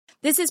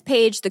This is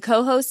Paige, the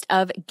co-host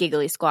of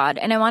Giggly Squad,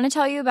 and I want to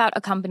tell you about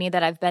a company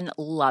that I've been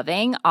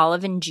loving,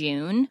 Olive &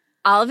 June.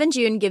 Olive &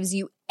 June gives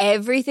you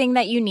everything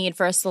that you need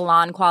for a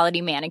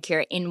salon-quality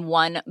manicure in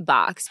one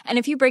box. And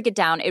if you break it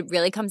down, it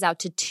really comes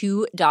out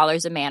to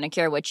 $2 a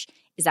manicure, which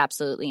is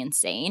absolutely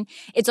insane.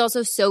 It's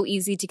also so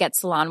easy to get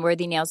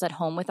salon-worthy nails at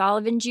home with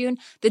Olive & June.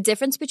 The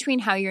difference between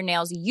how your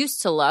nails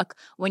used to look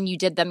when you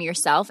did them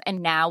yourself and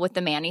now with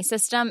the Mani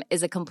system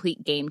is a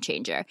complete game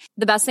changer.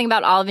 The best thing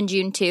about Olive &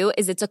 June, too,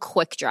 is it's a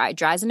quick dry.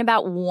 Dries in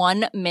about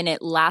 1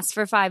 minute, lasts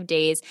for 5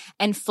 days,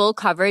 and full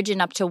coverage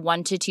in up to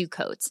 1 to 2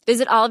 coats.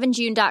 Visit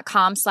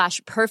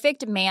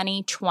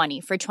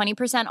oliveandjune.com/perfectmani20 for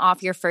 20%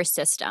 off your first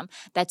system.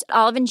 That's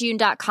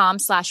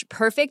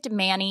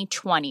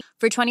oliveandjune.com/perfectmani20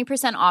 for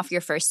 20% off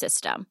your first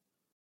system.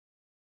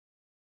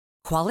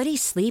 Quality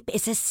sleep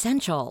is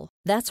essential.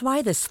 That's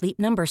why the Sleep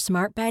Number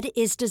Smart Bed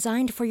is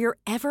designed for your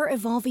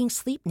ever-evolving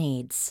sleep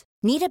needs.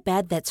 Need a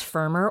bed that's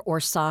firmer or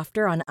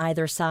softer on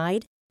either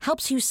side?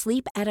 Helps you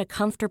sleep at a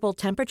comfortable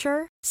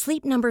temperature?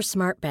 Sleep Number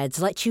Smart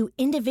Beds let you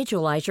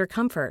individualize your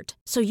comfort,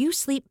 so you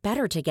sleep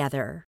better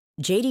together.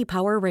 J.D.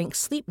 Power ranks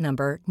Sleep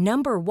Number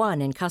number 1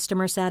 in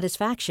customer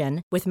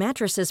satisfaction with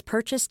mattresses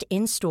purchased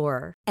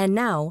in-store. And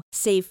now,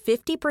 save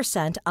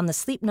 50% on the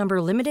Sleep Number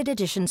Limited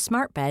Edition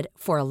Smart Bed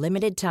for a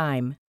limited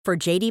time. For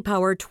J.D.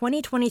 Power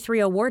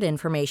 2023 award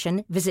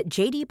information, visit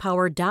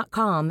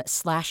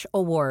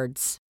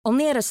jdpower.com/awards.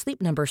 Only at a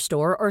Sleep Number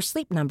store or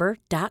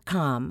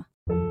sleepnumber.com.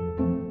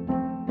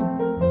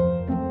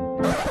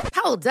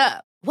 Hold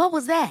up. What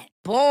was that?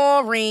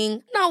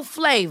 Boring. No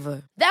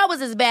flavor. That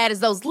was as bad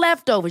as those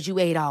leftovers you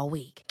ate all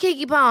week.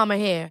 Keke Palmer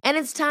here, and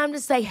it's time to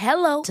say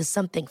hello to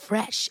something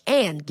fresh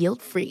and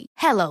guilt-free.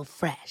 Hello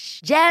Fresh.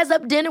 Jazz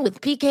up dinner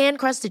with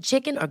pecan-crusted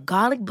chicken or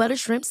garlic butter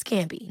shrimp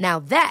scampi. Now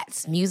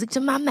that's music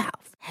to my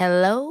mouth.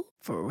 Hello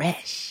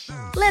Fresh.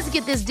 Let's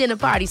get this dinner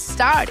party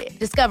started.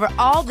 Discover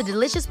all the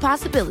delicious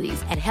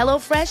possibilities at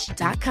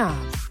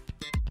hellofresh.com.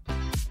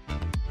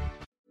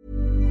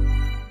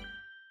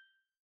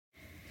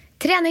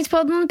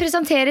 Treningspodden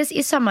presenteres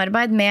i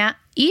samarbeid med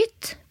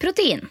Yt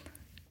Protein.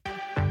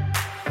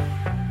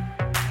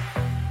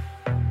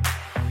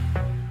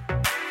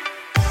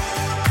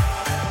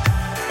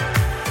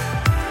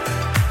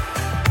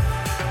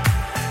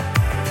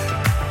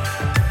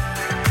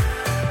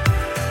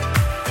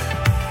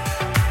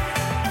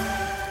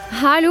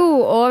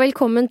 Hallo og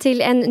velkommen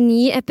til en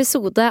ny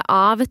episode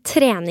av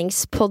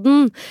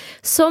Treningspodden.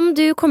 Som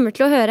du kommer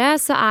til å høre,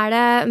 så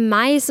det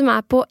meg som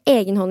på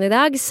egen hånd i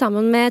dag,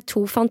 sammen med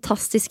 2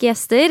 fantastiske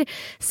gjester.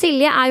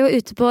 Silje jo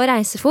ute på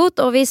reisefot,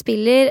 og vi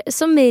spiller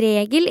som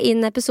regel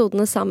inn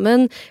episodene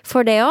sammen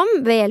for det om,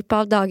 ved hjelp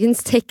av dagens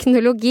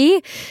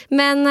teknologi.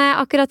 Men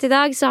akkurat i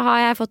dag så har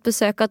jeg fått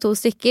besøk av 2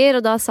 stykker,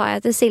 og da sa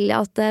jeg til Silje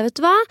at, vet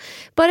du hva?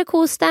 Bare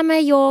kos deg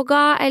med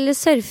yoga, eller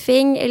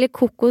surfing, eller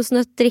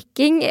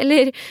kokosnøttdrikking,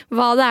 eller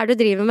hva det du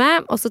driver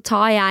med, og så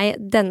tar jeg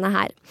denne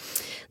her.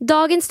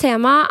 Dagens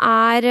tema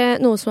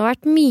noe som har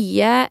vært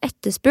mye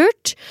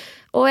etterspurt,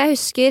 og jeg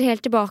husker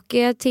helt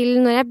tilbake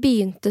til når jeg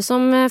begynte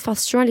som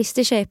fast journalist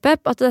i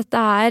ShapeUp, at dette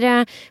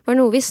her var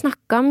noe vi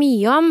snakket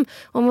mye om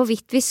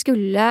hvorvidt vi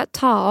skulle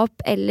ta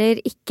opp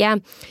eller ikke.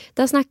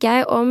 Da snakker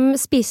jeg om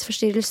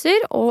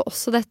spiseforstyrrelser, og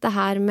også dette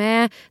her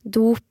med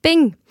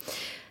doping.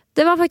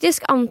 Det var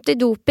faktisk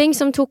antidoping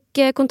som tok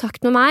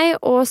kontakt med meg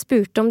og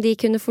spurte om de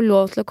kunne få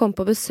lov til å komme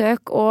på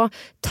besøk og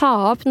ta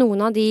opp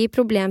noen av de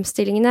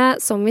problemstillingene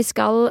som vi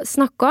skal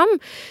snakke om.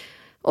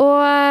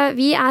 Og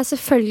vi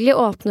selvfølgelig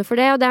åpne for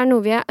det, og det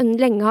noe vi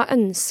lenge har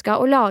ønsket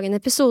å lage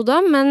en episode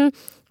om, men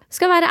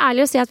skal være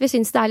ærlig og si at vi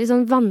synes det litt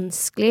sånn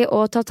vanskelig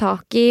å ta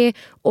tak i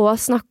og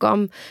snakke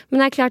om.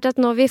 Men det klart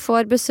at når vi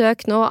får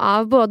besøk nå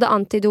av både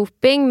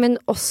antidoping, men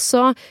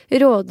også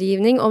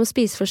rådgivning om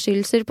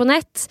spiseforstyrrelser på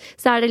nett,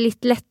 så det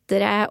litt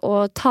lettere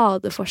å ta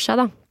det for seg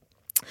da.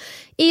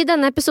 I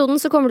denne episoden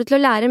så kommer du til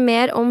å lære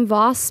mer om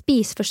hva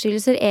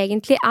spiseforstyrrelser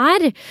egentlig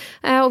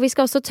og vi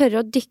skal også tørre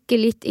å dykke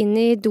litt inn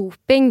i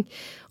doping.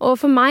 Og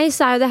for meg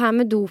så jo det her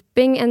med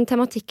doping en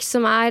tematikk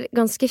som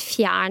ganske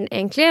fjern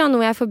egentlig, og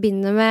noe jeg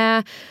forbinder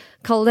med,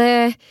 kall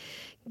det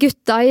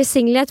gutta i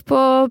singlet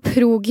på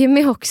Progym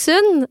i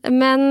Hokksund.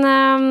 Men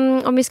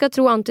om vi skal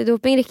tro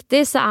antidoping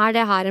riktig, så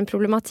det her en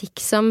problematikk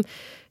som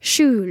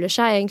skjuler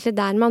seg egentlig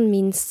der man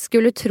minst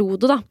skulle tro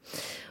det da.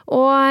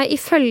 Og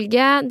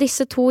ifølge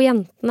disse 2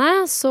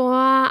 jentene så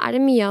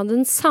det mye av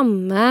den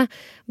samme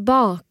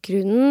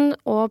bakgrunnen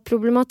og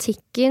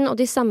problematikken og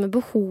de samme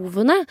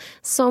behovene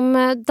som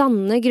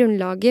danner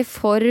grunnlaget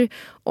for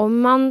om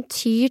man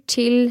tyr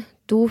til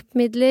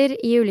dopmidler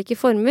i ulike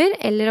former,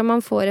 eller om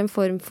man får en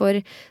form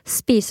for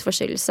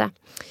spiseforstyrrelse.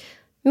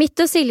 Mitt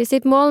og Silje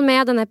sitt mål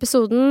med denne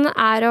episoden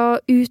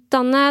å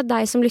utdanne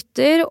deg som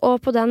lytter,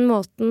 og på den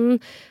måten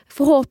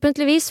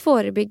forhåpentligvis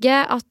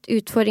forebygge at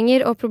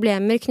utfordringer og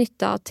problemer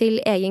knyttet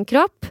til egen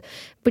kropp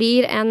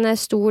blir en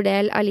stor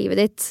del av livet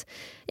ditt.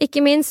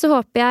 Ikke minst så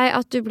håper jeg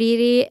at du blir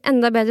i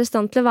enda bedre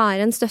stand til å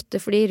være en støtte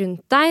for de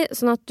rundt deg,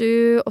 sånn at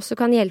du også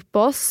kan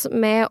hjelpe oss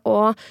med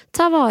å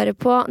ta vare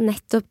på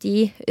nettopp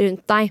de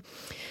rundt deg.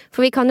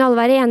 For vi kan jo alle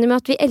være enige med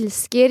at vi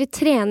elsker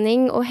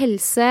trening og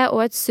helse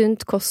og et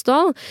sunt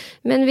kosthold,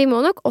 men vi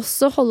må nok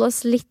også holde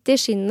oss litt i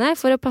skinnet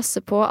for å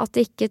passe på at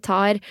det ikke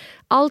tar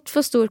alt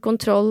for stor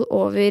kontroll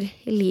over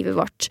livet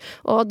vårt.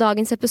 Og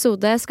dagens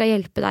episode skal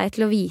hjelpe deg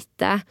til å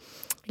vite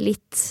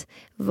litt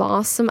hva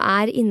som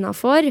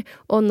innenfor,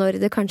 og når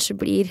det kanskje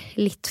blir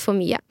litt for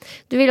mye.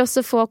 Du vil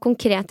også få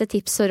konkrete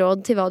tips og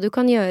råd til hva du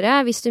kan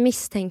gjøre hvis du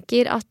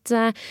mistenker at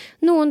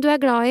noen du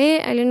glad i,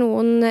 eller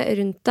noen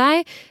rundt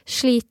deg,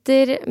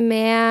 sliter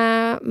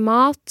med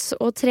mat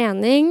og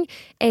trening,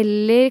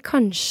 eller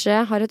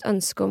kanskje har et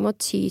ønske om å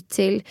ty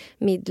til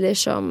midler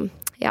som,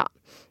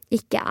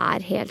 ikke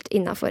helt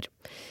innenfor.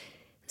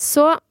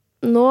 Så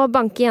nå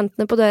banker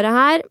jentene på døra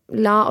her.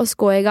 La oss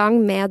gå i gang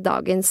med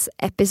dagens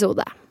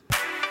episode.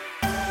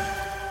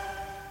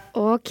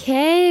 Ok,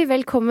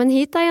 velkommen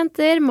hit da,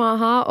 jenter.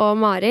 Maha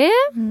og Mari.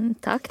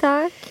 Takk.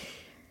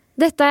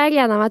 Dette har jeg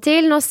gledet meg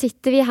til. Nå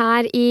sitter vi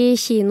her i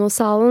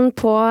kinosalen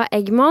på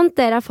Egmont.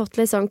 Dere har fått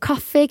litt sånn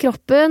kaffe i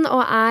kroppen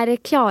og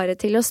klare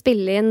til å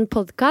spille inn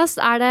podcast.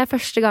 Det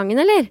første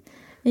gangen, eller?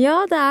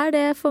 Ja, det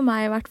det for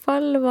meg i hvert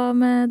fall. Hva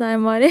med deg,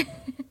 Mari?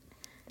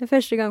 Det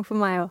første gang for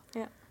meg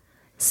også. Ja.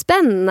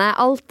 Spennende,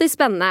 alltid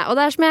spennende. Og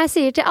det som jeg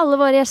sier til alle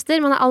våre gjester,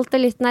 man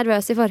alltid litt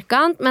nervøs i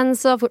forkant, men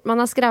så fort man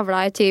har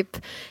skravlet i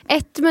typ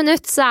 1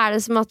 minutt, så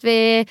det som at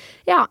vi,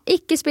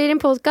 ikke spiller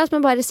en podcast,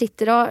 men bare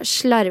sitter og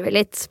slarver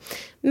litt.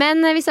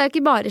 Men vi skal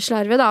ikke bare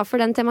slarve da,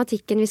 for den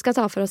tematikken vi skal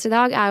ta for oss i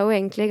dag jo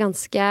egentlig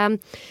ganske,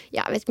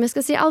 jeg vet ikke om jeg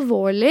skal si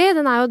alvorlig,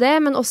 den jo det,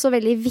 men også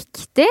veldig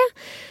viktig.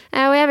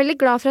 Og jeg veldig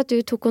glad for at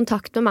du tok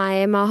kontakt med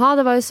meg, Maha.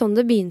 Det var jo sånn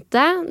det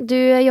begynte. Du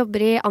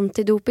jobber i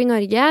Antidoping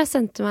Norge,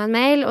 sendte meg en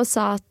mail og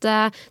sa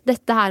at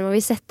dette her må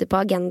vi sette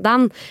på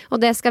agendaen. Og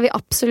det skal vi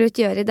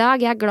absolutt gjøre i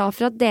dag. Jeg glad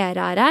for at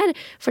dere her,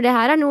 for det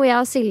her noe jeg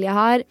og Silje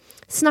har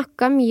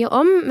snakket mye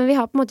om, men vi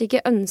har på en måte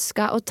ikke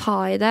ønsket å ta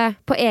i det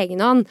på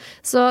egen hånd.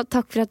 Så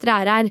takk for at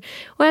dere her.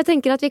 Og jeg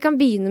tenker at vi kan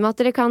begynne med at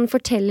dere kan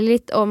fortelle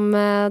litt om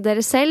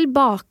dere selv,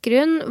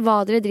 bakgrunn,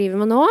 hva dere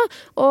driver med nå,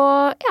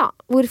 og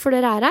hvorfor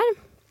dere her.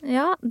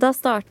 Ja, da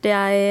starter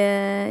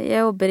jeg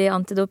jobber i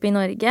Antidoping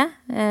Norge,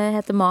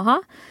 heter Maha.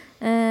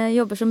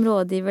 Jobber som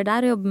rådgiver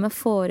der og jobber med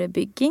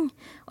forebygging.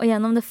 Og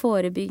gjennom det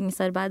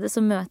forebyggingsarbeidet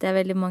så møter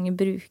jeg veldig mange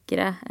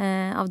brukere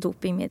av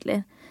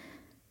dopingmidler.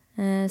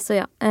 Så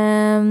ja.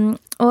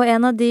 Og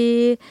en av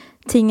de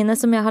tingene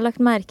som jeg har lagt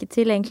merke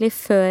til egentlig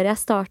før jeg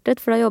startet,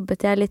 for da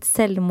jobbet jeg litt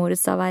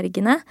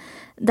selvmordsavvergende,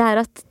 det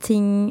at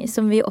ting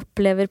som vi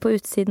opplever på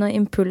utsiden og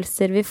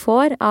impulser vi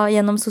får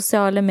gjennom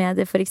sosiale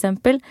medier for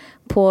eksempel,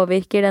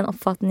 påvirker den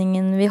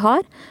oppfatningen vi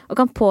har, og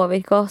kan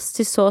påvirke oss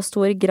til så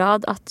stor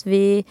grad at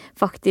vi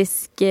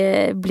faktisk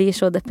blir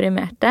så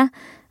deprimerte,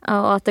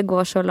 og at det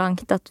går så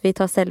langt at vi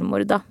tar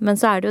selvmord da. Men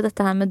så det jo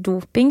dette her med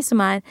doping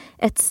som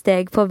et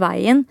steg på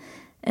veien,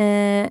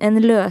 en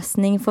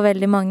løsning for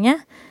veldig mange,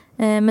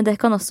 men det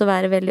kan også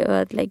være veldig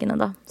ødeleggende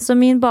da. Så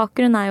min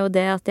bakgrunn jo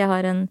det at jeg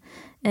har en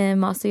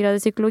mastergrad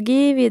i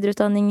psykologi,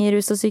 videreutdanning i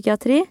rus og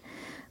psykiatri,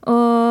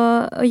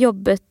 og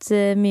jobbet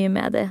mye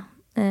med det,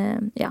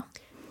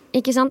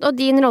 Ikke sant? Og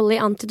din rolle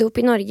i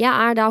Antidoping Norge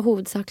da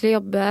hovedsakelig å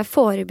jobbe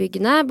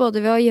forebyggende,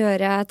 både ved å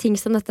gjøre ting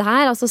som dette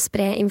her, altså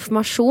spre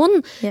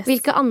informasjon. Yes.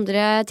 Hvilke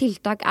andre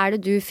tiltak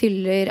det du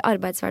fyller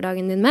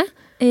arbeidshverdagen din med?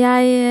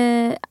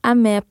 Jeg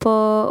med på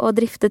å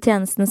drifte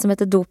tjenesten som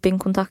heter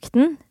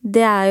Dopingkontakten.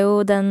 Det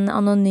jo den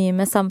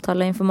anonyme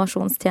samtale- og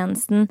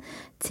informasjonstjenesten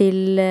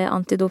til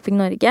Antidoping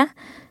Norge.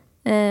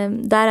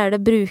 Der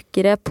det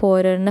brukere,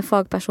 pårørende,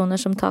 fagpersoner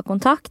som tar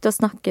kontakt og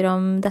snakker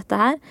om dette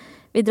her.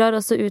 Vi drar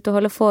også ut og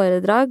holder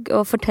foredrag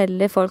og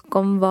forteller folk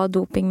om hva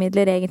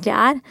dopingmidler egentlig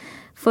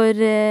For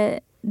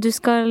du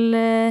skal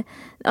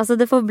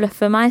det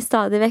forbløffer meg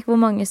stadig vekk hvor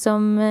mange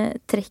som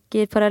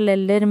trekker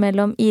paralleller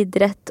mellom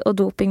idrett og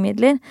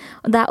dopingmidler.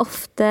 Og det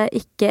ofte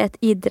ikke et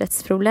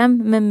idrettsproblem,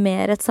 men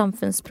mer et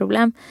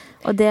samfunnsproblem.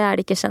 Og det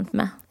de ikke kjent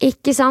med.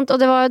 Ikke sant?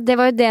 Og det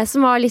var jo det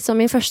som var liksom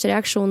min første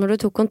reaksjon når du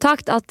tok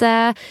kontakt, at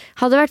det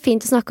hadde vært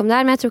fint å snakke om det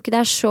her, men jeg tror ikke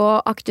det så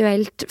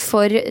aktuelt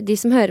for de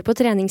som hører på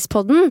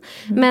treningspodden.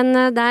 Men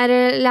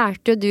der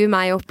lærte jo du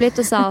meg opp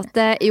litt og sa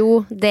at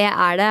jo, det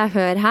det,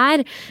 hør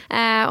her.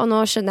 Og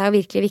nå skjønner jeg jo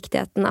virkelig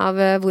viktigheten av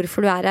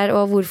hvorfor du her,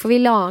 og hvorfor vi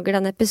lager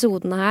denne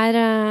episoden her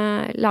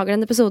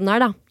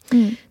da.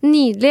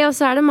 Nydelig, og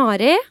så det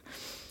Mari.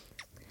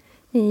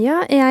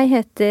 Ja, jeg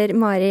heter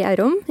Mari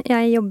Aurum.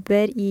 Jeg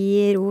jobber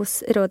i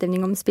ROS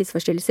rådgivning om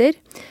spiseforstyrrelser,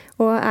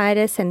 og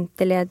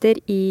senterleder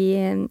i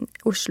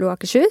Oslo og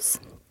Akershus.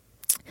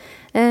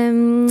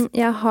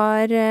 Jeg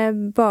har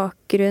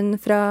bakgrunn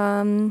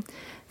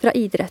fra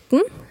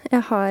idretten.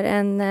 Jeg har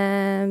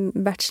en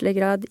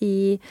bachelorgrad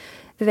i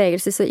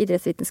bevegelses- og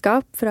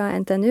idrettsvitenskap fra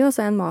NTNU, og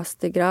så en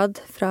mastergrad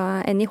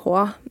fra NIH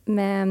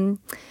med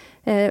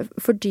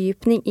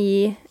fordypning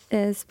i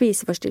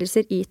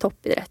spiseforstyrrelser i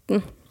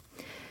toppidretten.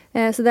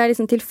 Så det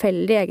liksom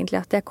tilfeldig egentlig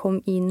at jeg kom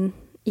inn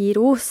i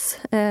ROS.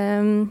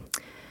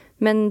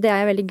 Men det er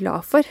jeg veldig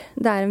glad for.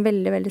 Det er en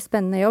veldig, veldig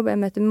spennende jobb.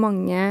 Jeg møter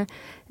mange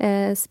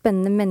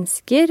spennende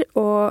mennesker,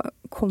 og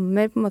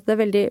kommer på en måte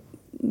veldig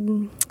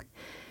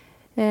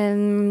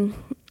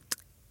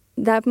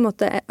det er på en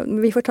måte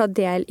vi får ta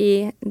del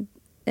i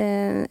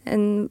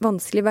en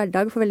vanskelig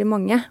hverdag for veldig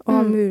mange, og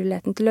ha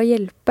muligheten til å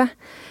hjelpe.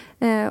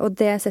 Og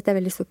det setter jeg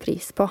veldig stor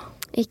pris på.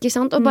 Ikke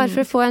sant? Og bare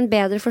for å få en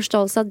bedre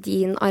forståelse av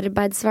din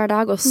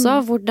arbeidshverdag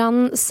også,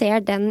 hvordan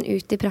ser den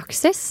ut i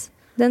praksis?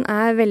 Den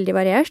er veldig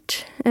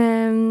variert.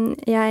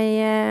 Jeg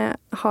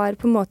har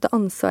på en måte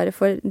ansvaret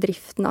for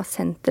driften av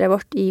senteret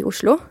vårt i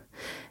Oslo.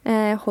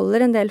 Jeg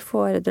holder en del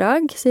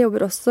foredrag, så jeg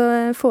jobber også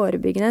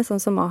forebyggende,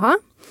 sånn som Maha.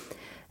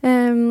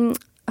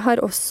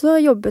 Har også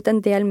jobbet en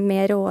del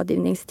med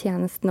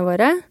rådgivningstjenestene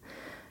våre.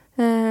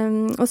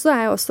 Og så er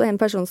jeg også en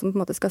person som på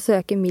en måte skal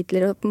søke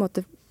midler og på en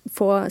måte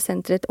få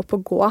senteret opp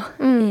og gå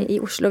i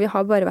Oslo. Vi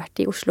har bare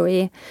vært i Oslo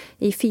i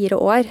 4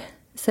 år,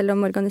 selv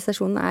om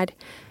organisasjonen er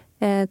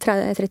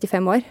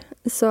 35 år.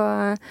 Så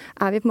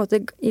er vi på en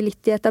måte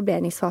litt i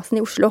etableringsfasen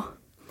i Oslo.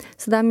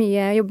 Så det er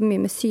jeg jobber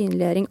mye med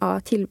synliggjøring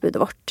av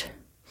tilbudet vårt.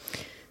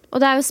 Og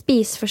det er jo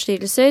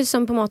spiseforstyrrelser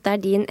som på en måte er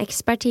din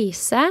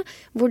ekspertise.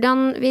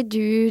 Hvordan vil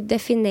du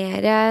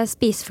definere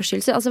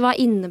spiseforstyrrelser? Altså, hva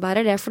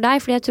innebærer det for deg?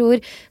 Fordi jeg tror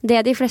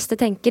det de fleste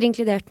tenker,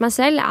 inkludert meg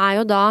selv,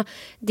 er jo da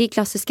de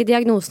klassiske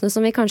diagnosene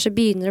som vi kanskje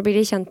begynner å bli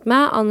litt kjent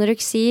med,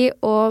 anoreksi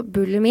og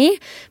bulimi.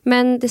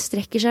 Men det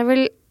strekker seg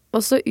vel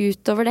også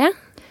utover det?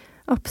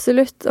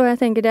 Absolutt, og jeg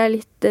tenker det er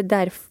litt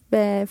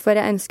derfor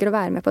jeg ønsker å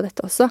være med på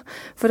dette også,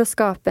 for å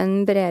skape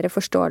en bredere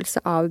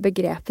forståelse av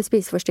begrepet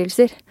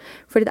spiseforstyrrelser.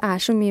 Fordi det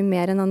er så mye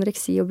mer enn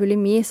anoreksi og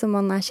bulimi som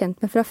man er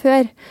kjent med fra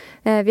før.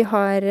 Vi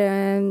har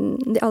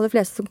de aller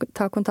fleste som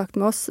tar kontakt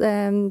med oss,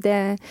 det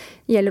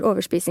gjelder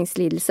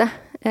overspisingslidelse.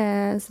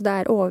 Så det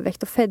er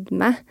overvekt og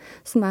fedme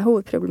som er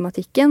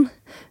hovedproblematikken.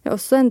 Det er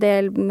også en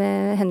del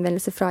med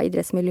henvendelser fra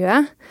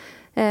idrettsmiljøet.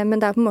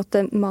 Men det er på en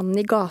måte mannen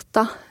i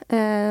gata,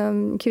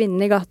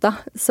 kvinnen i gata,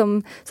 som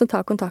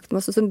tar kontakt med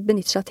oss og som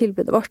benytter seg av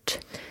tilbudet vårt.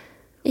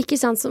 Ikke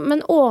sant,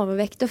 men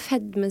overvekt og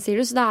fedme, sier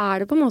du, så da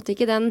er det på en måte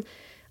ikke den,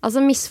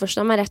 altså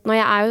misforstå meg rett nå,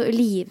 jeg er jo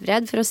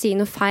livredd for å si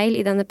noe feil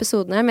i den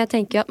episoden her, men jeg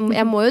tenker at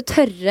jeg må jo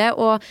tørre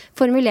å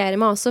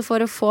formulere meg også for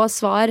å få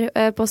svar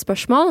på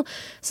spørsmål.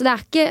 Så det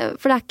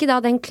er ikke da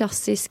den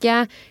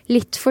klassiske,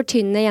 litt for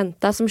tynne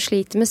jenta som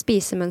sliter med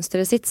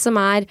spisemønsteret sitt, som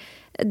er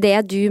det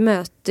du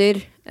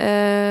møter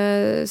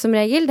som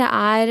regel. Det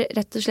er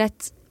rett og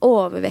slett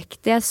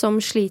overvektige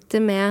som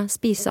sliter med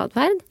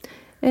spiseatferd.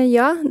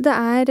 Ja, det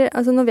er,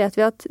 altså nå vet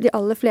vi at de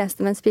aller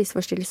fleste med en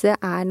spiseforstyrrelse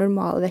er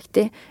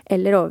normalvektig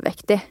eller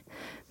overvektig.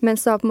 Men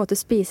så har på en måte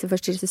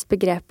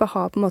spiseforstyrrelsesbegrepet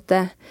har på en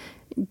måte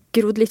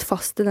grodd litt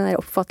fast i den der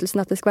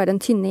oppfattelsen at det skal være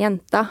den tynne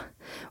jenta.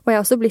 Og jeg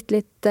har også blitt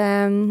litt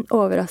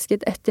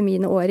overrasket etter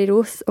mine år i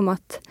ROS om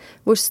at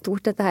hvor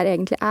stort dette her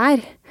egentlig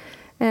er.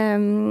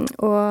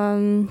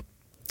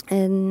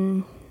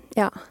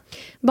 Ja.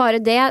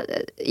 Bare det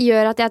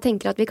gjør at jeg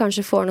tenker at vi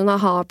kanskje får noen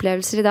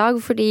aha-opplevelser i dag,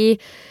 fordi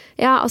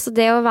ja, altså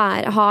det å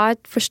ha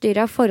et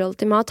forstyrret forhold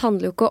til mat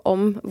handler jo ikke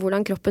om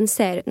hvordan kroppen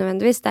ser ut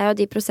nødvendigvis. Det er jo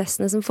de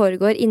prosessene som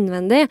foregår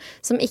innvendig,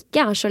 som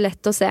ikke er så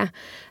lett å se.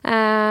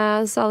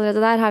 Så allerede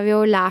der har vi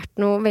jo lært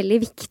noe veldig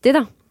viktig,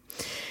 da.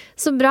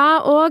 Så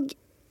bra, og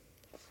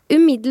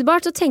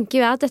umiddelbart så tenker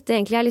jeg at dette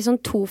egentlig er liksom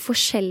 2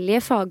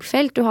 forskjellige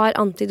fagfelt. Du har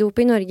antidop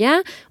i Norge,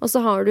 og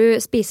så har du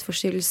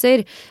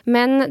spiseforstyrrelser.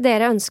 Men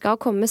dere ønsket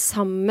å komme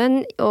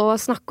sammen og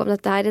snakke om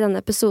dette her i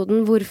denne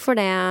episoden. Hvorfor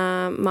det,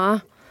 Ma?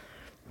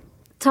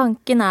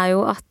 Tanken er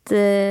jo at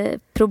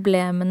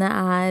problemene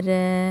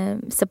er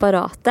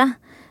separate,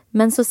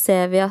 men så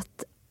ser vi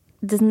at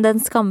den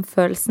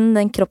skamfølelsen,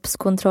 den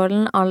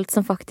kroppskontrollen, alt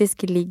som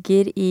faktisk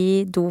ligger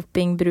i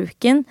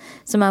dopingbruken,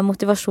 som er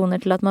motivasjoner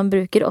til at man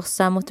bruker,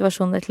 også er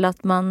motivasjoner til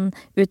at man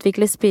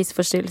utvikler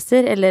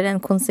spiseforstyrrelser, eller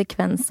en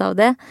konsekvens av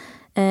det,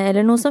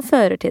 eller noe som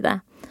fører til det.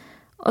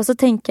 Og så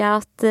tenker jeg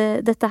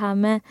at dette her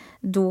med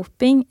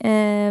doping,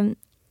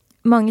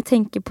 mange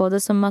tenker på det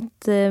som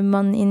at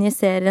man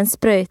injiserer en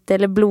sprøyte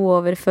eller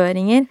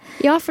blodoverføringer.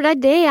 Ja, for det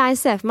er det jeg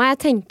ser for meg.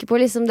 Jeg tenker på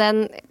liksom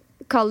den,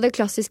 kall det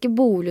klassiske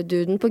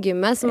boleduden på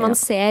gymmet, som man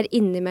ser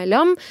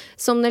innimellom,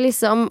 som det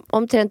liksom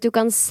omtrent du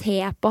kan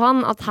se på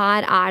han, at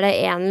her er det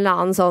en eller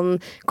annen sånn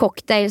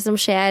cocktail som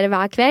skjer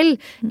hver kveld,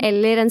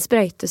 eller en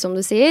sprøyte som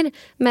du sier,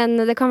 men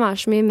det kan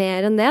være så mye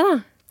mer enn det da.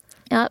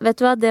 Ja, vet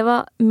du hva, det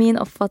var min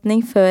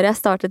oppfatning før jeg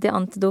startet i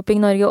Antidoping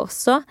Norge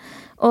også.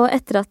 Og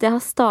etter at jeg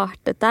har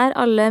startet der,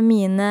 alle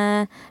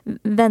mine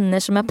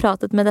venner som jeg har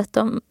pratet med dette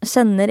om,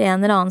 kjenner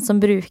en eller annen som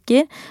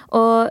bruker.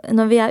 Og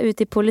når vi er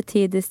ute i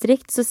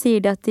politidistrikt, så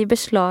sier de at de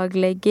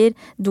beslaglegger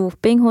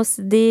doping hos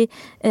de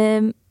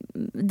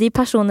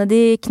personene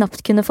de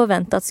knapt kunne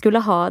forvente at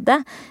skulle ha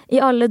det. I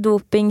alle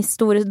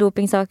store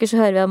dopingsaker så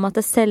hører vi om at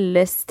det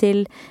selges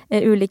til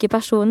ulike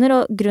personer,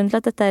 og grunnen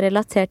til at dette er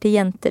relatert til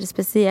jenter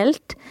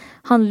spesielt,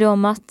 handler jo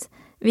om at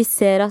vi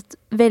ser at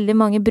veldig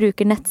mange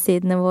bruker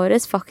nettsidene våre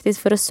faktisk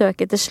for å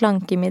søke etter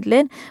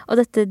slankemidler, og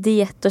dette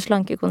diett- og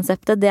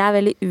slankekonseptet, det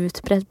veldig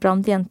utbredt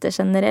blant jenter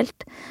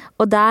generelt.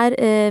 Og der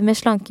med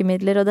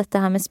slankemidler og dette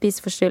her med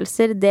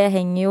spiseforstyrrelser, det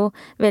henger jo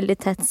veldig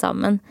tett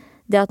sammen.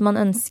 Det at man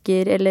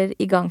ønsker eller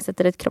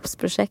igangsetter et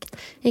kroppsprosjekt.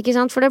 Ikke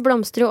sant? For det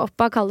blomstrer jo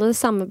opp av det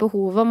samme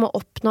behovet om å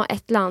oppnå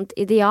et eller annet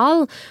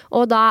ideal,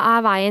 og da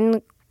veien,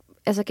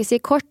 jeg skal ikke si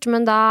kort,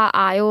 men da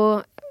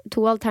jo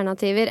 2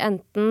 alternativer,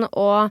 enten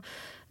å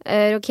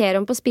rokere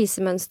om på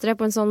spisemønstre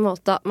på en sånn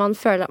måte at man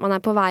føler at man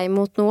på vei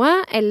mot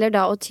noe, eller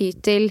da å ty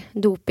til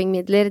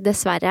dopingmidler,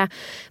 dessverre.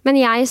 Men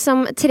jeg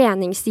som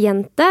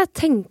treningsjente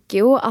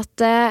tenker jo at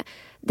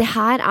det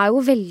her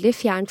jo veldig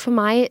fjernt for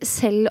meg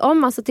selv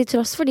om, altså til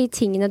tross for de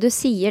tingene du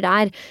sier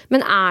der.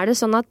 Men det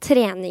sånn at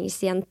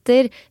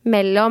treningsjenter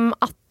mellom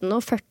 18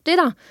 og 40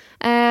 da,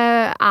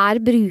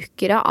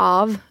 brukere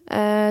av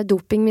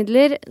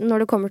dopingmidler når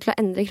det kommer til å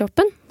endre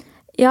kroppen?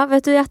 Ja,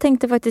 vet du, jeg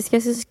tenkte faktisk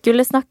jeg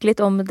skulle snakke litt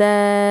om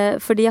det,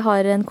 fordi jeg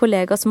har en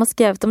kollega som har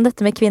skrevet om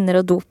dette med kvinner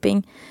og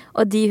doping.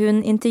 Og de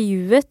hun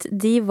intervjuet,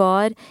 de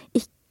var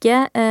ikke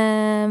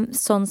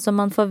sånn som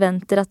man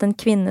forventer at en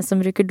kvinne som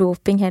bruker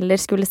doping heller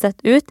skulle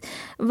sett ut.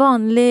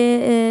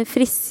 Vanlig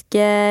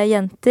friske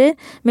jenter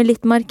med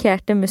litt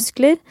markerte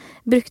muskler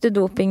brukte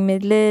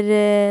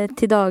dopingmidler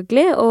til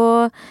daglig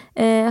og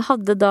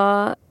hadde da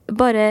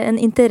bare en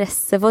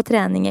interesse for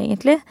trening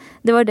egentlig.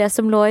 Det var det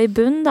som lå i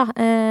bunn da.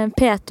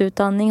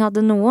 PT-utdanning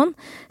hadde noen.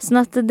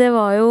 Sånn at det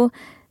var jo,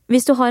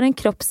 hvis du har en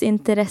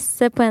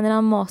kroppsinteresse på en eller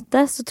annen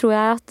måte, så tror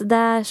jeg at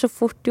det så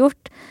fort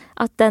gjort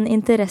at den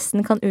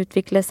interessen kan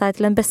utvikle seg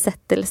til en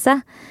besettelse.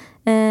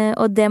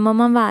 Og det må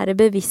man være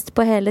bevisst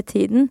på hele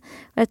tiden.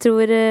 Og jeg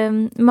tror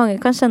mange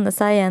kan kjenne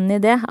seg igjen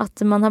i det,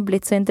 at man har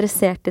blitt så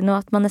interessert i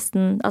noe at man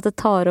nesten, at det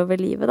tar over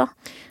livet da.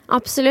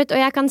 Absolutt, og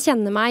jeg kan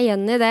kjenne meg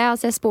igjen i det.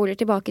 Altså jeg spoler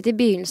tilbake til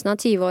begynnelsen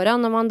av 20-åra,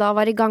 når man da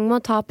var i gang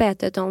med å ta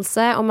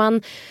PT-utdannelse, og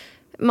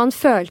man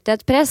følte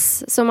et press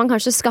som man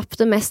kanskje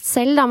skapte mest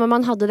selv, da, men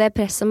man hadde det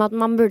presset med at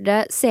man burde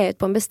se ut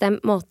på en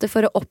bestemt måte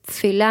for å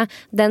oppfylle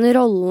den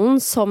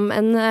rollen som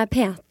en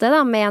PT,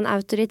 da, med en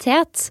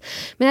autoritet.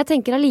 Men jeg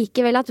tenker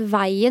allikevel at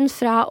veien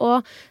fra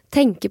å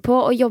tenke på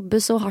å jobbe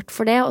så hardt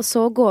for det, og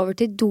så gå over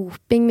til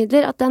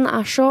dopingmidler, at den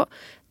så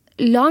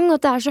lang, og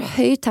at det så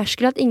høy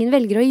terskel at ingen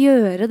velger å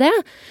gjøre det.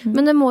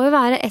 Men det må jo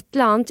være et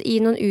eller annet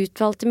i noen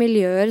utvalgte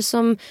miljøer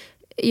som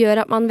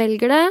gjør at man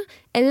velger det,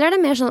 eller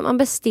det mer sånn at man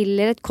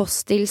bestiller et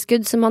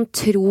kosttilskudd som man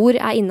tror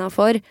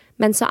innenfor,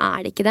 men så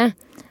det ikke det?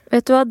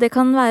 Vet du hva, det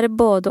kan være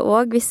både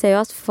og. Vi ser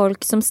jo at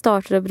folk som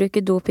starter å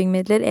bruke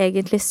dopingmidler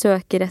egentlig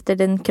søker etter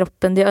den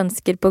kroppen de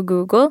ønsker på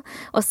Google,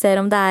 og ser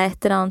om det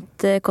et eller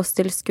annet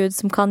kosttilskudd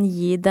som kan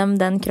gi dem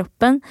den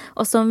kroppen.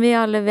 Og som vi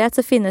alle vet,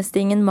 så finnes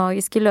det ingen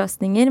magiske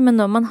løsninger, men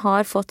når man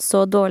har fått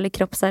så dårlig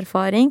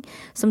kroppserfaring,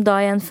 som da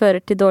igjen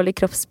fører til dårlig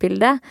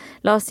kroppsbilde,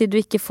 la oss si du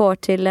ikke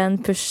får til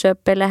en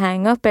push-up eller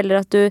hang-up,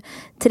 eller at du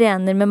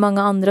trener med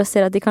mange andre og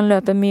ser at de kan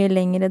løpe mye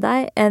lenger i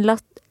deg, eller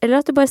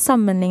at du bare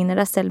sammenligner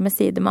deg selv med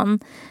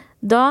sidemannen.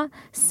 Da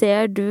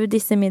ser du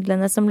disse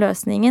midlene som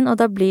løsningen, og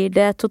da blir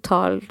det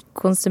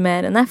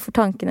totalkonsumerende for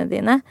tankene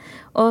dine.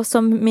 Og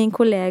som min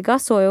kollega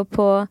så jo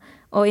på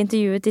og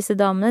intervjuet disse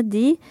damene,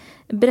 de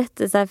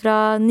brettet seg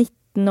fra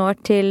 19 år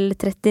til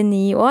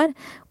 39 år,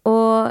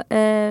 og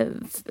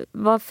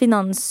var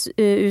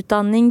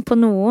finansutdanning på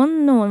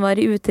noen var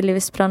i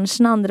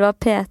utelivsbransjen, andre var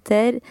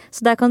PT-er.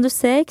 Så der kan du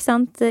se, ikke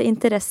sant,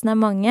 interessen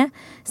mange,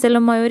 selv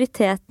om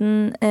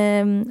majoriteten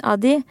av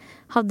de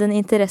hadde en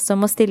interesse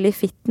om å stille i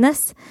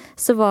fitness,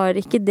 så var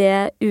ikke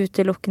det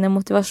utelukkende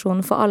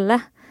motivasjonen for alle.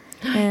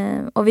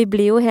 Og vi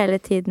blir jo hele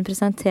tiden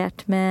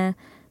presentert med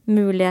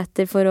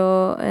muligheter for å,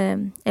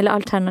 eller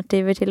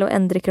alternativer til å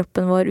endre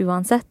kroppen vår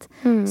uansett.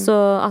 Så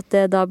at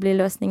det da blir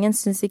løsningen,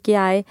 synes ikke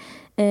jeg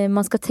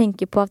man skal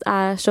tenke på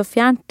at så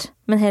fjernt,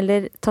 men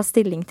heller ta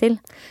stilling til.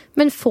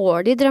 Men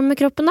får de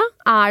drømmekroppen da?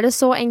 Det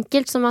så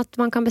enkelt som at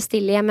man kan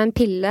bestille hjem en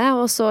pille,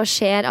 og så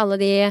skjer alle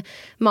de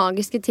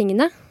magiske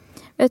tingene?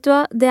 Vet du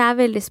hva, det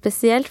veldig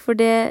spesielt, for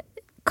det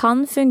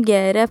kan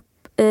fungere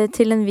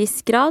til en viss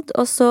grad,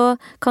 og så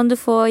kan du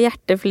få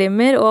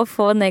hjerteflimmer og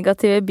få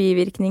negative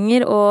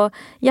bivirkninger og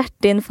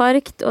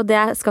hjerteinfarkt, og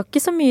det skal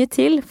ikke så mye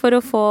til for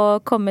å få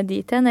komme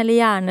dit hen, eller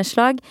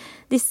hjerneslag.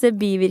 Disse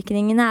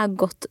bivirkningene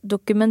godt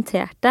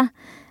dokumenterte,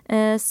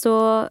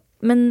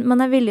 men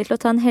man villig til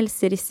å ta en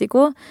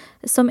helserisiko.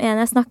 Som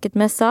en jeg snakket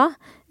med sa,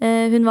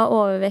 hun var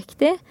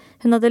overvektig,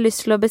 hun hadde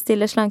lyst til å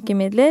bestille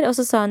slankemidler, og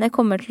så sa hun jeg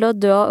kommer til å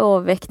dø av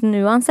overvekten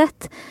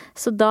uansett,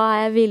 så da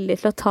jeg villig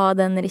til å ta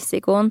den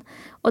risikoen.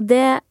 Og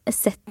det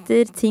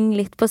setter ting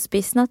litt på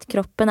spissen, at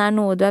kroppen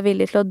noe du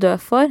villig til å dø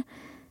for.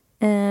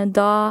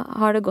 Da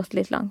har det gått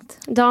litt langt.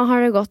 Da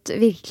har det gått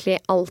virkelig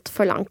alt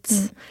for langt.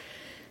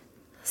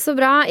 Så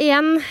bra.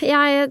 Igjen,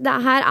 det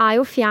her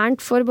jo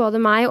fjernt for både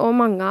meg og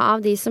mange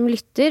av de som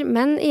lytter,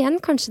 men igjen,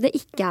 kanskje det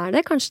ikke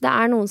det. Kanskje det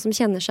noen som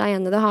kjenner seg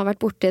igjen i det, har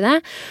vært borti det,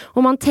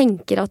 og man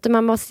tenker at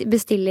man må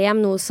bestille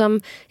hjem noe som,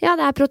 ja,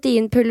 det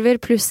proteinpulver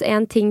pluss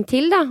en ting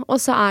til da, og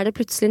så det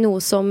plutselig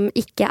noe som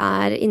ikke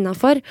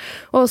innenfor.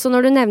 Og også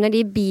når du nevner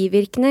de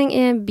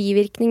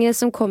bivirkningene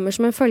som kommer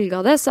som en følge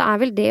av det, så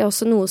vel det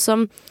også noe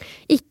som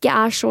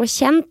ikke så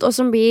kjent, og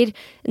som blir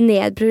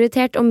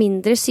nedprioritert og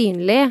mindre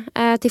synlig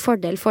til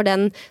fordel for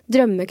den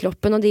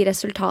drømmekroppen og de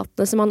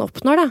resultatene som man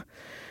oppnår da.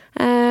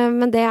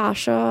 Men det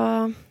så...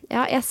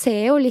 Ja, jeg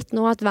ser jo litt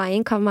nå at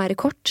veien kan være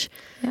kort.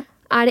 Ja.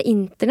 Det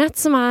internett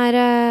som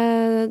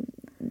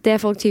det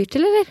folk tyr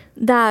til, eller?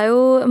 Det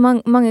jo...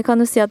 Mange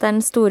kan jo si at det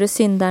den store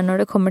synderen når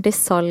det kommer til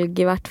salg,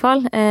 i hvert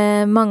fall.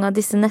 Mange av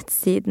disse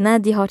nettsidene,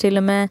 de har til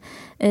og med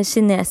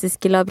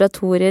kinesiske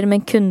laboratorier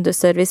med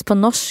kundeservice på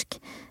norsk.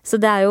 Så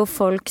det jo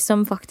folk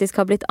som faktisk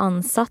har blitt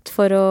ansatt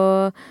for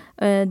å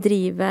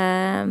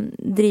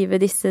drive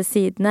disse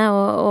sidene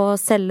og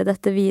selge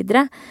dette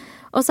videre.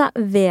 Og så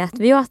vet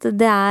vi jo at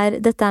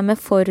dette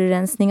med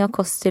forurensning av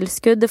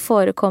kosttilskudd, det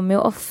forekommer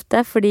jo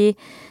ofte fordi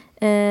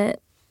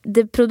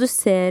det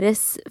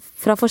produseres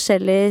fra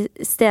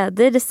forskjellige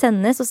steder, det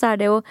sendes, og så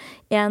det jo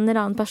en eller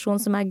annen person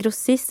som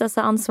grossist,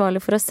 altså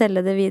ansvarlig for å selge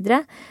det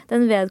videre.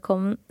 Den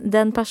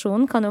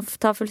personen kan jo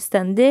ta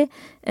fullstendig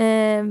på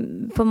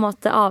en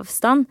måte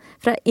avstand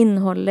fra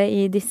innholdet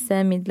i disse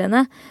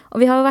midlene.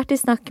 Og vi har jo vært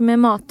i snakk med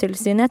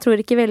Mattilsynet, jeg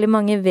tror ikke veldig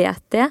mange vet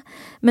det,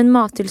 men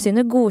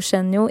Mattilsynet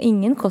godkjenner jo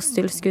ingen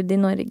kosttilskudd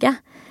i Norge.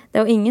 Det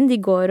jo ingen de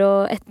går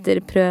og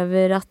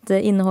etterprøver at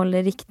det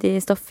inneholder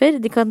riktige stoffer.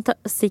 De kan ta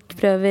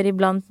stikkprøver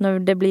iblant når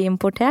det blir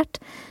importert.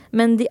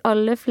 Men de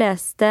aller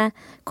fleste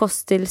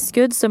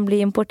kosttilskudd som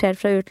blir importert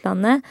fra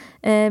utlandet,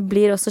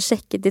 blir også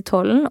sjekket i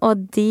tollen,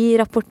 og de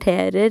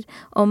rapporterer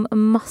om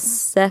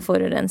masse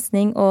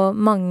forurensning og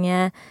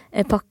mange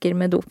pakker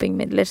med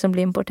dopingmidler som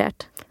blir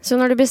importert.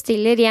 Så når du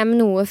bestiller hjem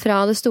noe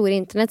fra det store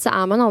internett, så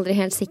man aldri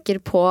helt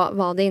sikker på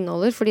hva det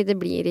inneholder, fordi det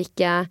blir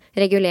ikke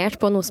regulert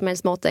på noe som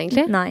helst måte,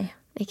 egentlig? Nei.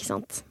 Ikke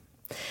sant.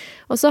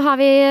 Og så har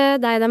vi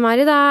deg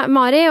da,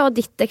 Mari, og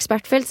ditt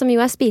ekspertfelt, som jo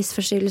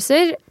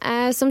spiseforstyrrelser,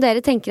 som dere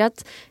tenker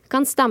at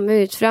kan stamme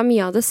ut fra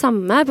mye av det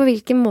samme. På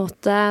hvilken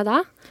måte da?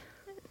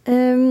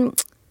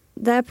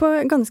 Det på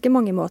ganske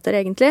mange måter,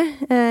 egentlig.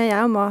 Jeg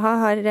og Maha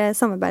har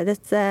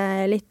samarbeidet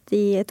litt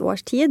i et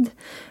års tid,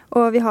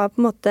 og vi har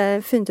på en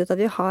måte funnet ut at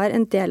vi har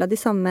en del av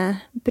de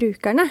samme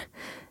brukerne.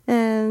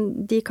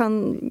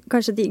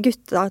 Kanskje de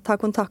gutta tar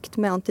kontakt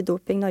med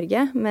Antidoping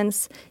Norge,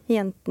 mens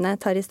jentene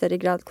tar i større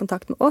grad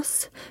kontakt med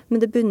oss,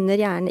 men det bunner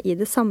gjerne i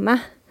det samme.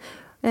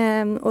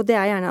 Og det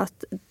gjerne at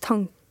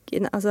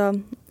tanken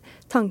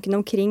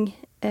omkring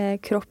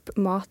kropp,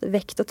 mat,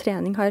 vekt og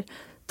trening har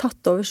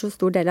tatt over så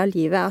stor del av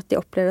livet at de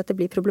opplever at det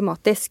blir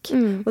problematisk.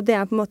 Og det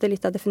på en måte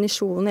litt av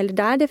definisjonen, eller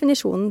det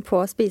definisjonen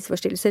på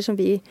spiseforstyrrelser som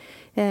vi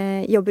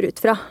jobber ut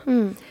fra.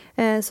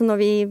 Så når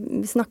vi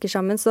snakker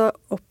sammen, så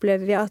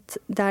opplever vi at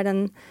det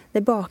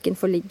det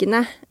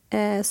bakenforliggende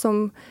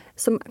som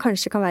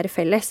kanskje kan være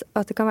felles,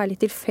 at det kan være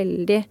litt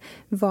tilfeldig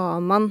hva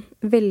man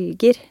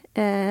velger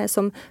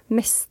som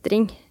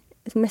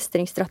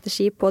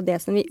mestringsstrategi på det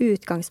som i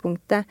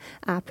utgangspunktet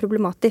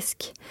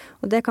problematisk.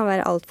 Og det kan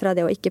være alt fra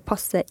det å ikke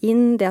passe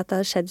inn, det at det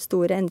har skjedd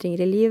store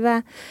endringer i livet,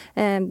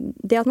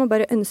 det at man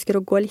bare ønsker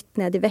å gå litt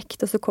ned i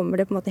vekt, og så kommer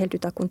det på en måte helt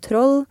ut av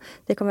kontroll.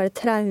 Det kan være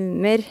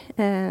traumer,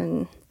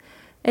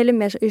 eller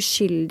mer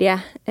uskyldige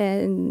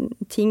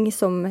ting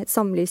som et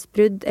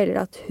samlivsbrudd,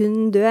 eller at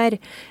hun dør,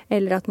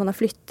 eller at man har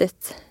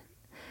flyttet.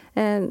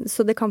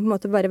 Så det kan på en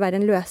måte bare være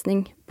en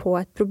løsning på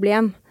et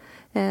problem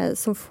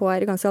som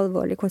får ganske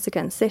alvorlige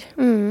konsekvenser.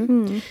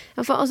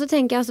 Ja, og så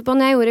tenker jeg også på,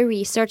 når jeg gjorde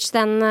research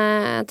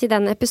til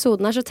den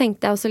episoden her, så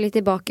tenkte jeg også litt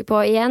tilbake på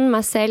igjen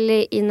meg selv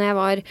når jeg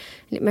var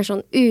litt mer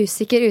sånn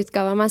usikker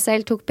utgave av meg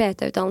selv, tok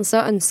PT-utdannelse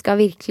og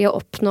ønsket virkelig å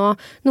oppnå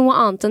noe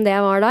annet enn det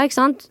jeg var da, ikke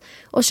sant?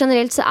 Og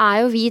generelt så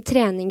jo vi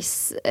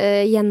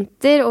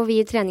treningsjenter og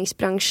vi i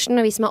treningsbransjen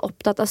og vi som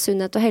opptatt av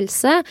sunnhet og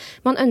helse,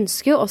 man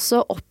ønsker jo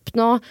også å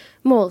oppnå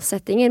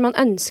målsettinger. Man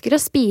ønsker å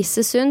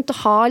spise sunt og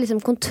ha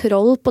liksom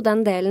kontroll på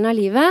den delen av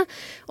livet,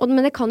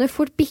 men det kan jo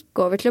fort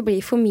bikke over til å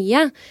bli for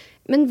mye.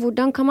 Men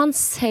hvordan kan man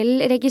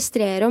selv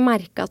registrere og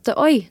merke at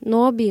oi,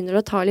 nå begynner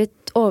det å ta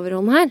litt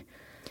overhånd her?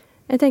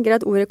 Jeg tenker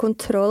at ordet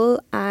kontroll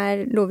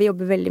noe vi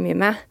jobber veldig mye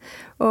med.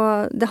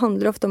 Og det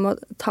handler ofte om å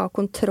ta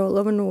kontroll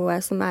over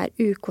noe som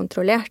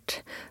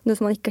ukontrollert. Noe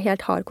som man ikke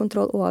helt har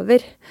kontroll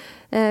over.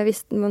 Vi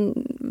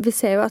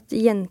ser jo at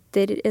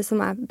jenter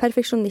som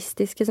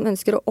perfeksjonistiske, som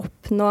ønsker å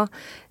oppnå,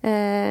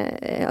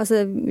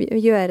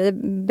 gjøre det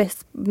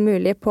best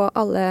mulig på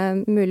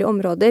alle mulige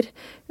områder,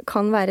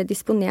 kan være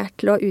disponert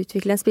til å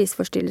utvikle en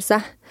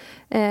spiseforstyrrelse.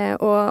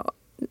 Og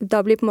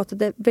da blir på en måte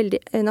det veldig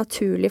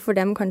naturlig for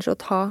dem kanskje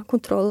å ta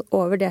kontroll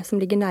over det som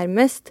ligger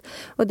nærmest,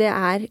 og det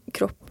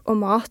kropp og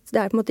mat.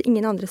 Det på en måte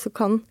ingen andre som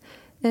kan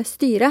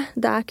styre,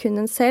 det kun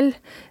en selv,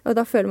 og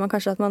da føler man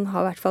kanskje at man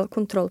har i hvert fall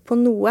kontroll på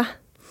noe.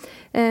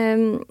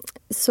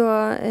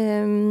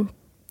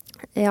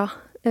 Ja,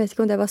 Jeg vet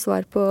ikke om det var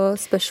svar på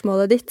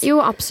spørsmålet ditt.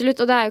 Jo, absolutt,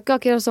 og det jo ikke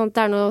akkurat sånn at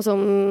det noe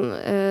sånn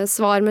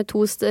svar med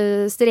 2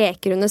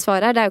 streker under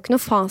svaret her. Det jo ikke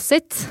noe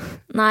fasit.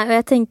 Nei, og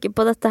jeg tenker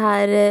på dette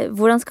her,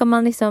 hvordan skal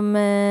man liksom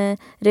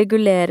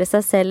regulere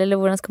seg selv, eller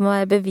hvordan skal man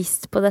være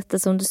bevisst på dette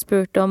som du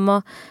spurte om,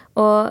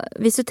 og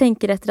hvis du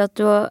tenker etter at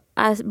du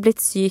blitt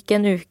syk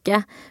en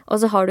uke, og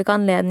så har du ikke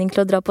anledning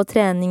til å dra på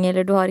trening,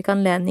 eller du har ikke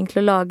anledning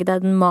til å lage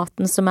deg den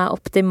maten som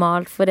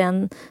optimal for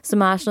en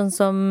som sånn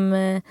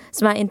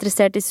som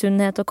interessert i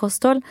sunnhet og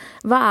kosthold,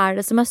 hva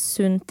det som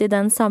sunt i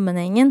den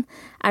sammenhengen?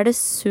 Det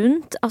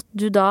sunt at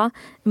du da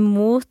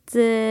mot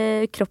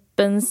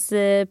kroppens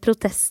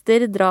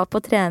protester drar på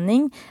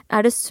trening?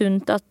 Det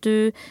sunt at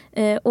du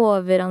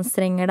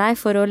overanstrenger deg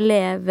for å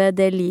leve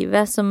det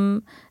livet som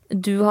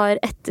du har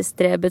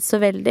etterstrebet så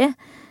veldig?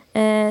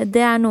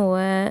 Det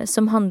noe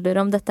som handler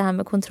om dette her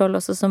med kontroll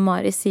også, som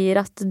Mari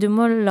sier, at du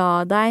må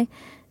la deg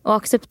og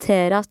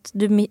akseptere at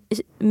du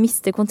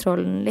mister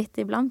kontrollen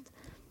litt iblant.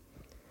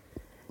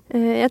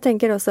 Jeg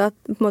tenker også at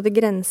på en måte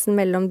grensen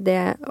mellom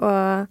det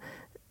og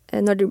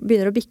når du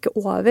begynner å bikke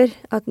over,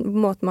 at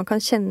måten man kan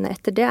kjenne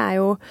etter det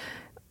jo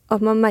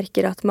at man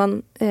merker at man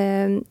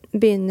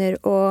begynner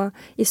å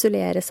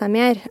isolere seg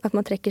mer, at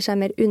man trekker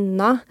seg mer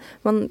unna.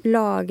 Man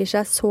lager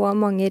seg så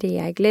mange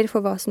regler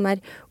for hva som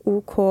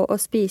ok å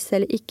spise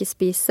eller ikke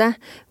spise,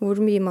 hvor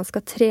mye man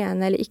skal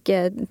trene eller ikke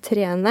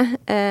trene,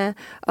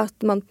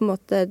 at man på en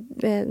måte,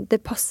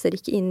 det passer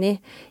ikke inn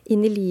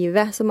i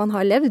livet som man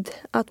har levd.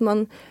 At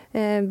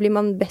blir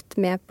man bedt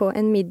med på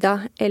en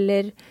middag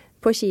eller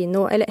på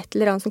kino, eller et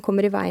eller annet som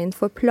kommer i veien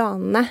for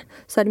planene,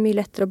 så det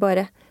mye lettere å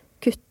bare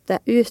kutte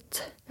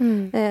ut.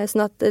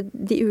 Sånn at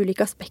de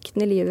ulike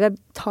aspektene i livet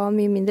tar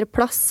mye mindre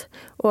plass,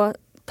 og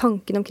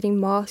tanken omkring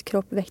mat,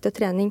 kropp, vekt og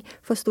trening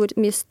får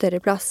mye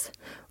større plass.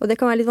 Og det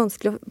kan være litt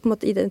vanskelig å på en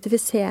måte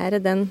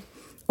identifisere den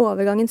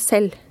overgangen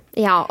selv.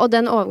 Ja, og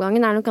den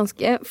overgangen nok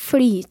ganske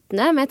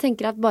flytende, men jeg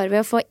tenker at bare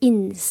ved å få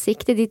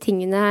innsikt i de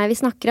tingene vi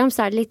snakker om,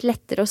 så det litt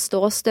lettere å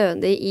stå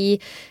stødig i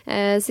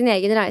sin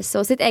egen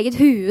reise og sitt eget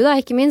hue, da,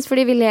 ikke minst,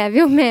 fordi vi lever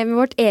jo med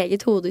vårt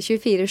eget hode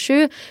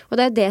 24/7, og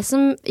det det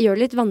som gjør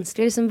det litt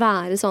vanskelig liksom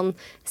være sånn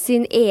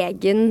sin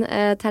egen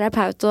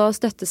terapeut og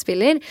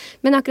støttespiller.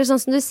 Men akkurat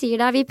sånn som du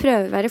sier der, vi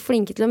prøver å være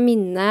flinke til å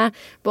minne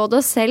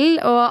både oss selv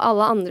og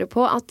alle andre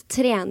på at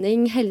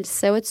trening,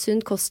 helse og et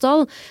sunt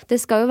kosthold, det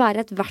skal jo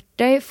være et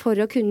verktøy for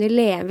å kunne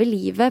leve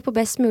livet på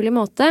best mulig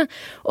måte.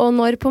 Og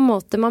når på en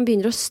måte man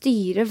begynner å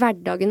styre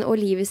hverdagen og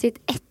livet sitt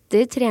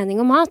etter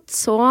trening og mat,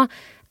 så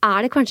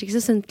det kanskje ikke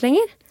så sunt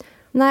lenger.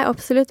 Nei,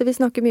 absolutt. Og vi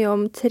snakker mye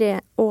om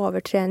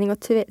overtrening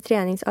og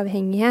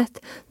treningsavhengighet.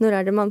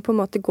 Når det man på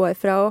en måte går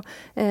fra å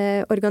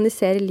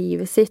organisere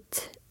livet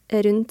sitt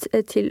rundt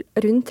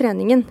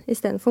treningen, i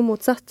stedet for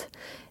motsatt.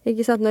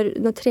 Ikke sant?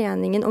 Når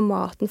treningen og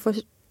maten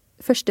får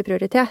første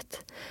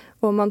prioritet,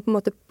 og man på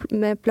en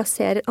måte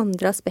plasserer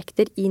andre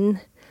aspekter inn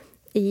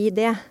i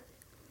det.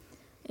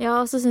 Ja,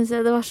 og så synes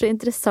jeg det var så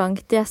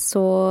interessant. Jeg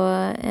så,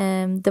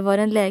 det var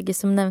en lege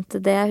som nevnte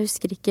det, jeg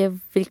husker ikke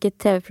hvilket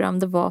TV-program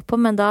det var på,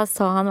 men da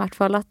sa han i hvert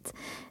fall at,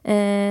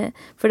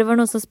 for det var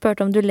noen som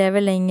spurte om du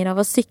lever lenger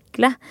av å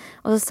sykle,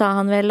 og så sa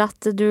han vel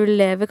at du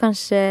lever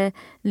kanskje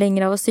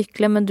lenger av å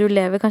sykle, men du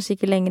lever kanskje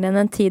ikke lenger enn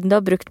den tiden du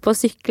har brukt på å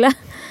sykle.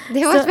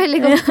 Det var et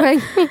veldig godt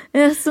poeng.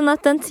 Sånn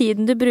at den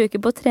tiden du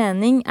bruker på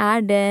trening,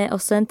 det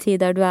også en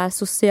tid der du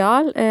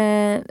sosial,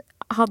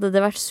 hadde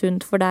det vært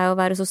sunt for deg å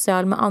være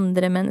sosial med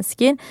andre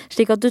mennesker,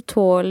 slik at du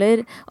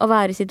tåler å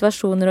være i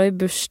situasjoner og i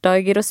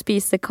bursdager og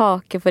spise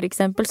kake for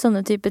eksempel,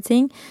 sånne type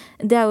ting.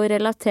 Det jo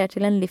relatert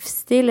til en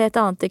livsstil. Et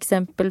annet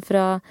eksempel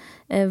fra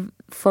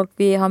folk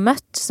vi har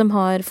møtt som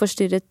har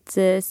forstyrret,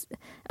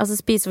 altså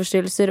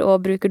spiseforstyrrelser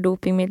og bruker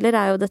dopingmidler,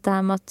 jo dette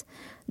her med at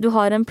du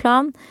har en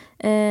plan,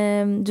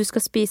 du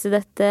skal spise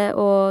dette,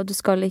 og du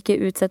skal ikke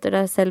utsette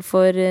deg selv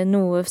for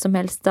noe som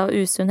helst av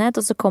usunnhet,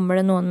 og så kommer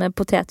det noen med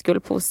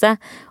potetgullpose,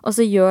 og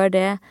så gjør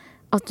det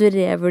at du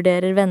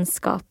revurderer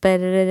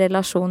vennskaper eller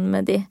relasjonen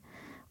med de.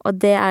 Og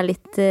det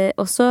litt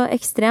også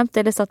ekstremt,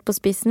 eller satt på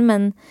spissen,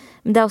 men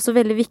det også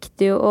veldig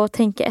viktig å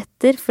tenke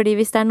etter, fordi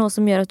hvis det noe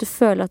som gjør at du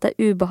føler at det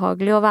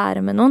ubehagelig å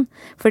være med noen,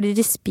 fordi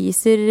de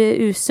spiser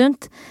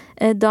usunt,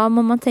 da må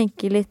man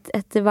tenke litt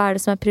etter hva det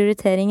som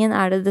prioriteringen.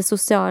 Det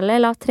sosiale,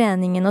 eller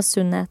treningen og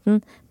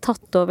sunnheten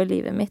tatt over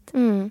livet mitt?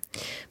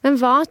 Men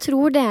hva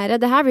tror dere?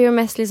 Det her blir jo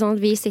mest litt sånn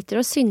at vi sitter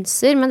og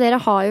synser, men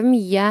dere har jo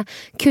mye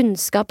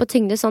kunnskap og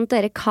tyngde, sånn at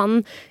dere kan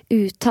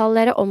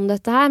uttale dere om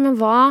dette her. Men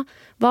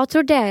hva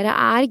tror dere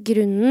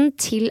grunnen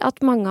til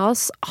at mange av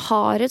oss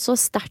har et så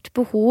sterkt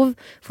behov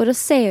for å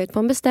se ut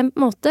på en bestemt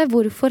måte?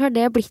 Hvorfor har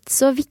det blitt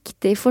så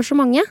viktig for så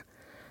mange?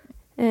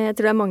 Jeg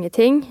tror det mange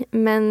ting,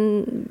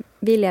 men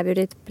vi lever jo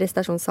i et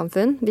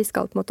prestasjonssamfunn. Vi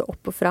skal på en måte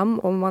opp og fram,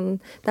 og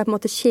det på en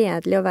måte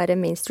kjedelig å være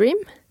mainstream.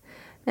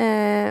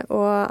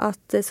 Og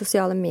at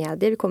sosiale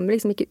medier, vi kommer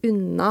liksom ikke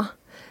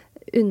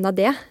unna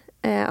det.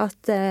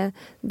 At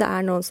det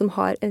noen som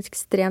har en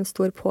ekstremt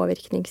stor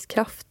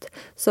påvirkningskraft,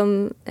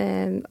 som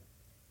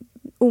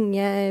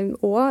unge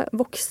og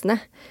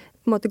voksne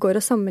på en måte går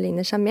og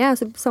sammenligner seg med.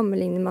 Og så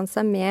sammenligner man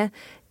seg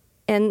med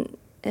en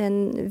en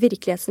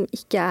virkelighet som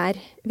ikke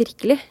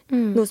virkelig.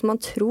 Noe som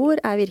man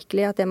tror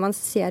virkelig, at det man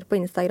ser på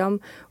Instagram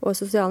og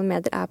sosiale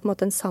medier på en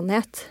måte en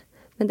sannhet.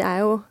 Men det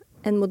jo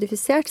en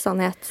modifisert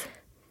sannhet.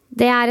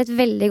 Det et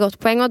veldig godt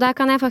poeng, og der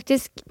kan jeg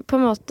faktisk på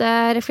en måte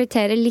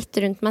reflektere litt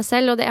rundt meg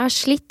selv, og jeg har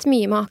slitt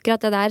mye med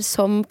akkurat det der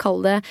som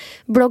kaller det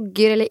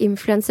blogger eller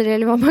influencer,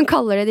 eller hva man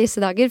kaller det disse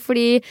dager,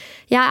 fordi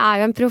jeg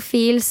jo en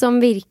profil som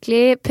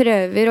virkelig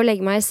prøver å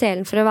legge meg i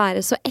selen for å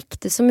være så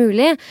ekte som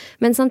mulig,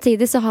 men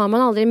samtidig så har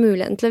man aldri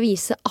muligheten til å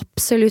vise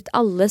absolutt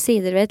alle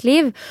sider ved et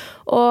liv,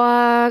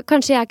 og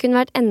kanskje jeg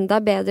kunne vært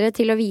enda bedre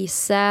til å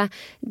vise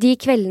de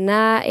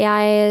kveldene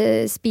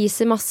jeg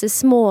spiser masse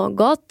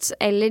smågodt,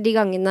 eller de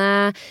gangene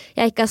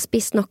jeg ikke har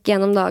spist nok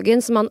gjennom dagen,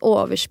 så man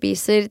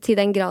overspiser til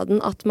den graden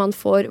at man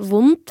får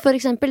vondt, for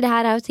eksempel. Det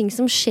her jo ting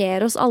som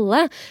skjer hos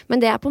alle, men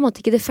det på en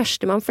måte ikke det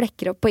første man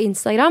flekker opp på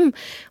Instagram.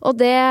 Og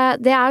det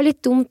jo litt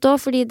dumt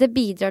også, fordi det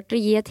bidrar til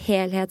å gi et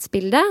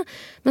helhetsbilde.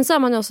 Men så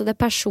har man jo også det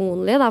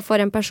personlige da,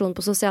 for en person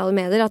på sosiale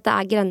medier, at det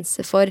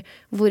grenser for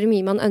hvor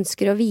mye man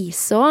ønsker å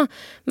vise også.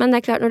 Men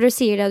det klart, når du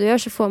sier det du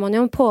gjør, så får man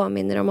jo en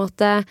påminner om at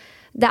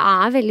det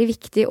veldig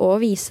viktig å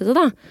vise det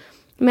da.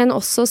 Men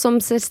også som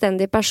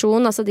selvstendig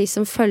person, altså de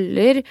som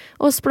følger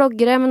oss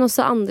bloggere, men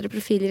også andre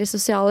profiler i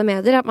sosiale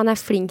medier, at man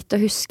flink til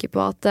å huske på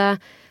at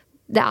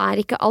det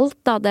ikke alt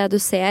da, det du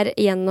ser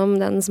gjennom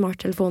den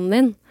smarttelefonen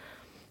din.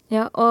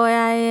 Ja, og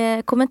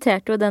jeg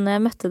kommenterte jo det når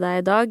jeg møtte deg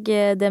i dag,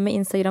 det med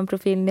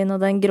Instagram-profilen din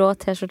og den grå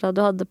t-skjorta du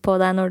hadde på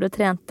deg når du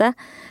trente.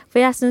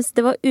 For jeg synes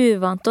det var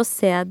uvant å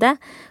se det,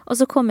 og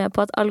så kom jeg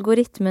på at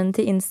algoritmen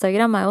til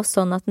Instagram jo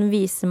sånn at den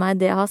viser meg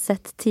det jeg har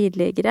sett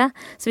tidligere.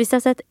 Så hvis jeg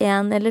har sett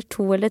 1 eller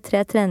 2 eller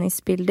 3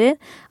 treningsbilder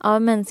av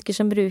mennesker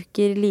som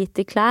bruker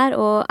lite klær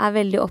og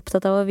veldig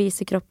opptatt av å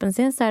vise kroppen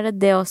sin, så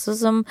det også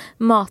som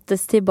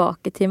mates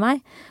tilbake til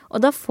meg. Og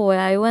da får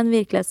jeg jo en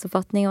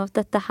virkelighetsoppfatning av at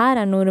dette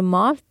her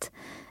normalt.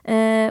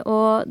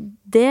 Og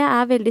det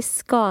veldig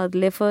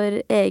skadelig for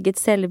eget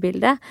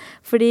selvbilde,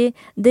 fordi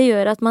det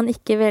gjør at man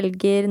ikke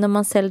velger når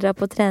man selv drar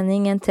på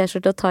trening en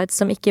t-skjorte og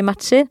tights som ikke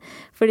matcher,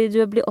 fordi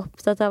du blir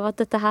opptatt av at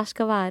dette her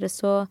skal være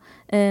så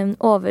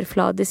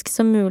overfladisk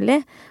som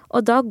mulig,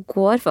 og da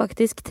går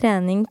faktisk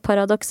trening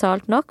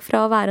paradoksalt nok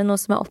fra å være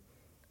noe som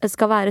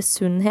skal være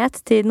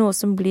sunnhet til noe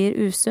som blir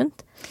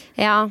usunt.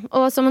 Ja,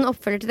 og som en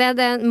oppfølger til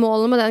det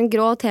målet med den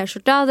grå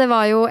t-skjorta, det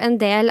var jo en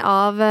del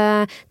av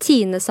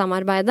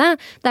Tine-samarbeidet,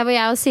 der hvor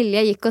jeg og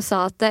Silje gikk og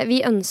sa at vi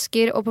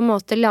ønsker å på en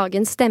måte lage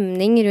en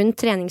stemning rundt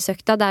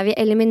treningsøkta, der vi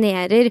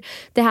eliminerer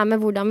det her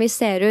med hvordan vi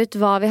ser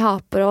ut, hva vi har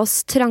på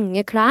oss,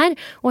 trange klær,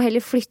 og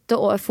heller flytte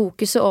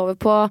fokuset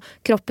over på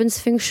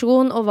kroppens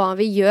funksjon og hva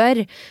vi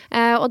gjør.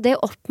 Og det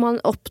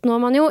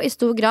oppnår man jo i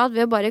stor grad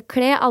ved å bare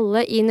kle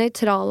alle i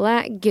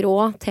nøytrale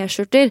grå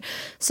t-skjorter.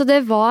 Så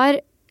det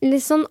var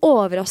litt sånn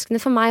overraskende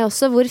for meg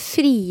også hvor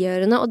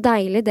frigjørende og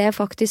deilig det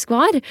faktisk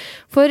var.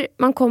 For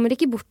man kommer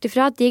ikke bort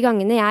ifra at de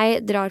gangene jeg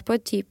drar på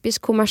et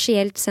typisk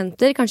kommersielt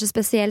senter, kanskje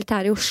spesielt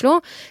her i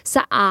Oslo,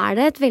 så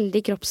det et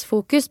veldig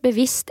kroppsfokus,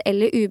 bevisst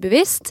eller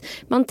ubevisst.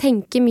 Man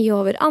tenker mye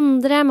over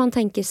andre, man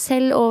tenker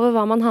selv over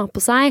hva man har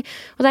på seg,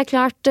 og det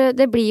klart,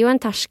 det blir jo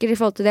en terskel i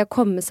forhold til det å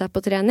komme seg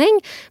på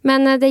trening,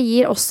 men det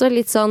gir også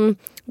litt sånn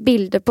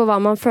bilde på hva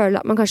man føler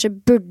at man kanskje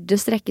burde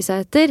strekke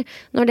seg etter,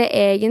 når det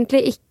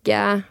egentlig ikke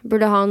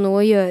burde ha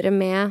noe å gjøre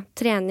med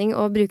trening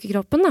og bruke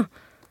kroppen da.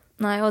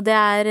 Nei, og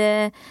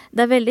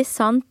det veldig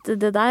sant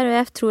det der, og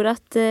jeg tror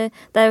at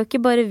det jo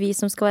ikke bare vi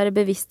som skal være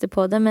bevisste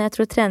på det, men jeg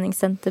tror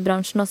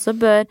treningssenterbransjen også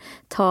bør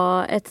ta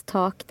et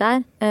tak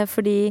der,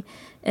 fordi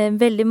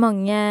veldig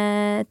mange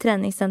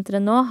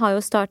treningssentre nå har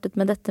jo startet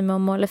med dette med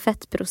å måle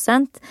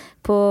fettprosent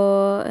på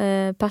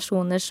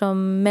personer som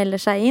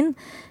melder seg inn,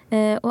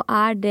 og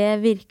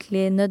det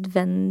virkelig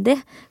nødvendig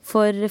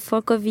for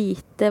folk å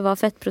vite hva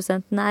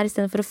fettprosenten I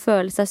stedet for å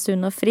føle seg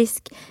sunn og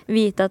frisk,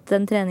 vite at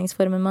den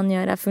treningsformen man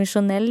gjør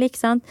funksjonell, ikke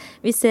sant?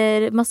 Vi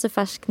ser masse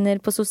ferskener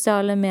på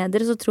sosiale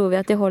medier, så tror vi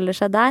at de holder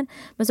seg der,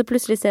 men så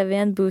plutselig ser vi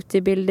en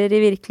bootybilder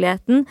I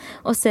virkeligheten,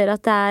 og ser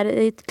at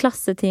det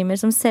klassetimer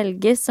som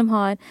selges, som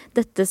har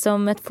dette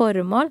som et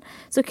formål,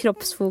 så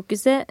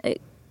kroppsfokuset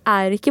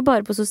ikke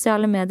bare på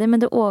sosiale medier, men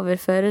det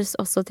overføres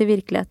også til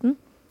virkeligheten.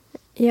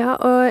 Ja,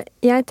 og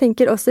jeg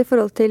tenker også I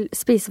forhold til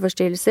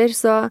spiseforstyrrelser,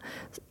 så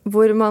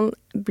hvor man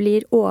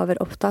blir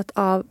overopptatt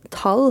av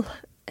tall.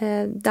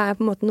 Det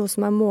på en måte noe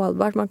som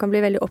målbart. Man kan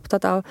bli veldig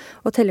opptatt av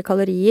å telle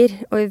kalorier,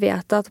 og vi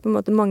vet at på en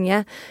måte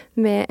mange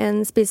med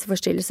en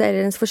spiseforstyrrelse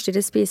eller en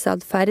forstyrret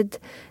spiseadferd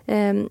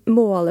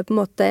måler på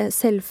en måte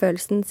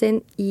selvfølelsen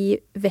sin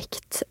I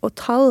vekt og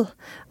tall.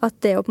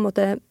 At det å på en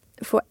måte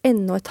få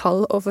enda et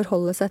tall å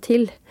forholde seg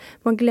til.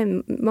 Man på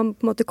en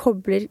måte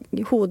kobler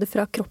hodet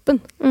fra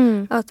kroppen.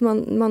 At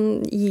man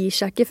gir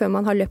seg ikke før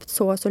man har løpt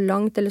så og så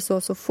langt, eller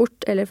så og så fort,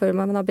 eller før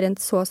man har brent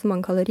så og så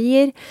mange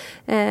kalorier.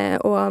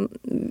 Og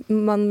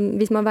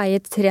hvis man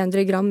veier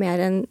 300 gram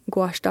mer enn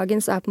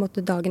gårsdagen, så på en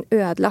måte dagen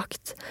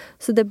ødelagt.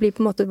 Så det blir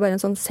på en måte bare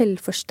en sånn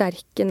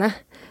selvforsterkende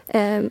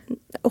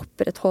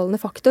opprettholdende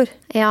faktor.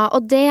 Ja,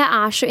 og det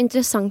så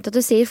interessant at du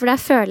sier, for der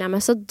føler jeg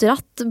meg så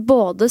dratt,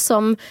 både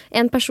som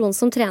en person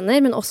som trener,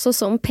 men også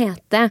som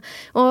PT.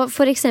 Og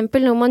for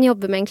eksempel når man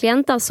jobber med en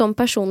klient da, som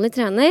personlig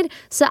trener,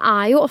 så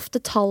jo ofte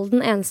tall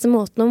den eneste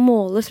måten å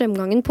måle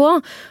fremgangen på.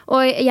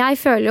 Og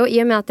jeg føler jo, i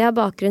og med at jeg har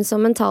bakgrunn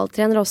som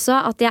mentaltrener også,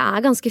 at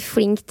jeg ganske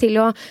flink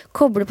til å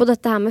koble på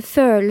dette her med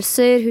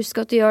følelser, husk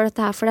at du gjør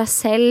dette her for deg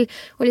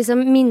selv, og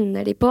liksom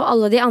minner de på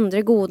alle de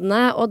andre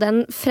godene, og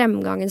den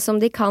fremgangen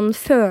som de kan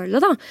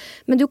føle da.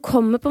 Men du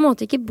kommer på en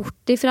måte ikke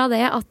bort ifra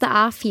det at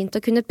det fint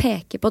å kunne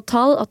peke på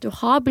tall, at du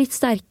har blitt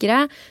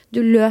sterkere,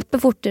 du løper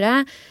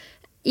fortere.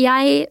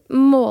 Jeg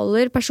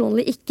måler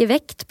personlig ikke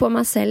vekt på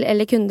meg selv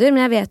eller kunder,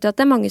 men jeg vet jo at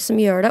det mange som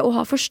gjør det og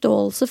har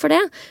forståelse for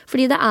det,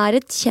 fordi det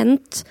et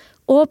kjent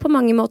og på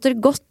mange måter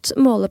godt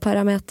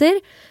måleparameter,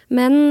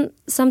 men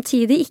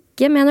samtidig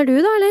ikke, mener du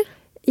da, eller?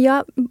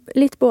 Ja,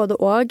 litt både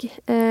og.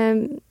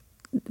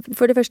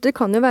 For det første, det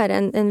kan jo være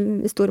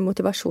en stor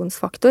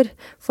motivasjonsfaktor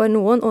for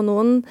noen, og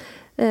noen,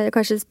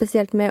 kanskje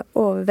spesielt med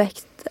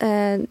overvekt,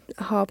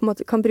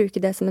 kan bruke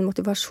det som en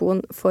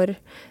motivasjon for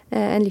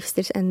en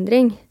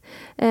livsstilsendring.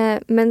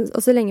 Men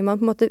også lenge man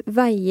på en måte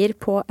veier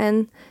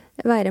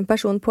en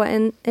person på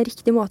en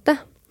riktig måte,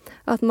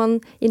 at man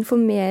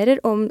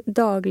informerer om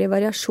daglige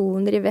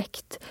variasjoner i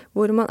vekt,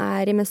 hvor man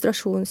i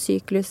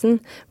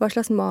menstruasjonssyklusen, hva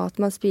slags mat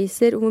man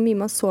spiser, og hvor mye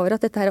man sover,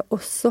 at dette her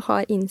også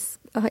har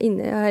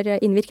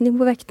innvirkning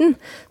på vekten,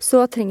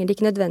 så trenger det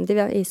ikke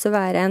nødvendigvis å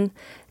være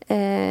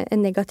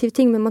en negativ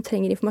ting, men man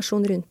trenger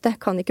informasjon rundt det.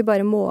 Kan ikke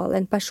bare måle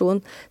en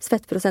person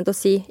svettprosent og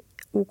si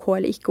OK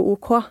eller ikke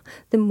OK.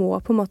 Det må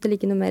på en måte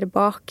ligge noe mer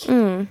bak.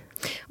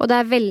 Og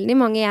det veldig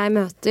mange jeg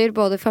møter,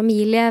 både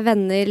familie,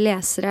 venner,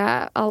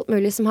 lesere, alt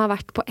mulig som har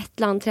vært på et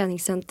eller annet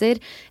treningssenter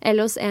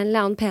eller hos en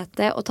eller annen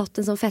PT og tatt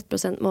en sånn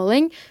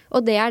fettprosentmåling, og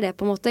det det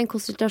på en måte en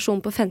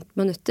konsultasjon på 15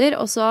 minutter,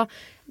 og så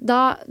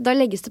da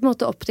legges det på en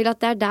måte opp til at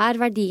det der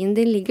verdien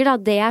din ligger da,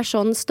 det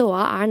sånn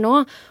ståa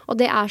nå, og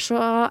det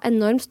så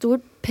enormt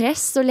stort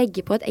press å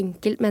legge på et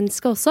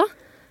enkeltmenneske også.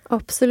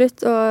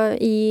 Absolutt,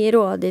 og i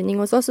rådgivning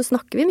hos oss så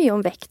snakker vi mye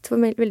om vekt, for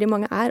veldig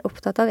mange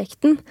opptatt av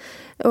vekten,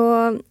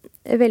 og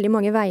veldig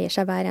mange veier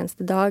seg hver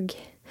eneste dag,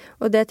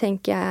 og det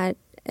tenker jeg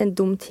en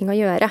dum ting å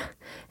gjøre,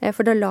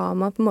 for da lar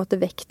man på en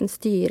måte vekten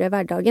styre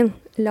hverdagen,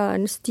 lar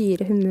den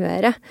styre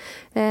humøret,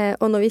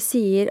 og når vi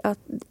sier at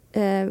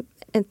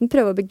enten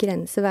prøve å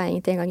begrense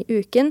veiingen til en gang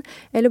i uken,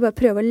 eller bare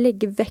prøve å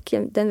legge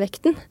vekk den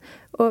vekten,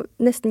 og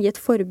nesten gi et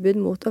forbud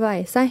mot å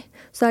veie seg,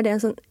 så det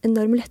en sånn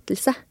enorm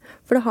lettelse.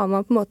 For da har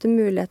man på en måte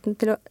muligheten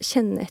til å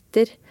kjenne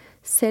etter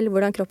selv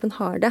hvordan kroppen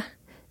har det,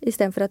 i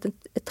stedet for at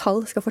et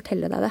tall skal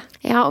fortelle deg det.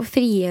 Ja, og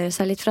frigjøre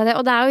seg litt fra det.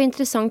 Og det jo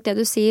interessant det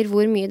du sier,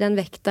 hvor mye den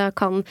vekta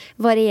kan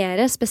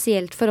variere,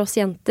 spesielt for oss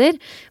jenter.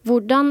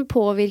 Hvordan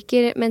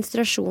påvirker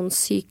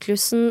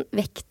menstruasjonssyklusen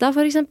vekta,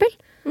 for eksempel?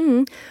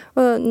 Og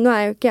nå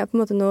jo ikke jeg på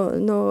en måte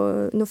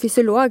noe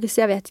fysiolog,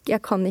 så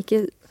jeg kan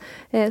ikke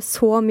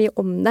så mye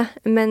om det,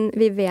 men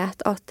vi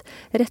vet at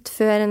rett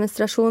før en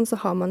menstruasjon så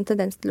har man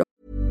tendens til å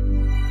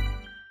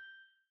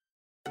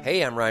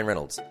Hey, I'm Ryan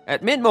Reynolds.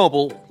 At Mint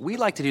Mobile, we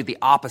like to do the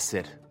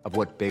opposite of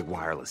what Big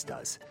Wireless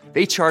does.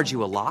 They charge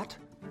you a lot,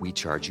 we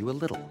charge you a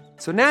little.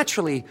 So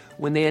naturally,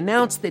 when they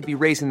announced they'd be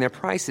raising their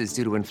prices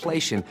due to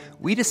inflation,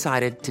 we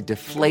decided to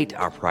deflate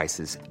our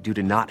prices due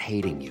to not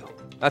hating you.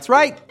 That's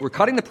right. We're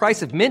cutting the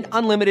price of Mint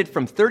Unlimited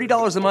from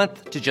 $30 a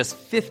month to just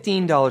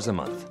 $15 a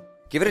month.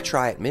 Give it a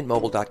try at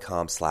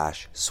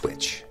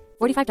mintmobile.com/switch.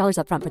 $45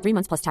 up front for 3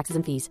 months plus taxes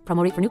and fees.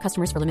 Promo rate for new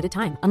customers for limited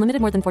time.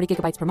 Unlimited more than 40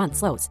 gigabytes per month.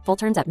 Slows full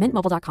terms at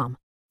mintmobile.com.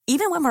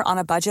 Even when we're on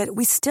a budget,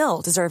 we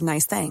still deserve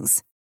nice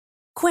things.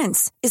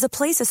 Quince is a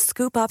place to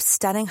scoop up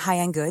stunning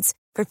high-end goods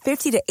for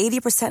 50 to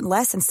 80%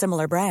 less than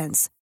similar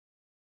brands.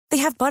 They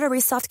have buttery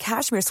soft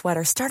cashmere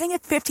sweaters starting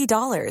at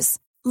 $50,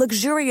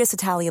 luxurious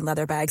Italian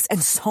leather bags,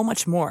 and so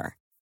much more.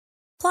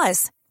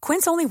 Plus,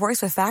 Quince only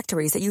works with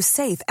factories that use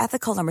safe,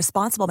 ethical, and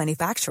responsible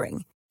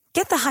manufacturing.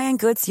 Get the high-end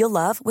goods you'll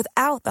love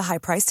without the high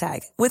price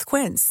tag with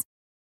Quince.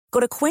 Go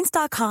to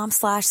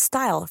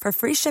quince.com/style for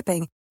free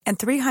shipping and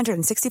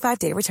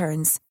 365-day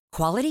returns.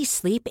 Quality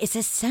sleep is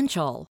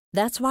essential.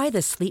 That's why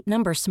the Sleep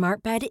Number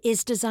Smart Bed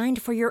is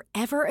designed for your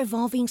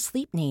ever-evolving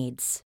sleep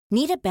needs.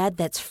 Need a bed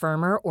that's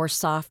firmer or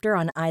softer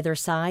on either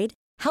side?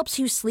 Helps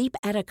you sleep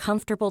at a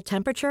comfortable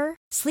temperature?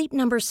 Sleep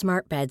Number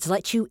Smart Beds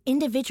let you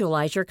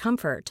individualize your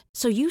comfort,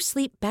 so you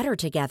sleep better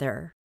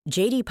together.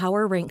 J.D.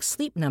 Power ranks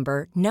Sleep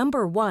Number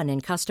 #1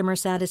 in customer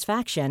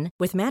satisfaction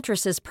with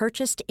mattresses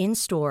purchased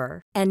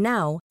in-store. And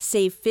now,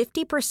 save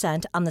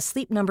 50% on the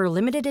Sleep Number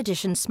Limited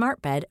Edition Smart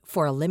Bed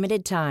for a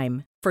limited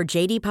time. For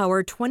J.D.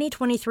 Power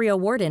 2023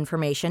 award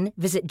information,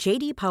 visit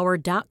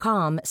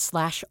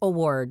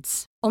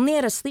jdpower.com/awards. Only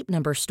at a Sleep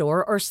Number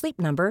store or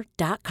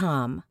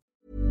sleepnumber.com.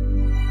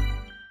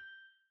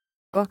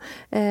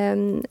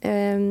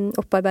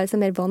 Opparbeide seg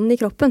mer vann i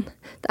kroppen.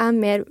 Det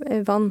mer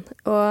vann,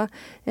 og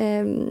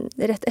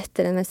rett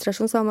etter en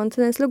menstruasjon så har man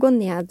tendens til å gå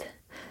ned.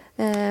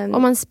 Og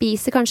man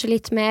spiser kanskje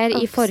litt mer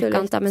i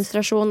forkant av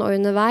menstruasjon og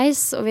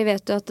underveis, og vi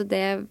vet jo at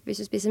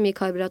hvis du spiser mye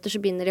karbohydrater så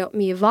binder det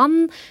mye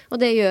vann,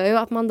 og det gjør jo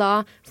at man da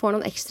får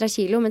noen ekstra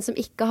kilo, men som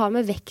ikke har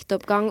med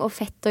vektoppgang og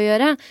fett å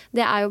gjøre.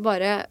 Det jo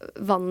bare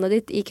vannet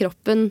ditt i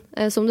kroppen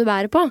som du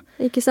bærer på.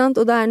 Ikke sant?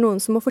 Og det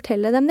noen som må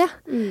fortelle dem det.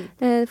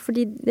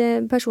 Fordi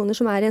personer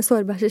som i en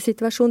sårbar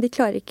situasjon, de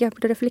klarer ikke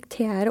å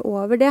reflektere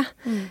over det.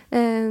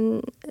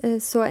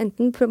 Så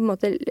enten på en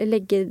måte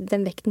legge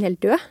den vekten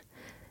helt død,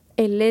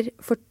 eller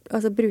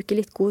bruke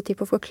litt god tid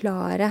på å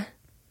forklare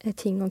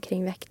ting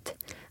omkring vekt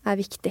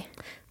viktig.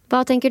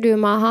 Hva tenker du,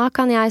 Maha?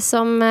 Kan jeg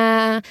som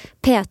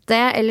PT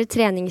eller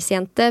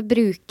treningsjente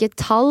bruke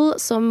tall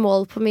som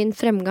mål på min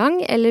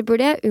fremgang, eller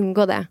burde jeg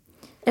unngå det?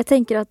 Jeg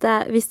tenker at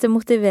hvis det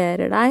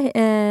motiverer deg,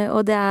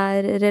 og det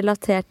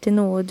relatert til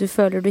noe du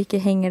føler du ikke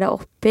henger deg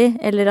opp i,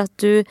 eller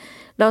at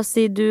la oss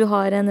si du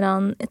har en eller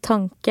annen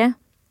tanke.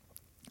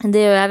 Det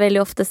gjør jeg veldig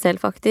ofte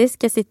selv,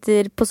 faktisk. Jeg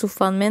sitter på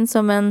sofaen min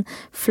som en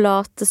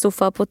flat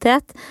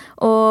sofapotet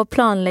og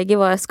planlegger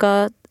hva jeg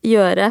skal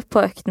gjøre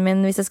på økten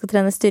min hvis jeg skal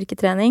trene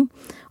styrketrening.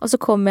 Og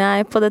så kommer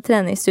jeg på det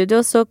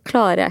treningsstudioet, så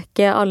klarer jeg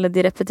ikke alle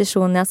de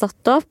repetisjonene jeg har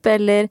satt opp,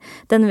 eller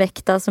den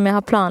vekta som jeg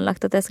har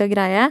planlagt at jeg skal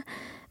greie.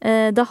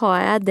 Da har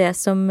jeg det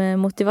som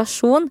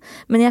motivasjon,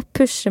 men jeg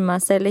pusher meg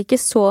selv ikke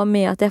så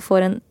mye at jeg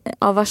får en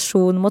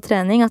aversjon mot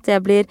trening, at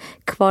jeg blir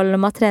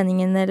kvalm av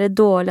treningen eller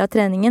dårlig av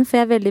treningen, for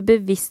jeg veldig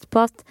bevisst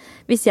på at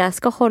hvis jeg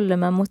skal holde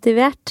meg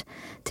motivert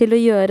til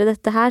å gjøre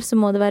dette her,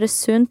 så må det være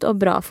sunt og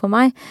bra for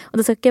meg,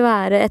 og det skal ikke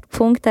være et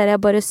punkt der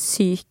jeg bare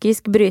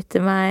psykisk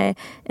bryter meg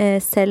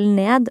selv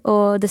ned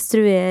og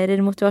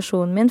destruerer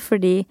motivasjonen min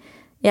fordi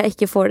jeg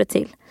ikke får det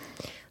til.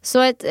 Så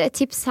et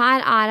tips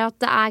her at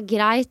det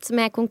greit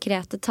med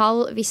konkrete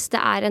tall hvis det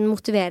en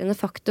motiverende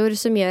faktor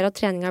som gjør at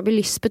treninga blir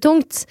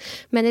lystbetungt.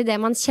 Men i det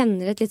man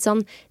kjenner et litt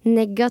sånn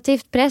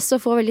negativt press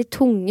og får veldig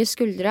tunge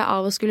skuldre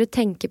av å skulle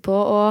tenke på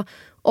å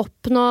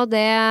oppnå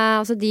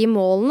de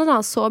målene, da,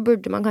 så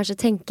burde man kanskje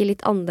tenke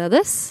litt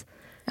annerledes.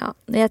 Ja,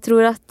 jeg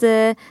tror at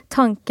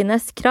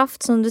tankenes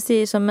kraft, som du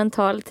sier som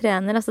mental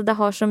trener, altså det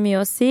har så mye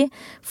å si,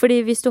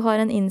 fordi hvis du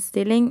har en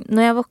innstilling,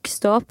 når jeg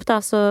vokste opp da,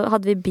 så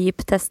hadde vi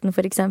BEEP-testen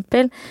for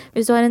eksempel,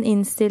 hvis du har en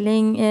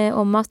innstilling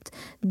om at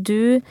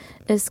du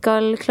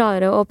skal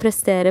klare å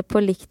prestere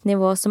på likt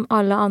nivå som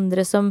alle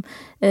andre som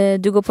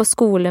du går på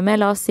skole med,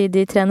 la oss si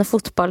de trener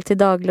fotball til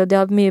daglig og de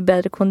har mye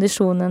bedre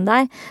kondisjon enn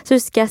deg, så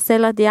husker jeg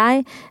selv at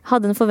jeg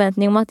hadde en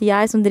forventning om at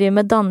jeg som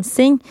driver med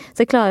dansing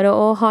skal klare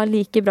å ha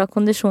like bra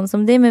kondisjon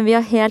som de, men vi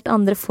har helt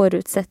andre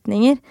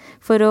forutsetninger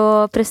for å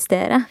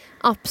prestere.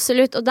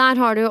 Absolutt, og der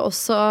har du jo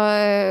også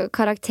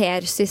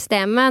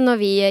karaktersystemet når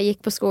vi gikk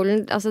på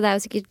skolen. Altså det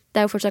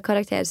jo fortsatt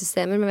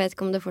karaktersystemer, men jeg vet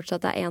ikke om det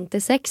fortsatt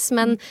 1-6.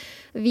 Men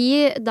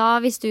vi da,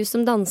 hvis du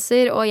som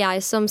danser og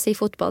jeg som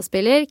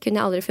fotballspiller,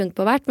 kunne jeg aldri funnet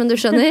på hvert, men du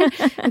skjønner,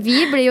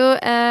 vi blir jo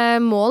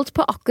målt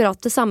på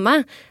akkurat det samme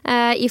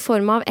i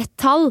form av et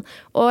tall.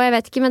 Og jeg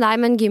vet ikke med deg,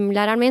 men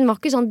gymlæreren min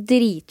var ikke sånn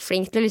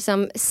dritflink til å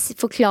liksom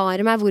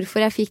forklare meg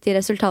hvorfor jeg fikk de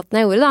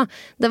resultatene jeg gjorde da.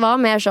 Det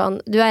var mer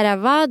sånn, du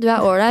ræva, du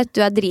ålreit,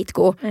 du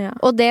dritgod. Ja.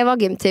 Og det var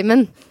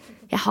gymtimen.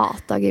 Jeg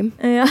hatet gym.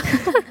 Ja.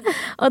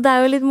 Og det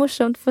jo litt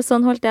morsomt, for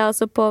sånn holdt jeg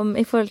også på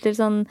i forhold til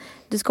sånn,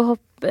 du skal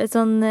hoppe,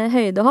 sånn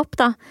høydehopp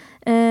da.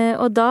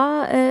 Og da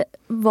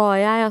var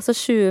jeg altså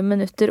 20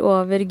 minutter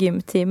over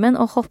gymtimen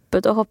og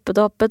hoppet,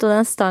 og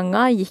den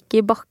stanga gikk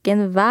i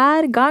bakken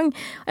hver gang.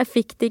 Jeg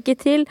fikk det ikke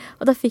til,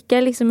 og da fikk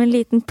jeg liksom en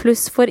liten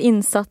pluss for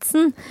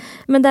innsatsen.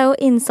 Men det jo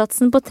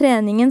innsatsen på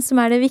treningen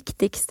som det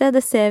viktigste,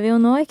 det ser vi jo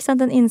nå, ikke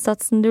sant? Den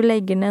innsatsen du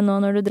legger ned nå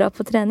når du drar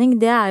på trening,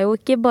 det jo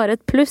ikke bare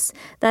et pluss,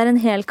 det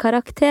en hel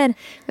karakter.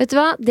 Vet du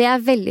hva? Det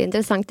veldig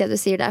interessant det du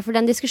sier der, for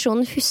den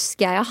diskusjonen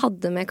husker jeg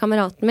hadde med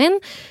kameraten min.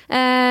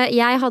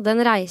 Jeg hadde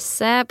en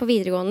reise på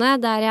videregående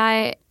der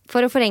jeg,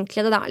 for å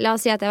forenkle det da, la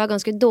oss si at jeg var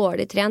ganske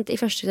dårlig trent i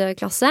første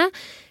klasse,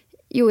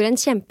 gjorde en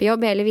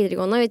kjempejobb hele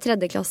videregående, og i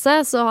tredje klasse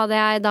så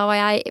da var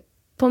jeg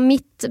på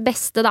mitt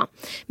beste da.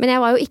 Men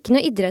jeg var jo ikke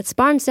noe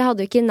idrettsbarn, så jeg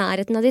hadde jo ikke i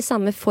nærheten av de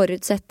samme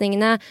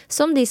forutsetningene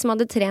som de som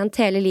hadde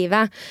trent hele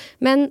livet.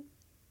 Men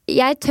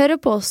jeg tør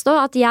å påstå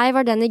at jeg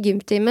var den i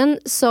gymtimen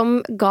som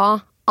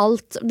ga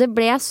alt. Det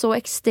ble så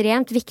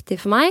ekstremt viktig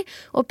for meg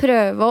å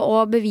prøve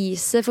å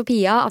bevise for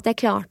Pia at jeg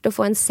klarte å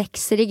få en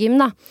 6er i gym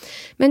da.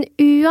 Men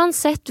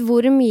uansett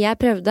hvor mye jeg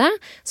prøvde,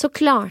 så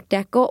klarte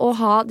jeg ikke å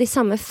ha de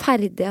samme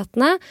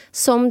ferdighetene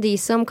som de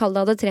som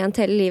hadde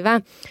trent hele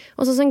livet.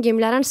 Og så som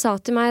gymlæreren sa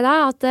til meg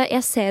da, at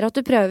jeg ser at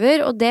du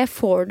prøver, og det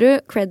får du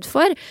cred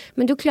for,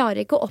 men du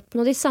klarer ikke å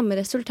oppnå de samme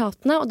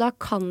resultatene, og da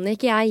kan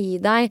ikke jeg gi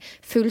deg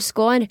full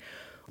score.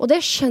 Og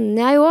det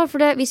skjønner jeg jo,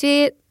 for hvis vi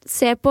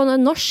ser på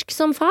norsk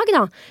som fag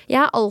da. Jeg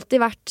har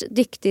alltid vært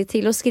dyktig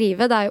til å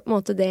skrive, det jo på en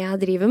måte det jeg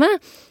driver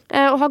med,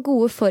 og har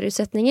gode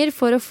forutsetninger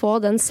for å få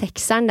den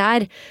 6eren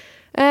der.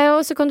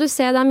 Og så kan du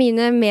se da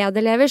mine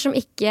medelever som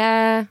ikke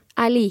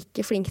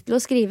like flinke til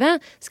å skrive,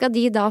 skal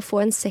de da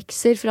få en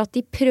 6er for at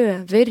de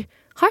prøver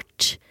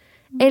hardt?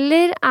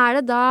 Eller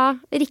det da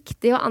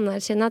riktig å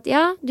anerkjenne at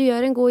ja, du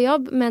gjør en god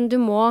jobb, men du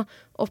må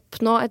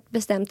oppnå et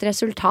bestemt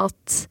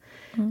resultat?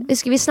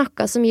 Husker vi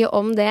snakket så mye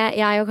om det,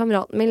 jeg og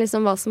kameraten min,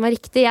 liksom hva som var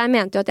riktig. Jeg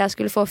mente jo at jeg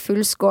skulle få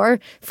full score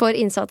for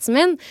innsatsen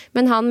min,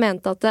 men han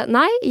mente at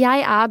nei,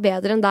 jeg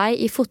bedre enn deg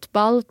i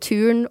fotball,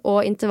 turn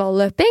og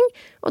intervalløping,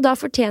 og da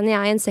fortjener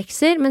jeg en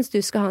 6er, mens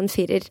du skal ha en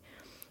 4er.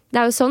 Det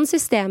jo sånn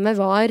systemet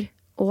var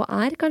og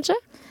kanskje?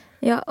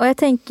 Ja, og jeg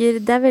tenker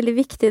det veldig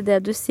viktig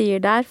det du sier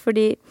der,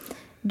 fordi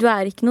du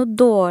ikke noe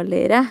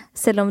dårligere,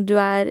 selv om du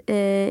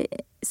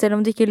selv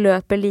om du ikke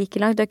løper like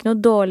langt, du ikke noe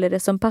dårligere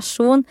som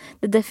person.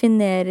 Det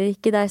definerer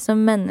ikke deg som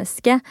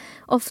menneske.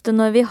 Ofte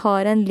når vi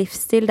har en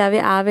livsstil der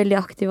vi veldig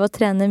aktive og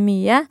trener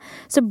mye,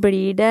 så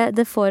blir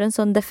det får en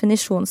sånn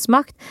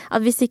definisjonsmakt,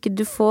 at hvis ikke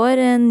du får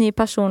en ny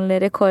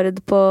personlig rekord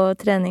på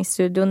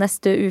treningsstudio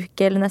neste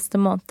uke eller neste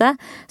måned,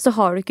 så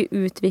har du ikke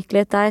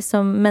utviklet deg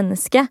som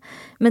menneske.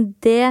 Men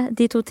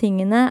de to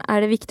tingene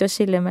det viktig å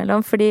skille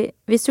mellom, fordi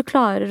hvis du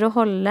klarer å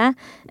holde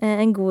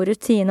en god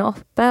rutine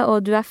oppe,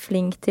 og du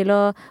flink til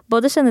å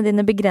både kjenne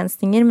dine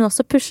begrensninger, men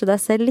også pushe deg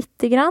selv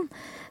litt grann,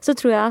 så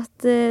tror jeg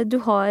at du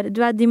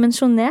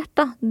dimensjonert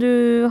da.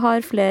 Du har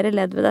flere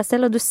ledd ved deg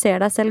selv, og du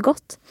ser deg selv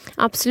godt.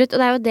 Absolutt, og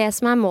det jo det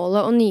som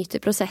målet, å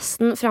nyte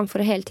prosessen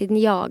framfor å hele tiden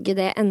jage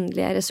det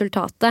endelige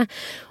resultatet.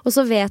 Og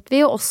så vet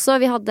vi jo også,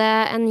 vi hadde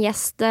en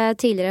gjest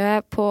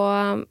tidligere på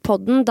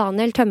podden,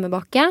 Daniel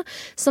Tømmerbakke,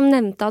 som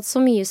nevnte at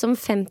så mye som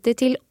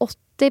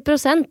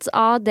 50-80%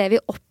 av det vi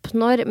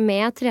oppnår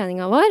med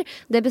treninga vår,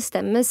 det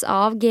bestemmes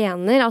av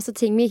gener, altså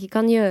ting vi ikke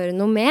kan gjøre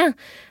noe med.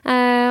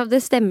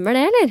 Det stemmer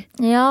det, eller?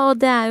 Ja, og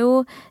det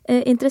jo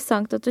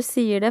interessant at du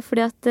sier det,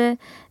 fordi at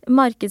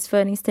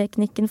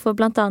markedsføringsteknikken for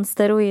blant annet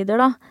steroider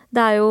da,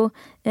 det jo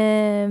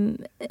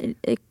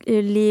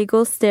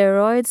legal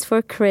steroids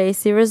for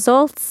crazy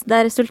results. Det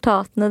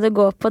resultatene det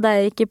går på,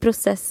 det ikke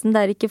prosessen,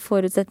 det ikke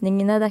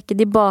forutsetningene, det ikke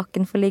de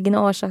bakenforliggende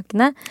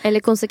årsakene.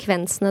 Eller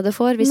konsekvensene det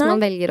får hvis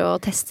man velger å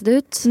teste det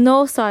ut.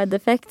 No side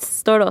effects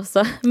står det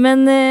også.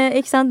 Men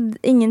ikke sant,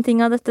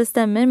 ingenting av dette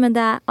stemmer, men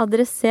det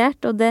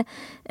adressert, og det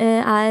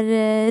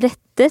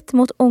rettet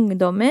mot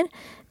ungdommer,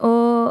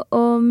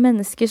 og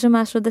mennesker som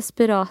så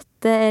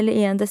desperate eller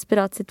i en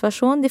desperat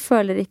situasjon, de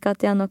føler ikke at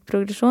de har nok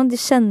progresjon, de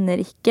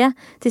kjenner ikke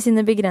til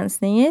sine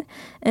begrensninger,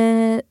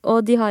 og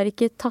de har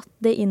ikke tatt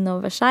det inn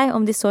over seg,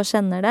 om de så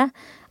kjenner det,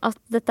 at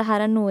dette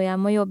her noe jeg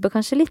må jobbe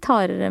kanskje litt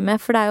hardere med,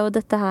 for det jo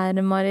dette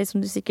her, Mari,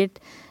 som du sikkert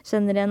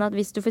kjenner igjen, at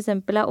hvis du for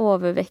eksempel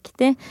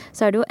overvektig, så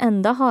det jo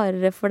enda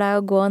hardere for deg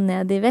å gå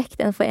ned i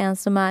vekt enn for en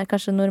som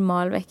kanskje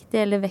normalvektig,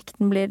 eller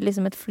vekten blir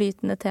liksom et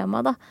flytende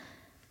tema da.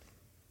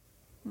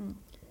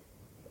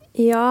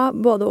 Ja,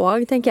 både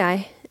og, tenker jeg.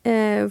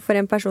 For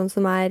en person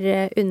som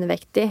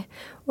undervektig,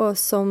 og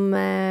som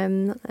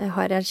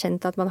har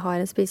erkjent at man har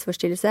en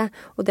spiseforstyrrelse,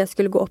 og det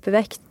skulle gå opp i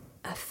vekt,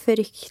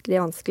 fryktelig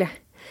vanskelig.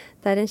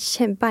 Det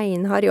en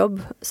beinhard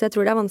jobb, så jeg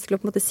tror det vanskelig å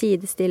på en måte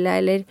sidestille,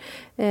 eller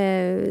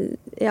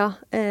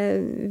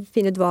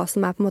finne ut hva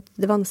som på en måte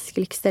det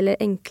vanskeligste eller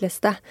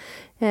enkleste.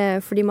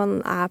 Fordi man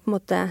på en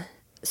måte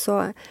så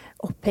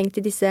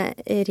opphengt i disse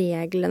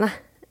reglene,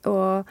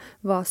 og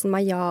hva som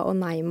ja- og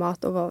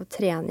nei-mat, og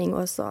trening,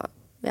 og så,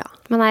 ja.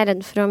 Man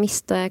redd for å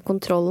miste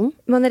kontrollen?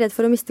 Man redd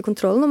for å miste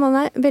kontrollen,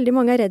 og veldig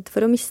mange redd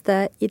for å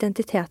miste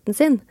identiteten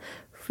sin.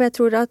 For jeg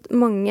tror at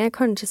mange,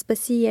 kanskje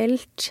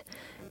spesielt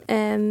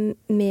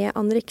med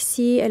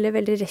anoreksi, eller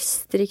veldig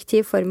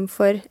restriktiv form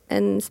for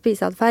en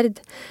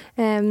spiseatferd,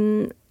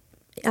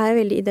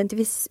 veldig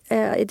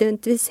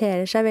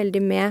identifiserer seg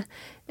veldig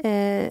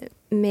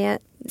med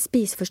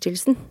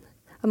spiseforstyrrelsen.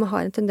 At man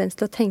har en tendens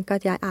til å tenke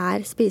at jeg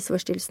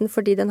spiseforstyrrelsen,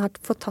 fordi den har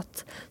fått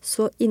tatt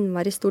så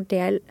innmari stor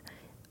del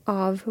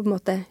av på en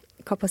måte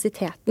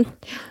kapasiteten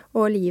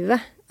og livet,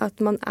 at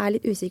man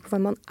litt usikker på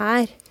hva man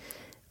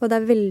Og det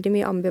veldig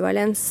mye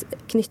ambivalens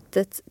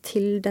knyttet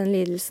til den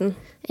lidelsen.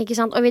 Ikke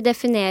sant? Og vi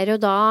definerer jo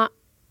da,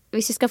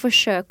 hvis vi skal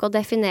forsøke å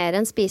definere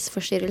en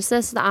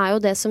spiseforstyrrelse, så det jo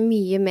det så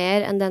mye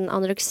mer enn den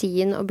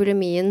anoreksien og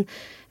bulimien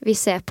vi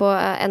ser på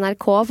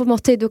NRK, på en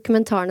måte i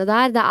dokumentarene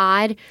der. Det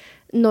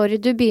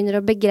når du begynner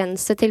å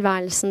begrense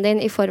tilværelsen din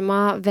i form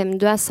av hvem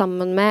du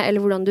sammen med,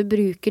 eller hvordan du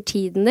bruker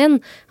tiden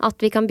din,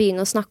 at vi kan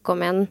begynne å snakke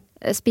om en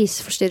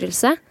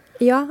spiseforstyrrelse.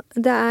 Ja,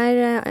 det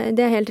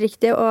helt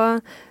riktig,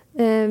 og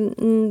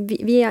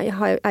vi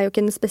jo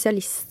ikke en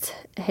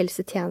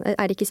spesialisthelsetjeneste,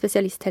 ikke i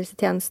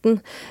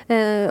spesialisthelsetjenesten,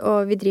 og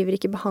vi driver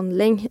ikke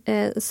behandling,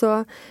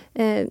 så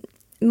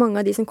mange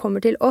av de som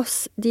kommer til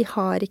oss, de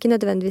har ikke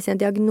nødvendigvis en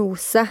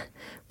diagnose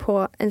på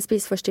en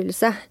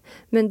spiseforstyrrelse,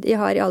 men de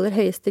har i aller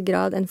høyeste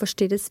grad en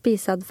forstyrret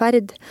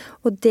spiseatferd,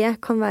 og det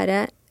kan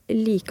være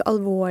like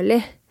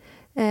alvorlig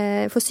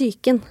for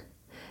psyken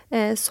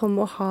som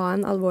å ha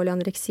en alvorlig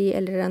anoreksi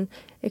eller en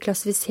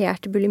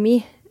klassifisert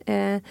bulimi.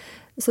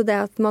 Så det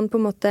at man på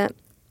en måte,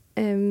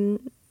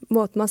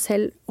 måten man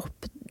selv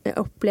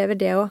opplever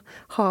det å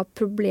ha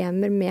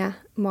problemer med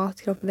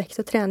mat, kropp, vekt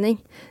og trening,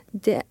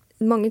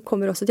 mange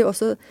kommer også til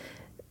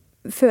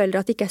føler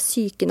at de ikke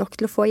syke nok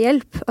til å få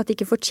hjelp, at de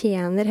ikke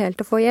fortjener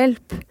helt å få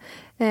hjelp.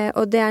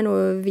 Og det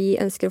noe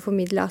vi ønsker å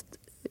formidle, at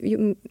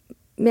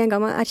med en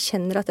gang man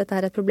erkjenner at dette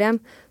er et problem,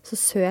 så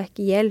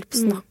søk hjelp,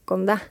 snakk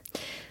om det.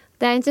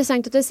 Det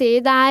interessant at du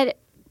sier, det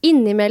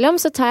innimellom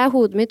så tar jeg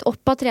hodet mitt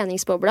opp av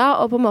treningsbobla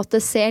og på en måte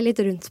ser litt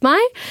rundt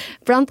meg,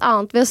 blant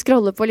annet ved å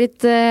scrolle på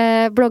litt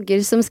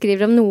blogger som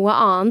skriver om noe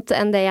annet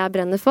enn det jeg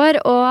brenner for,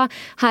 og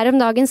her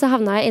om dagen så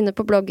havna jeg inne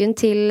på bloggen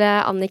til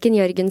Anniken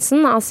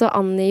Jørgensen, altså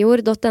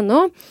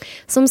annijord.no,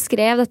 som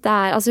skrev dette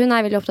her, altså hun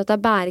veldig opptatt av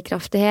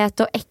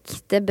bærekraftighet og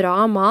ekte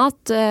bra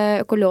mat,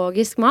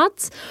 økologisk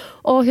mat,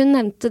 og hun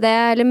mente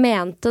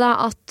da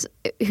at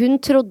hun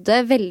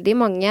trodde veldig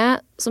mange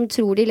som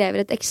tror de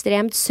lever et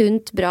ekstremt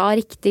sunt, bra,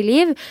 riktig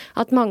liv,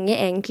 at mange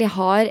egentlig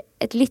har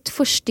et litt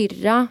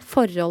forstyrret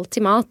forhold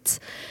til mat.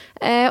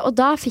 Og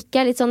da fikk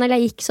jeg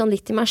jeg gikk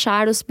litt i meg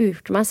selv og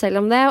spurte meg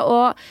selv om det,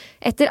 og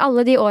etter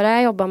alle de årene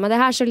jeg jobbet med det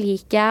her, så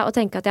liker jeg å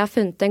tenke at jeg har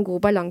funnet en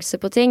god balanse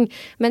på ting.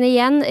 Men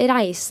igjen,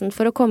 reisen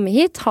for å komme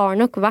hit har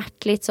nok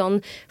vært litt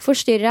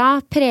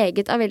forstyrret,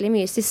 preget av veldig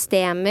mye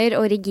systemer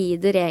og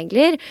rigide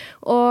regler,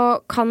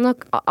 og kan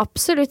nok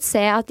absolutt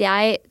se at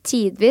jeg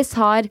tidvis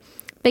har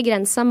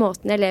begrenset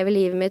måten jeg lever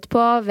livet mitt på,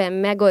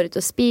 hvem jeg går ut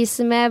og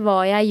spiser med,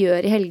 hva jeg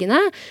gjør i helgene,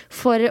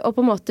 for å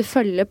på en måte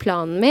følge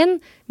planen min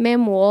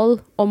med mål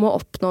om å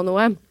oppnå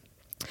noe.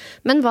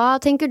 Men hva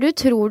tenker du?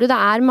 Tror du det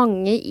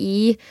mange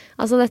i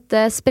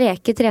dette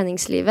spreke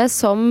treningslivet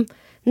som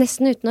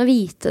nesten uten å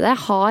vite det,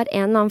 har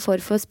en eller annen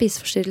form for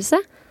spiseforstyrrelse?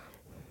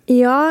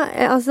 Ja,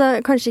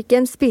 kanskje ikke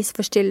en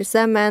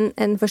spiseforstyrrelse, men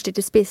en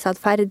forstyrret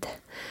spiseatferd.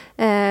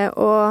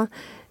 Og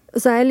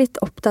så er jeg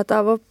litt opptatt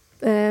av å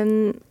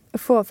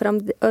få fram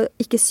å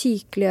ikke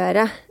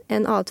sykeliggjøre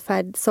en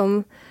atferd som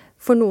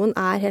for noen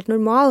helt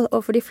normal,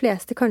 og for de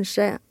fleste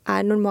kanskje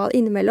normal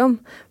innimellom.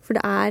 For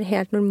det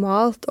helt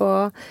normalt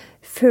å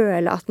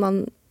føle at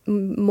man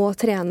må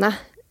trene.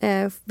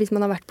 Hvis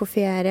man har vært på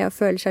ferie og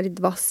føler seg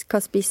litt vask,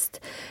 har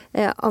spist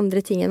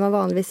andre ting enn man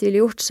vanligvis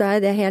ville gjort, så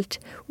det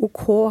helt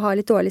ok å ha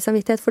litt dårlig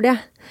samvittighet for det.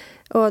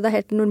 Og det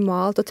helt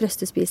normalt å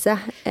trøstespise.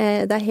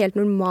 Det helt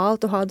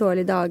normalt å ha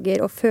dårlige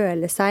dager og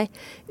føle seg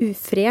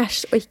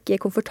ufresh og ikke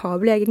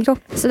komfortabel i egen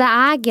kropp. Så det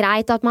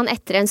greit at man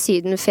etter en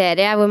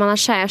sydenferie hvor man har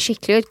skeiet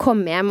skikkelig ut,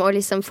 kommer hjem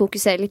og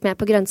fokuserer litt mer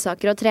på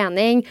grønnsaker og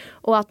trening,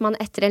 og at man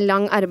etter en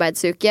lang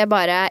arbeidsuke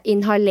bare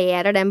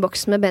inhalerer den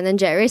boksen med Ben &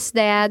 Jerry's.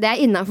 Det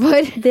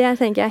innenfor. Det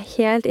tenker jeg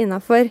helt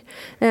innenfor.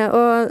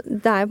 Og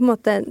det på en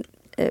måte...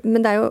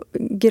 Men det jo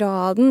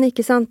graden,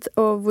 ikke sant,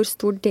 og hvor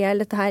stor del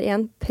dette her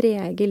igjen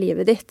preger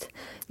livet ditt.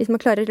 Hvis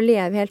man klarer å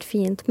leve helt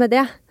fint med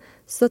det,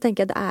 så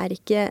tenker jeg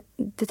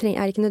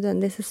det ikke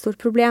nødvendigvis et stort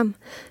problem.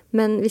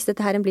 Men hvis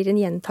dette her blir en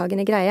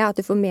gjentagende greie, at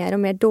du får mer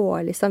og mer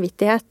dårlig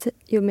samvittighet,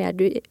 jo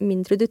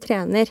mindre du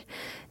trener,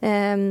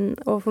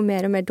 og får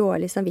mer og mer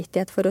dårlig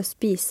samvittighet for å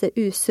spise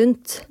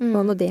usunt,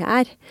 hva nå det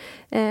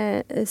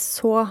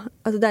så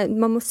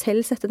man må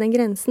selv sette den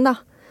grensen da.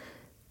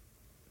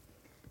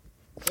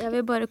 Jeg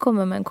vil bare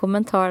komme med en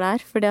kommentar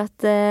der, fordi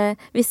at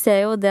vi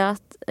ser jo det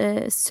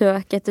at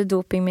søk etter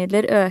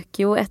dopingmidler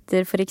øker jo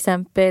etter for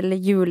eksempel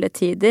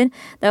juletider,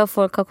 der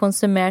folk har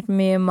konsumert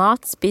mye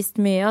mat, spist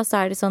mye, og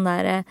så det sånn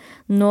der,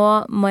 nå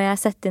må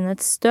jeg sette inn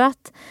et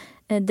støt.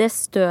 Det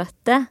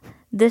støtet,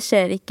 det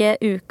skjer ikke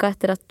uka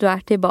etter at du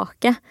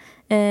tilbake.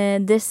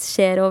 Det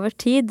skjer over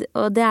tid,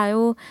 og det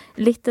jo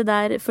litt det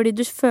der, fordi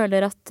du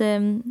føler at,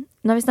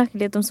 nå har vi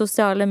snakket litt om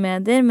sosiale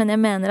medier, men jeg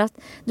mener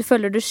at du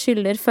føler du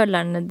skylder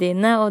følgerne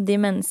dine og de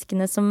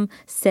menneskene som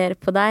ser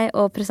på deg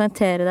og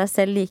presenterer deg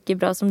selv like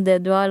bra som det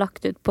du har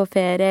lagt ut på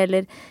ferie,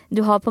 eller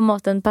du har på en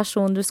måte en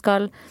person du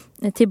skal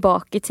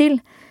tilbake til,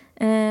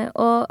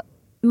 og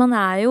man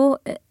jo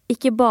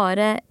ikke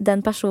bare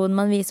den personen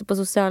man viser på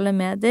sosiale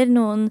medier.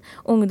 Noen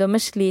ungdommer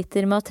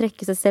sliter med å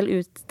trekke seg selv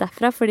ut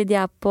derfra, fordi de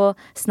på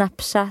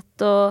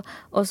Snapchat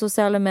og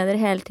sosiale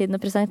medier hele tiden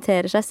og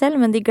presenterer seg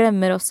selv, men de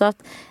glemmer også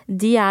at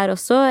de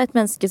også et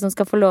menneske som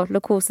skal få lov til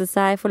å kose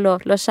seg, få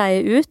lov til å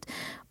skeie ut,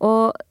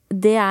 og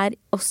det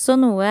også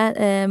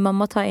noe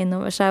man må ta inn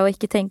over seg, og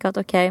ikke tenke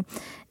at ok,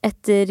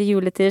 etter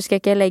juletider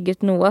skal jeg ikke legge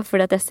ut noe,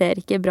 fordi at jeg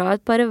ser ikke bra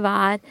ut, bare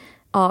vær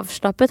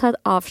avslappet, ha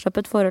et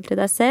avslappet forhold til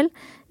deg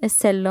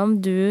selv om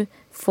du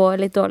får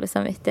litt dårlig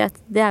samvittighet.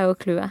 Det jo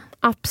clouet.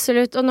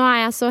 Absolutt, og nå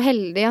jeg så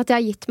heldig at jeg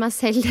har gitt meg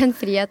selv den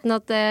friheten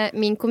at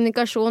min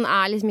kommunikasjon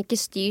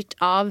ikke styrt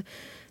av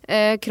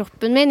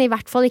kroppen min, i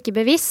hvert fall ikke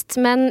bevisst,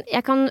 men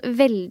jeg kan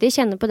veldig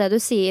kjenne på det du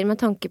sier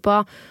med tanke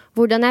på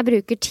hvordan jeg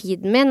bruker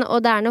tiden min,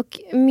 og det nok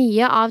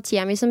mye av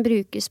tiden min som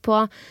brukes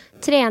på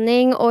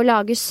trening og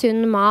lage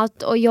sunn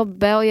mat og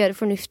jobbe og gjøre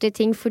fornuftige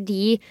ting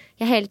fordi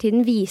jeg hele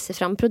tiden viser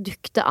frem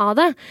produktet av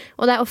det.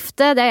 Og det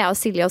ofte, det jeg og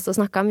Silje også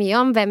snakket mye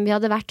om, hvem vi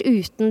hadde vært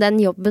uten den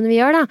jobben vi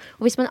gjør da.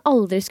 Og hvis man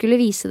aldri skulle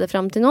vise det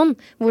frem til noen,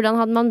 hvordan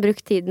hadde man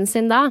brukt tiden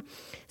sin da?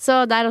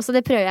 Så også,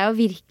 det prøver jeg jo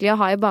virkelig å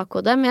ha i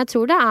bakhodet, men jeg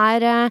tror det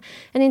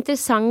en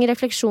interessant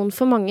refleksjon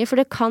for mange, for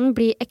det kan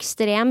bli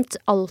ekstremt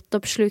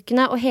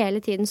altoppslukende og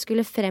hele tiden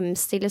skulle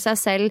fremstille seg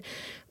selv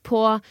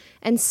på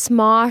en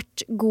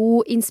smart,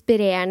 god,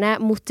 inspirerende,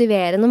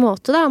 motiverende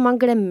måte da, og man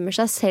glemmer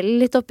seg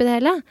selv litt oppi det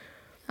hele.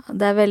 Ja,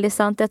 det veldig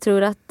sant. Jeg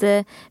tror at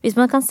hvis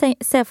man kan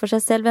se for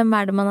seg selv, hvem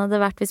det man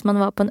hadde vært hvis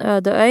man var på en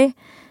øde øy,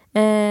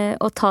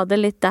 og ta det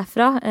litt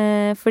derfra,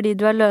 fordi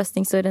du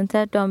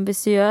løsningsorientert og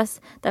ambisiøs.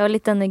 Det jo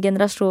litt denne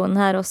generasjonen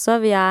her også.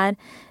 Vi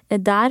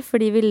der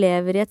fordi vi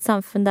lever i et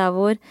samfunn der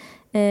hvor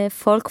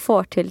folk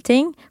får til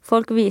ting,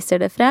 folk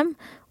viser det frem,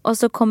 og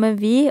så kommer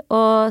vi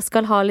og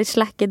skal ha litt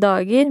slakke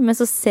dager, men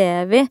så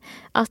ser vi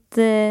at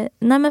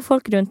nei, men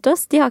folk rundt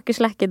oss, de har ikke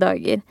slakke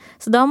dager.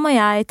 Så da må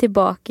jeg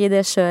tilbake i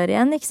det kjøret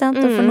igjen, ikke sant?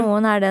 Og for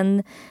noen den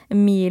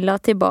mila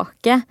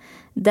tilbake,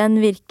 den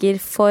virker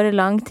for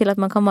lang til at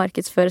man kan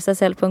markedsføre seg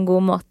selv på en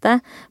god måte.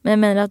 Men jeg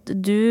mener at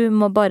du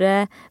må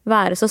bare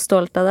være så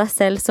stolt av deg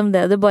selv som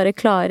det du bare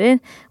klarer,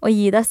 og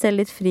gi deg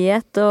selv litt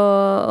frihet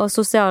og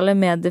sosiale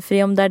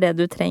mediefri om det det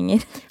du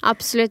trenger.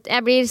 Absolutt.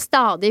 Jeg blir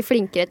stadig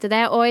flinkere til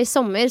det, og i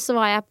sommer så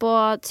var jeg på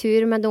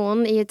tur med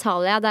noen i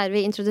Italia der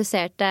vi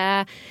introduserte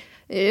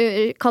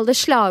kall det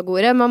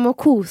slagordet, man må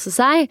kose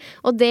seg,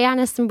 og det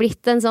nesten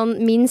blitt en sånn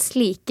minst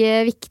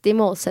like viktig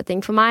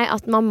målsetting for meg,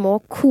 at man må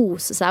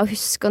kose seg og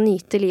huske å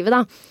nyte livet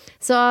da.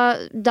 Så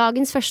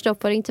dagens første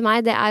oppfordring til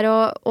meg, det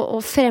å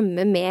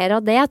fremme mer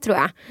av det,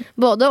 tror jeg.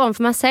 Både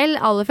overfor meg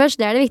selv, aller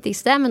først, det det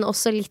viktigste, men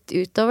også litt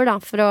utover da,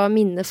 for å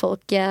minne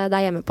folk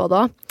der hjemme på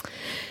det også.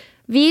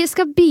 Vi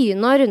skal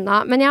begynne å runde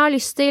av, men jeg har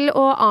lyst til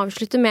å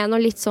avslutte med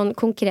noen litt sånn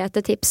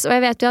konkrete tips. Og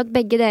jeg vet jo at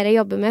begge dere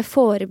jobber med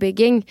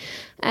forebygging.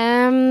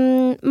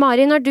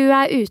 Mari, når du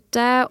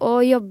ute og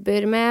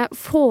jobber med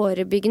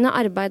forebyggende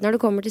arbeid når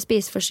det kommer til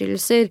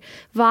spiseforstyrrelser,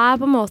 hva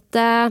på en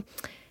måte,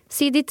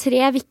 si de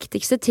 3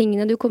 viktigste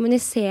tingene du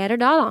kommuniserer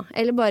da?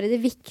 Eller bare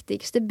det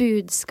viktigste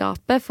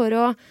budskapet for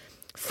å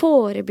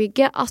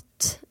forebygge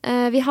at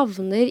vi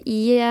havner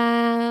i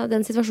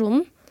den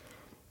situasjonen?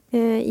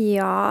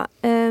 Ja.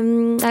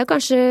 Det jo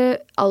kanskje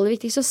aller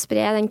viktigst å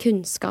spre den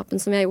kunnskapen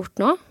som vi har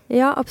gjort nå.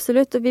 Ja,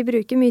 absolutt. Og vi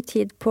bruker mye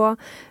tid på å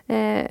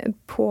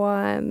på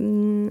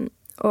en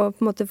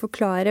måte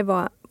forklare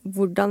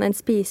hvordan en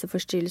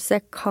spiseforstyrrelse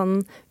kan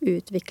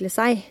utvikle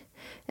seg.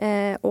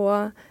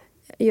 Og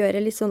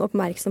gjøre litt sånn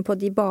oppmerksom på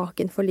de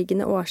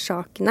bakenforliggende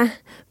årsakene.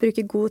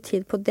 Bruke god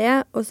tid på det.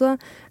 Og så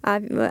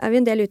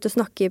vi en del ute og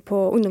snakker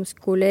på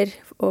ungdomsskoler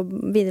og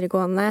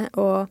videregående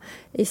og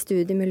i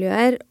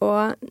studiemiljøer,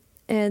 og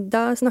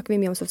da snakker vi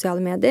mye om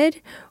sosiale medier,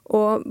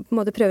 og på en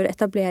måte prøver å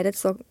etablere et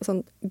sånn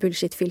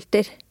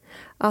bullshit-filter.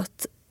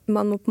 At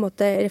man må på en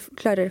måte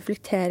klare å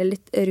reflektere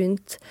litt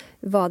rundt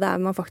hva det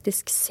man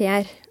faktisk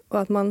ser,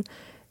 og at man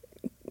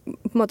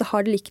på en måte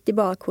har det likt i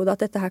bakhodet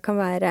at dette her kan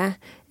være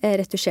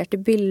retusjerte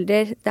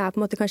bilder. Det på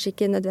en måte kanskje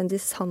ikke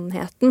nødvendigvis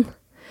sannheten.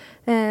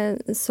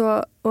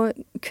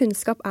 Og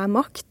kunnskap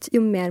makt.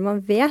 Jo mer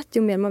man vet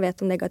om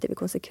negative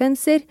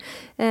konsekvenser,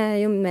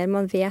 jo mer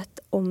man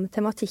vet om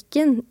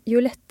tematikken, jo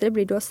lettere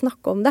blir det å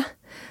snakke om det.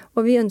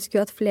 Og vi ønsker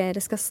jo at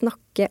flere skal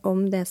snakke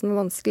om det som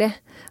vanskelig,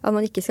 at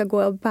man ikke skal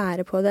gå og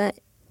bære på det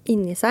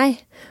inni seg.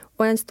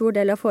 Og en stor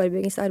del av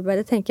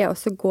forebyggingsarbeidet tenker jeg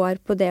også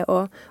går på det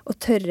å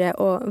tørre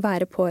å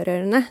være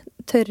pårørende,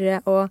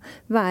 tørre å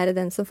være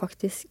den som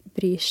faktisk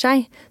bryr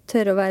seg,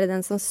 tørre å være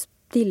den som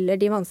stiller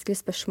de vanskelige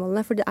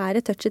spørsmålene, for det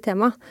et touchy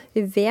tema.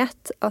 Vi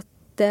vet at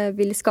det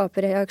vil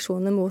skape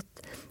reaksjoner mot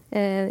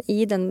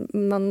i den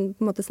man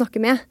på en måte snakker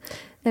med,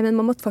 men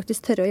man må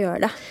faktisk tørre å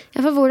gjøre det.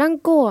 Ja, for hvordan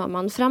går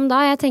man frem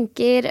da? Jeg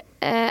tenker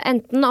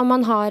enten om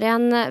man har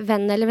en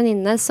venn eller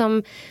venninne som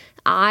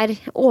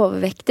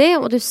overvektig,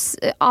 og du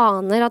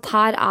aner at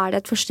her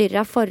det et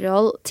forstyrret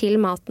forhold til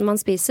maten man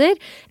spiser,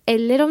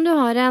 eller om du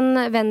har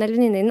en venn eller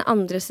venninne i den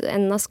andre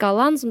enden av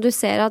skalaen som du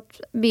ser at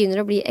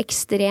begynner å bli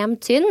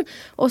ekstremt tynn,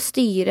 og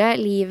styre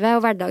livet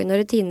og hverdagen og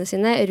rutinene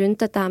sine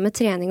rundt dette her med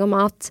trening og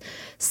mat.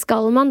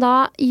 Skal man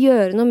da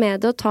gjøre noe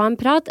med det og ta en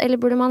prat,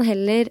 eller burde man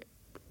heller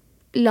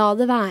la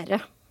det være?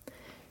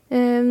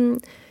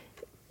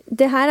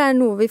 Det her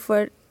noe vi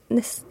får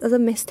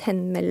mest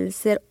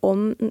henvendelser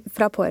om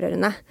fra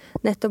pårørende.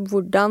 Nettopp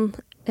hvordan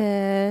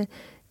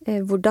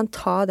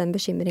ta den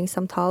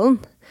bekymringssamtalen.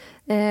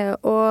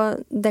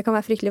 Og det kan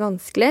være fryktelig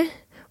vanskelig,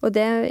 og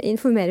det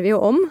informerer vi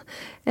jo om.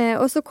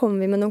 Og så kommer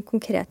vi med noen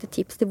konkrete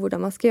tips til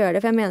hvordan man skal gjøre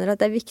det, for jeg mener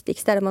at det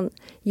viktigste at man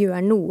gjør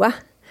noe.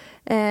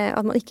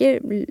 At man ikke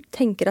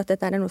tenker at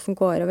dette noe som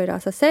går over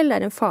av seg selv,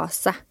 det en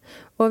fase.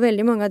 Og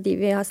veldig mange av de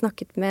vi har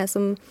snakket med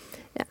som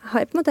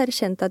har på en måte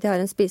erkjent at de har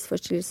en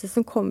spiseforstyrrelse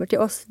som kommer til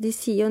oss, de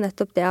sier jo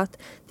nettopp det at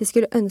de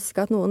skulle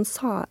ønske at noen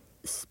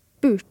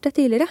spurte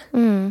tidligere.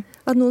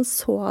 At noen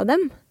så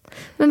dem.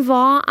 Men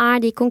hva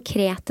de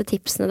konkrete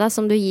tipsene da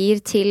som du gir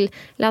til,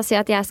 la oss si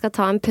at jeg skal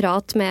ta en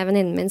prat med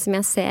venninnen min som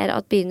jeg ser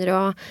at begynner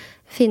å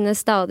finne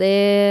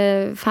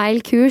stadig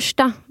feil kurs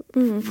da.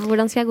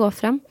 Hvordan skal jeg gå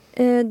frem?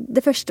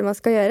 Det første man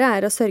skal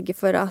gjøre å sørge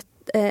for at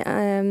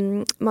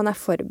man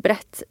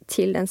forberedt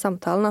til den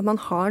samtalen, at man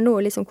har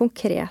noe liksom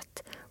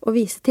konkret å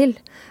vise til.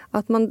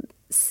 At man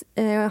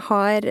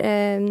har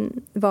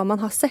hva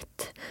man har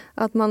sett.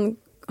 At man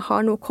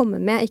har noe å komme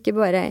med, ikke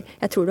bare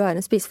 'jeg tror du har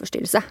en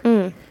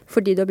spiseforstyrrelse',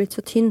 fordi du har blitt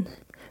så tynn.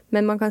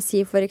 Men man kan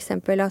si for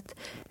eksempel at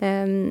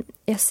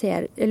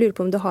jeg lurer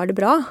på om du har det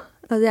bra.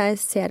 Altså jeg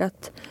ser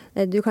at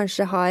du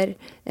kanskje har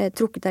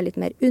trukket deg litt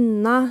mer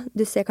unna,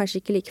 du ser kanskje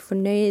ikke like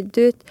fornøyd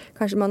ut,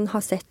 kanskje man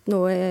har sett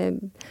noe,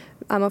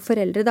 er man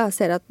foreldre da,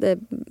 ser at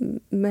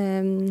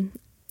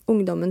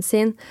ungdommen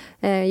sin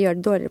gjør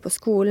det dårligere på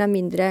skolen, er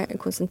mindre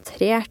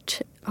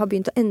konsentrert, har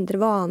begynt å endre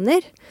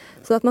vaner,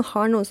 så at man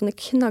har noen sånne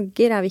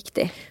knagger er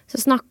viktig.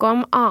 Så snakke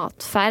om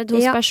atferd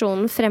hos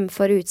personen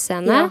fremfor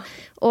utseende,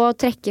 og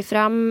trekke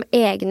fram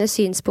egne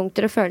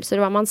synspunkter og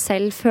følelser, hva man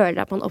selv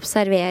føler at man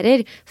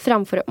observerer,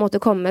 framfor å på en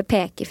måte komme med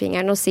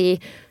pekefingeren og si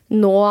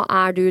nå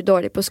er du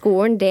dårlig på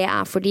skolen, det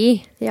er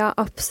fordi. Ja,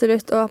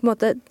 absolutt, og på en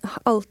måte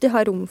alltid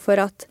ha rom for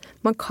at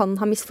man kan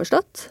ha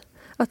misforstått,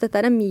 at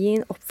dette er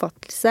min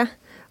oppfattelse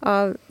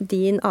av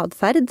din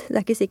adferd. Det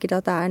er ikke sikkert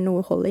at det er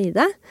noe hold i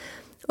det.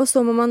 Og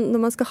så må man,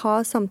 når man skal ha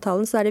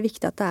samtalen, så er det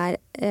viktig at det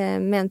er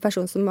med en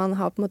person som man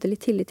har på en måte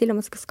litt tillit til, og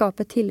man skal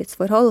skape et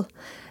tillitsforhold.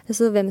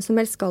 Så hvem som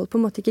helst skal på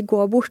en måte ikke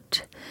gå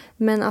bort,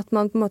 men at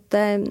man på en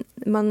måte,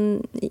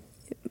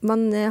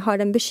 man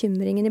har den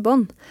bekymringen i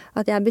bånd.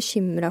 At jeg er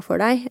bekymret for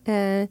deg,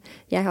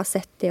 jeg har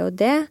sett det og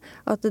det,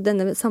 at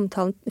denne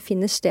samtalen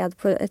finner sted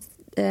på et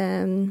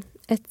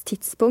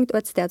tidspunkt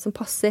og et sted som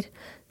passer.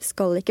 Det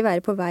skal ikke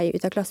være på vei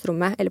ut av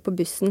klasserommet, eller på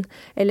bussen,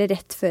 eller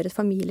rett før et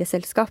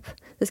familieselskap.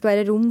 Det skal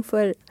være rom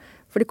for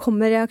det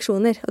kommer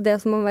reaksjoner, og det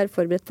som man må være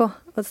forberedt på,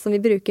 og som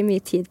vi bruker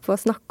mye tid på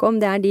å snakke om,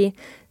 det er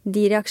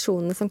de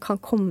reaksjonene som kan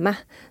komme.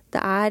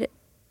 Det er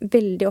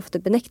veldig ofte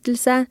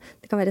benektelse,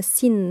 det kan være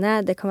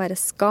sinne, det kan være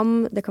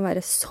skam, det kan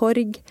være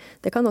sorg,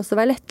 det kan også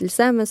være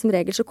lettelse, men som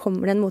regel så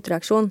kommer det en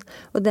motreaksjon,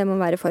 og det må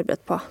man være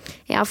forberedt på.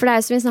 Ja, for det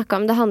er som vi snakket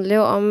om, det handler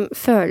jo om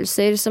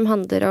følelser som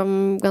handler om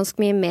ganske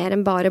mye mer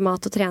enn bare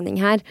mat og trening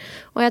her.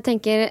 Og jeg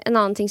tenker en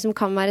annen ting som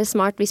kan være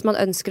smart hvis man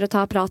ønsker å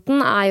ta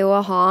praten, er jo å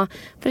ha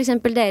for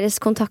eksempel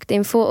deres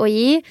kontaktinfo å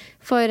gi,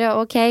 for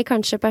ok,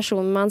 kanskje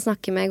personen man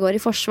snakker med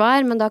går i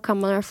forsvar, men da kan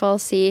man i hvert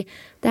fall si,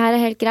 det her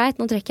er helt greit,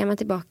 nå trekker jeg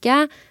meg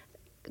tilbake.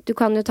 Du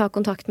kan jo ta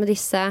kontakt med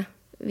disse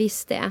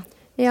hvis det trengs.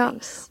 Ja,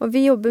 og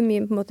vi jobber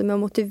mye på en måte med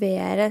å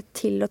motivere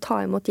til å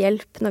ta imot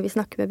hjelp når vi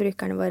snakker med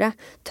brukerne våre.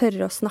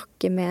 Tørre å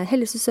snakke med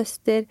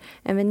helsesøster,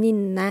 en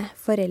venninne,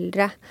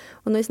 foreldre.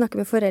 Og når vi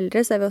snakker med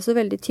foreldre, så er vi også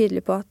veldig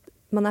tydelige på at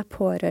man er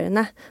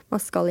pårørende.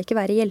 Man skal ikke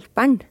være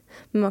hjelperen,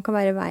 men man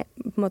kan være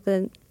på en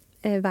måte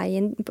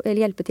veien, eller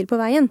hjelpe til på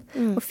veien,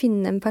 og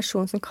finne en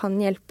person som kan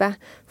hjelpe.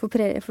 For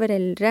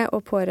foreldre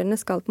og pårørende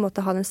skal på en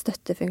måte ha den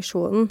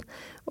støttefunksjonen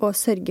og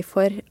sørge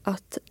for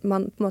at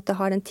man på en måte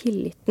har den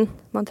tilliten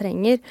man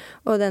trenger,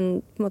 og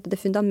den, på en måte,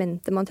 det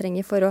fundamentet man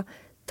trenger for å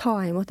ta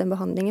imot den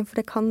behandlingen, for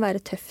det kan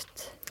være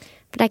tøft.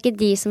 For det er ikke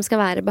de som skal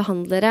være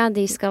behandlere,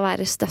 de skal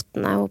være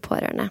støttende og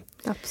pårørende.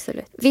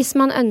 Absolutt. Hvis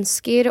man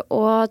ønsker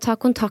å ta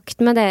kontakt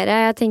med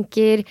dere, jeg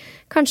tenker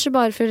kanskje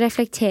bare for å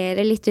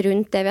reflektere litt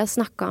rundt det vi har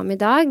snakket om i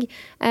dag,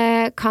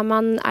 er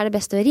det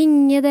best å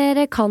ringe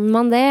dere? Kan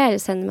man det?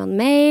 Eller sender man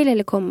mail?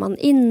 Eller kommer man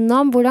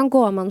innom? Hvordan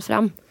går man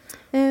fram?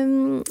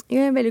 Det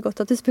er veldig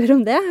godt at du spør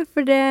om det,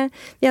 for vi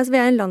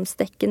er en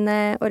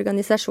landsdekkende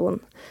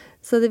organisasjon.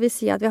 Så det vil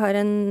si at vi har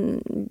en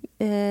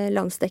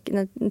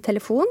landsdekkende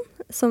telefon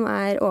som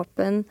er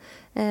åpen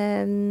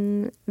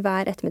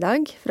hver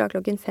ettermiddag fra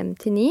klokken 5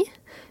 til 9.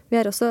 Vi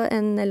har også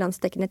en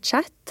landsdekkende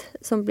chat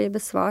som blir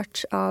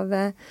besvart av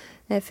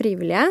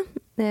frivillige,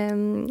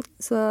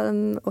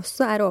 som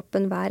også er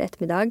åpen hver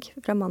ettermiddag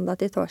fra mandag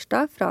til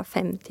torsdag fra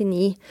 5 til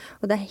 9.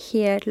 Og det er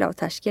helt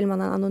lavterskel,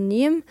 man er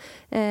anonym,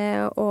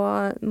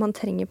 og man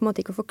trenger på en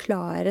måte ikke å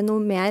forklare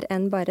noe mer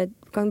enn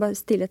kan bare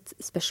stille et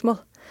spørsmål.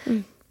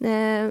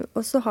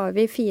 Og så har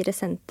vi 4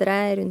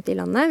 sentre rundt i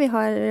landet. Vi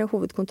har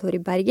hovedkontor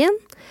i Bergen,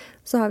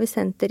 så har vi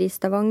senter i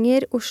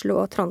Stavanger, Oslo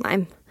og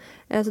Trondheim.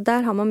 Så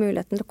der har man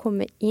muligheten til å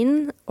komme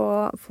inn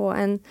og få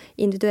en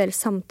individuell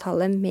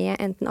samtale med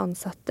enten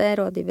ansatte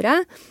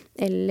rådgivere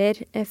eller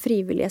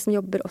frivillige som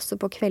jobber også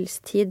på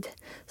kveldstid.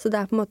 Så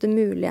det er på en måte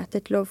muligheter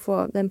til å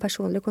få den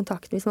personlige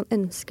kontakten hvis man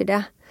ønsker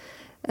det.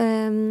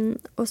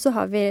 Og så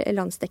har vi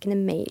landsdekkende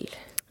mail.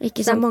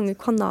 Det er mange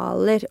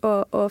kanaler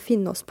å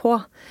finne oss på,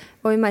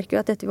 og vi merker jo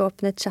at etter vi har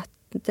åpnet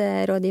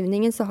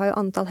chat-rådgivningen, så har jo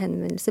antall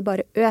henvendelser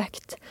bare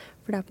økt,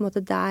 for det er på en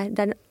måte det er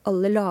den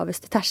aller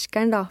laveste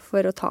terskelen da,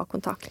 for å ta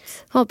kontakt.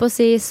 Holdt på å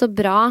si så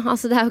bra,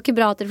 altså det er jo ikke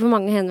bra at dere får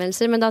mange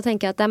henvendelser, men da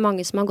tenker jeg at det er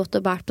mange som har gått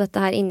og bært på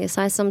dette her inni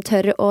seg, som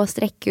tør å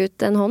strekke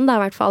ut en hånd da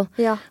i hvert fall.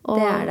 Ja,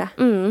 det er det.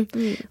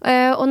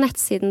 Og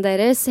nettsiden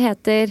deres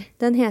heter?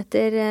 Den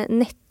heter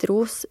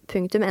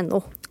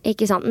nettros.no.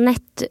 Ikke sant,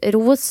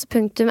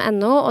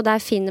 nettros.no, og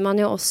der finner man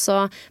jo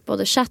også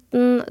både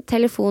chatten,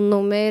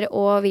 telefonnummer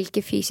og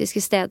hvilke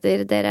fysiske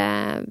steder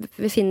dere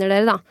befinner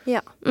dere da. Ja.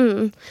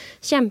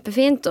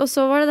 Kjempefint. Og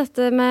så var det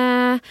dette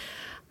med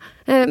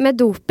Med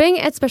doping,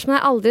 et spørsmål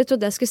jeg aldri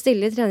trodde jeg skulle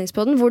stille I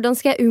treningspodden. Hvordan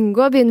skal jeg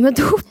unngå å begynne med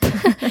dop?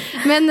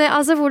 Men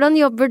altså, hvordan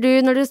jobber du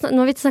når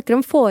vi snakker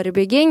om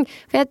forebygging?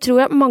 For jeg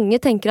tror at mange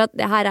tenker at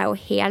det her jo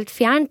helt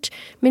fjernt,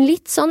 men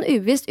litt sånn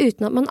uvisst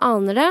uten at man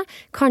aner det.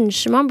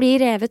 Kanskje man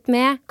blir revet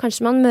med,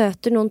 kanskje man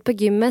møter noen på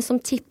gymmet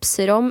som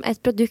tipser om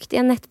et produkt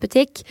I en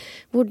nettbutikk.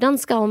 Hvordan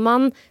skal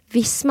man,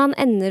 hvis man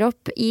ender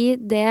opp I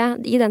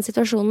den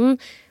situasjonen,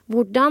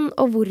 hvordan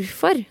og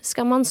hvorfor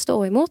skal man stå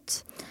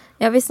imot?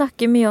 Ja, vi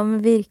snakker mye om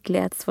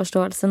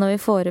virkelighetsforståelse når vi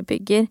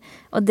forebygger,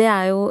 og det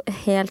jo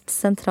helt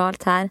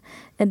sentralt her.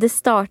 Det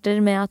starter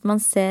med at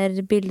man ser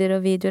bilder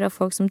og videoer av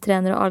folk som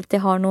trener og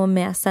alltid har noe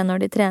med seg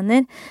når de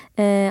trener,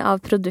 av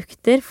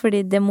produkter,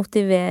 fordi det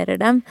motiverer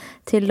dem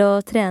til å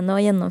trene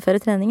og gjennomføre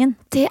treningen.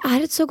 Det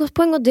et så godt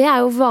poeng, og det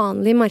jo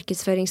vanlig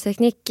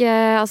markedsføringsteknikk.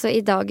 Altså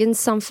I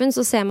dagens samfunn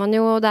så ser man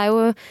jo, det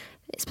jo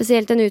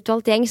spesielt en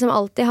utvalgt gjeng som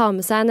alltid har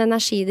med seg en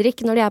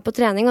energidrikk når de på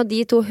trening, og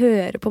de to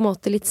hører på en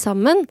måte litt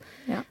sammen.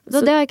 Ja,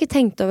 så det har jeg ikke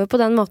tenkt over på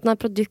den måten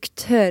at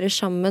produkt hører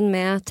sammen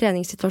med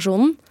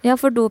treningssituasjonen. Ja,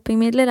 for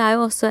dopingmidler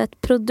jo også et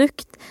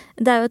produkt.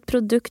 Det jo et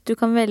produkt du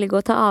kan velge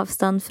å ta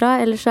avstand fra,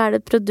 eller så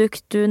det et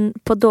produkt du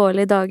på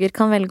dårlige dager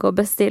kan velge å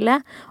bestille,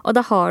 og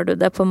da har du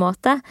det på en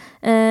måte.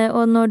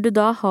 Og når du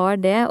da har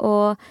det,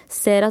 og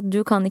ser at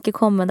du kan ikke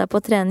komme deg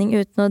på trening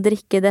uten å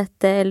drikke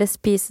dette, eller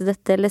spise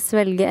dette, eller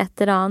svelge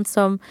et eller annet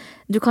som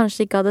du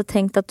kanskje ikke hadde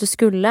tenkt at du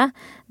skulle,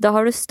 da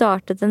har du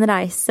startet en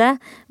reise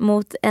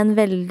mot en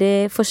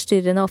veldig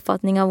forstyrrende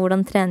oppfatning av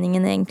hvordan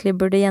treningen egentlig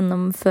burde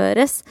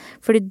gjennomføres,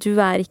 fordi du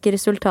ikke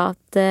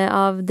resultatet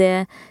av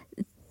det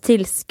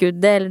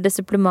tilskuddet eller det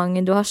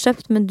supplementet du har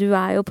kjøpt, men du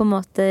jo på en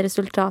måte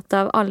resultatet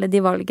av alle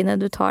de valgene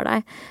du tar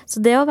deg.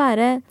 Så det å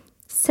være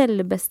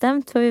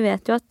selvbestemt, for vi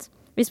vet jo at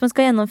hvis man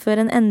skal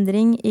gjennomføre en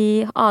endring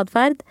I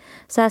adferd,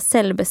 så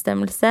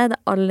selvbestemmelse det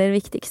aller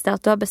viktigste,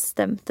 at du har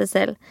bestemt det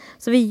selv.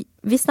 Så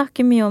vi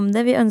snakker mye om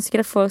det, vi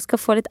ønsker at folk skal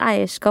få litt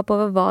eierskap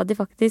over hva de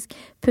faktisk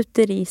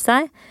putter I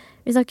seg.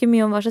 Vi snakker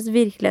mye om hva slags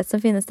virkelighet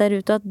som finnes der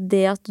ute, at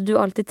det at du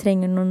alltid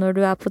trenger noe når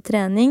du på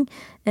trening,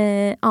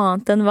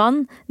 annet enn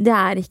vann, det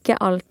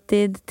ikke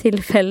alltid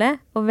tilfelle,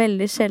 og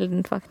veldig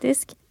sjelden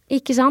faktisk.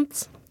 Ikke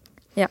sant?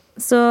 Ja,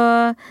 så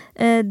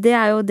det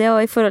jo det,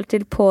 og I forhold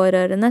til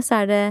pårørende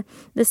så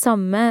det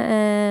samme,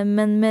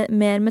 men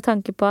mer med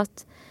tanke på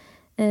at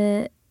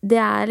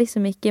det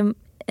liksom ikke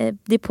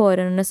de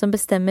pårørende som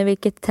bestemmer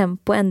hvilket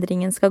tempo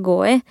endringen skal gå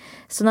I.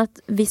 Sånn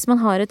at hvis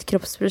man har et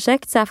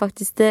kroppsprosjekt, så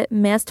faktisk det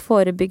mest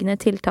forebyggende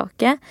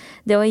tiltaket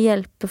det å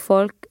hjelpe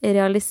folk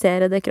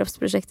realisere det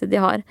kroppsprosjektet de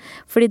har.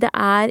 Fordi det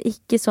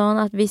ikke sånn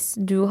at hvis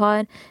du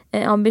har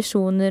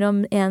ambisjoner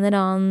om en eller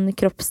annen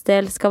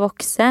kroppsdel skal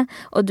vokse,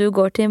 og du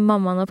går til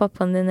mammaen og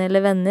pappaen din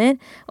eller venner,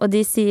 og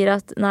de sier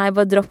at nei,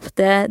 bare dropp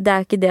det, det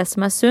ikke det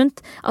som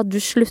sunt, at du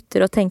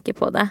slutter å tenke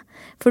på det.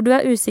 For du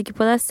usikker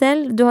på deg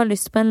selv, du har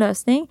lyst på en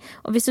løsning,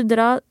 og hvis du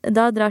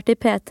drar til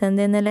PT-en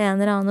din eller en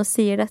eller annen og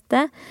sier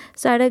dette,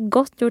 så det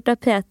godt gjort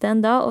av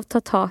PT-en da å ta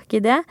tak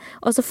I det,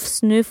 og så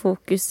snu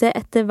fokuset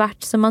etter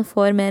hvert som man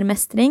får mer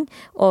mestring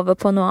over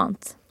på noe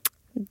annet.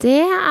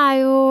 Det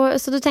jo,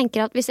 så du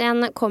tenker at hvis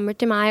en kommer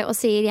til meg og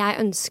sier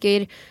jeg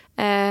ønsker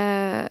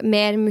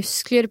mer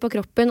muskler på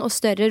kroppen og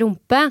større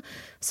rumpe,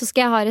 så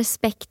skal jeg ha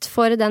respekt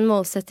for den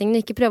målsettingen,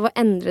 ikke prøve å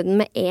endre den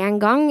med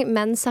en gang,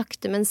 men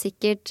sakte, men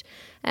sikkert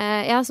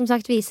som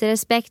sagt, vise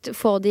respekt,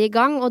 få det I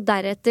gang, og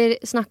deretter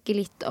snakke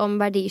litt om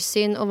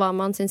verdisyn og hva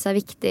man synes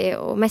viktig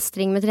og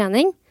mestring med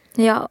trening.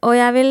 Ja, og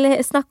jeg vil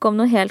snakke om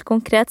noe helt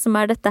konkret som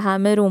dette her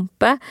med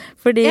rumpe,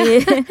 fordi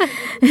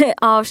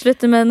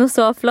avslutte med noe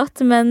så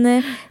flott, men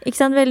ikke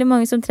sant, veldig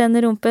mange som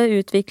trener rumpe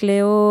utvikler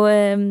jo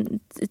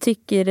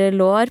tykkere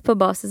lår på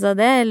basis av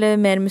det,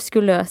 eller mer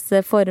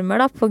muskuløse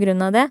former da, på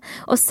grunn av det,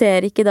 og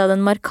ser ikke da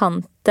den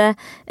markante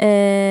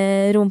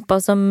rumpa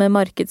som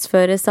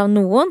markedsføres av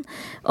noen,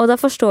 og da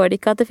forstår de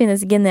ikke at det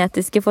finnes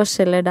genetiske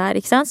forskjeller der,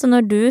 ikke sant? Så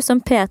når du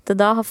som PT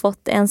da har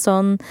fått en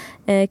sånn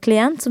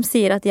klient som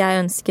sier at jeg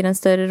ønsker en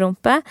større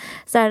rumpe,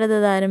 så det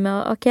der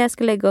med ok, jeg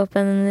skal legge opp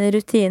en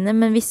rutine,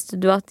 men visste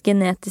du at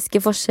genetiske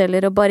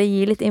forskjeller, og bare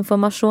gi litt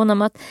informasjon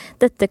om at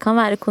dette kan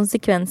være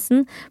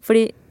konsekvensen,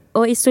 fordi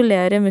å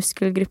isolere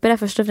muskelgrupper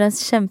først og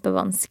fremst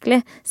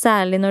kjempevanskelig,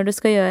 særlig når du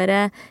skal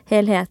gjøre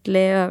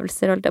helhetlige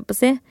øvelser, holdt jeg på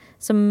å si,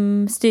 som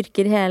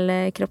styrker hele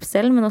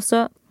kroppsdelen, men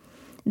også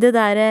det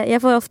der,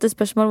 jeg får ofte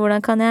spørsmål,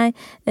 hvordan kan jeg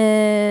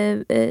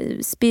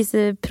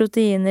spise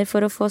proteiner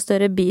for å få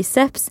større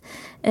biceps?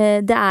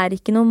 Det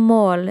ikke noe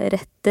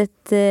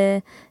målrettet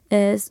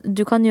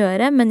du kan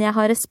gjøre, men jeg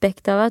har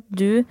respekt av at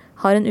du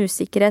har en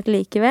usikkerhet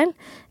likevel,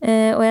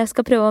 og jeg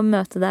skal prøve å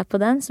møte deg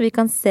på den, så vi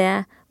kan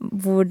se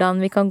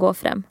hvordan vi kan gå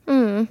frem.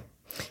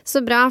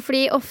 Så bra,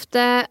 fordi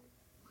ofte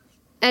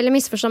eller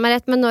misforstå meg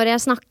rett, men når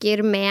jeg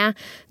snakker med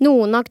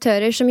noen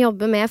aktører som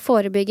jobber med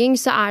forebygging,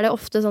 så det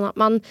ofte sånn at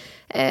man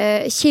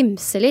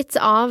kimser litt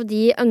av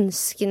de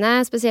ønskene,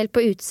 spesielt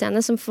på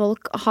utseende, som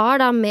folk har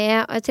da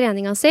med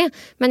treninga si.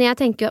 Men jeg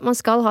tenker jo at man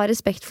skal ha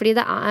respekt for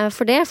det,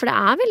 for det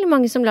veldig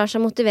mange som lar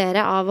seg motivere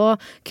av å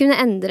kunne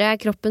endre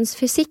kroppens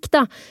fysikk,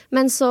 da.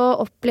 Men så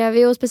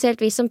opplever jo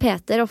spesielt vi som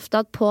Peter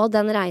ofte at på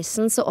den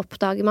reisen så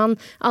oppdager man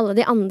alle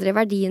de andre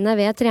verdiene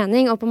ved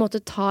trening, og på en måte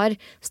tar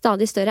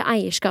stadig større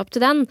eierskap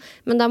til den.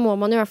 Men da må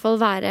man i hvert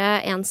fall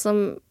være en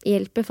som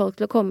hjelper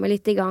folk til å komme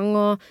litt i gang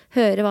og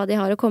høre hva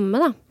de har å komme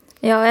med, da.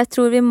 Ja, og jeg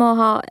tror vi må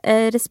ha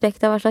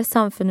respekt av hva slags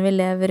samfunn vi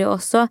lever i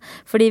også,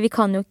 fordi vi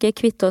kan jo ikke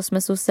kvitte oss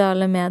med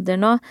sosiale medier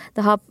nå.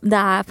 Det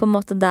på en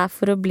måte der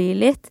for å bli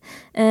litt,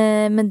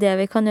 men det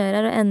vi kan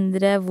gjøre å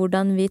endre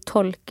hvordan vi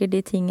tolker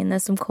de tingene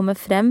som kommer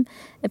frem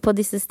på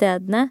disse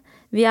stedene.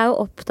 Vi jo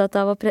opptatt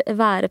av å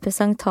være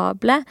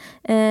presentable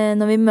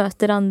når vi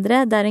møter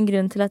andre. Det en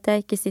grunn til at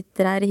jeg ikke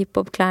sitter her i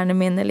hiphop-klærne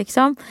mine,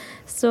 liksom.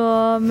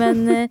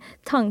 Men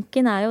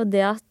tanken jo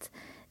det at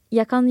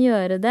jeg kan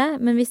gjøre det,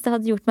 men hvis det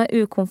hadde gjort meg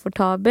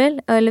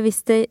ukomfortabel, eller hvis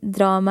det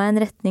drar meg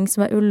en retning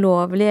som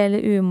ulovlig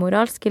eller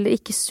umoralsk, eller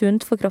ikke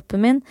sunt for kroppen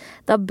min,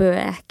 da bør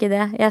jeg ikke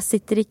det. Jeg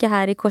sitter ikke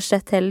her i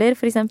korsett heller,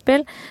 for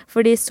eksempel,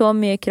 fordi så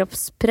mye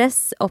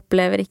kroppspress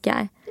opplever ikke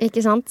jeg.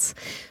 Ikke sant?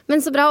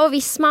 Men så bra, og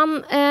hvis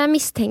man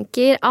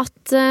mistenker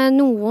at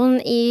noen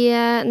i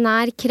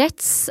nær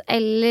krets,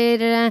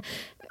 eller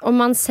om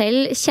man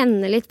selv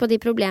kjenner litt på de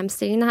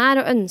problemstillingene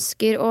her og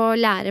ønsker å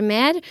lære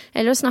mer,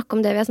 eller å snakke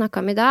om det vi har snakket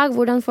om i dag,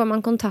 hvordan får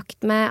man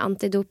kontakt med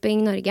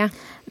Antidoping Norge?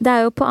 Det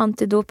jo på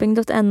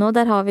antidoping.no,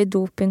 der har vi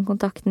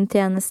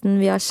dopingkontakten-tjenesten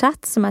via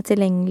chat, som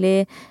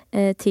tilgjengelig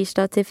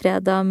tirsdag til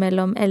fredag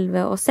mellom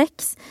 11 og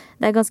 6.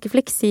 Det ganske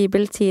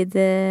fleksibel tid,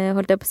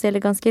 holdt jeg på å si,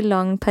 eller ganske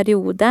lang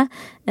periode.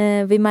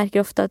 Vi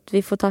merker ofte at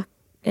vi får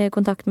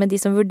kontakt med de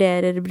som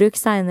vurderer bruk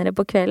senere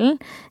på kvelden,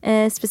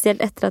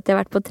 spesielt etter at de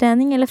har vært på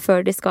trening, eller før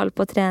de skal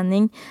på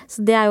trening.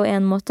 Så det jo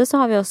en måte. Så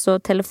har vi også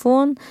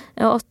telefon,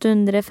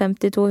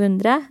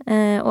 850-200,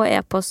 og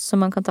e-post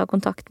som man kan ta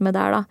kontakt med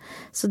der, da.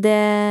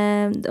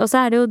 Og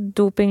så det jo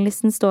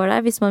dopinglisten står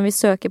der, hvis man vil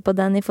søke på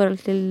den i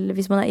forhold til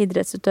hvis man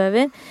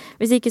idrettsutøver.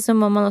 Hvis ikke så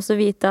må man også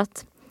vite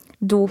at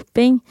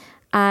doping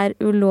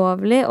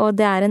ulovlig,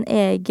 og det en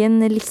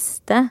egen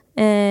liste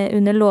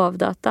under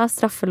lovdata,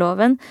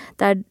 straffeloven,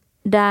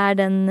 det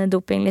den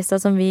dopinglista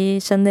som vi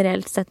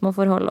generelt sett må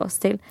forholde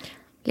oss til.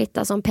 Litt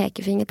av sånn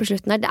pekefinger på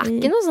slutten her. Det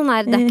ikke noe sånn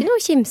her, det ikke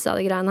noe kimse av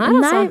det greiene her,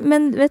 altså. Nei,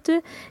 men vet du,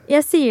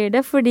 jeg sier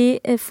det fordi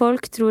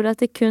folk tror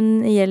at det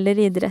kun gjelder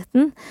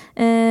idretten,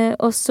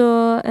 og så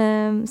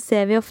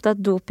ser vi ofte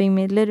at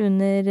dopingmidler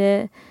under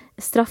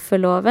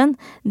straffeloven,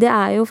 det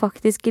jo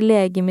faktisk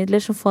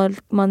legemidler som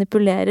folk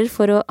manipulerer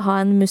for å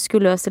ha en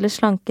muskuløs eller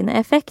slankende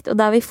effekt, og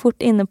da vi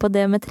fort inne på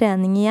det med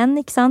trening igjen,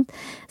 ikke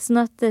sant?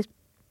 Sånn at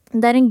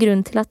det en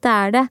grunn til at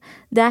det.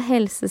 Det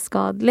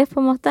helseskadelig,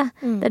 på en måte.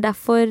 Det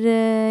derfor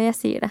jeg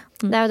sier det.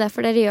 Det jo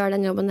derfor dere gjør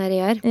den jobben dere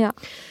gjør. Ja.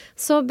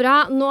 Så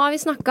bra. Nå har vi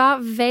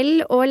snakket vel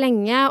og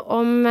lenge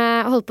om,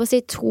 holdt på å si,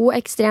 2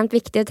 ekstremt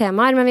viktige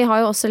temaer, men vi har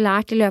jo også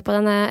lært i løpet av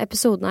denne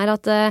episoden her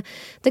at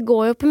det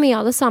går jo på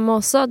mye av det samme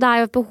også. Det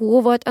jo et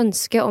behov og et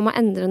ønske om å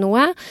endre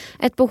noe.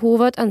 Et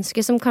behov og et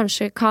ønske som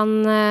kanskje kan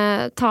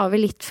ta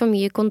over litt for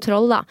mye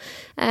kontroll, da.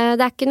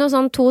 Det ikke noe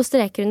sånn 2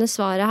 streker under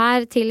svaret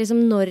her til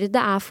liksom når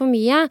det for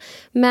mye,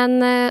 men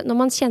når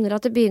man kjenner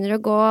at det begynner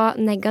å gå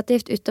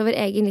negativt utover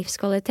egen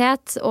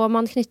livskvalitet, og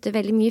man knytter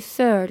veldig mye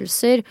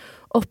følelser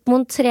opp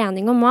mot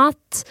trening og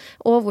mat,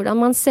 og hvordan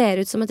man ser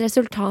ut som et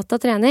resultat av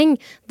trening,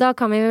 da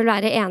kan vi vel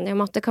være enige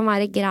om at det kan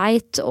være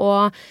greit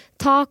å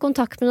ta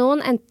kontakt med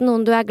noen, enten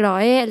noen du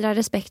glad i eller har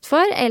respekt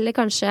for, eller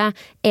kanskje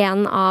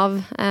en av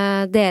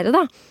dere,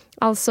 da.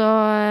 Altså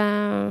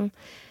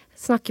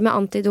snakke med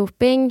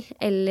antidoping,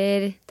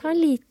 eller ta en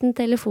liten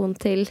telefon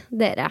til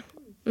dere.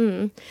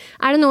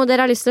 Det noe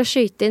dere har lyst til å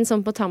skyte inn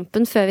sånn på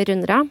tampen før vi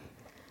runder av?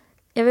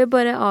 Jeg vil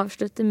bare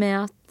avslutte med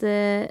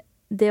at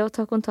det å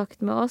ta kontakt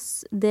med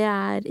oss, det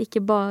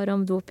ikke bare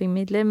om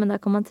dopingmidler, men da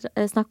kan man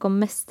snakke om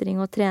mestring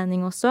og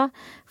trening også,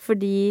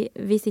 fordi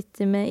vi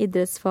sitter med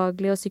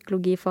idrettsfaglig og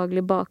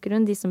psykologifaglig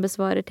bakgrunn, de som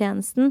besvarer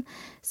tjenesten.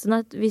 Sånn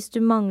at hvis du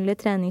mangler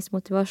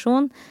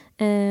treningsmotivasjon,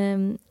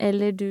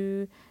 eller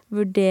du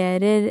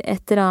vurderer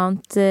et eller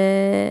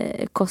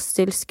annet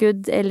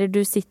kosttilskudd, eller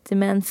du sitter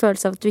med en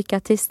følelse av at du ikke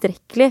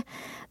tilstrekkelig,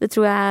 det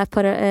tror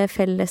jeg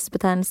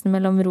fellesbetegnelsen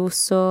mellom ROS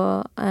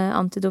og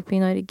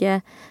Antidoping Norge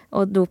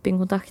og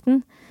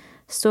dopingkontakten,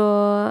 så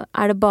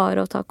det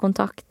bare å ta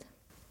kontakt.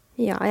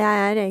 Ja,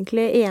 jeg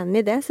egentlig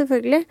enig i det,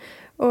 selvfølgelig.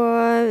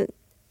 Og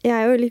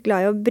jeg jo litt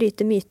glad i å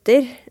bryte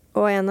myter,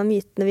 og en av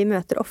mytene vi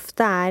møter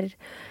ofte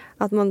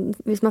at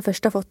hvis man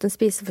først har fått en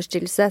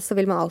spiseforstyrrelse, så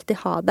vil man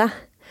alltid ha det.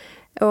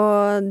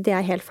 Og det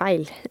helt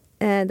feil.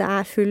 Det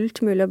fullt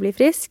mulig å bli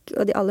frisk,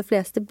 og de aller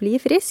fleste blir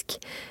frisk,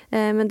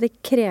 men det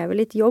krever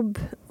litt jobb,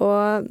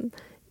 og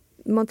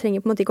man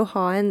trenger på en måte ikke å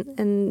ha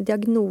en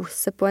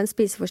diagnose på en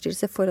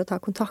spiseforstyrrelse for å ta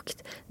kontakt.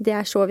 Det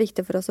er så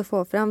viktig for oss å få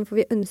fram, for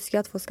vi ønsker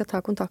at folk skal ta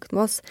kontakt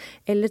med oss,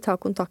 eller ta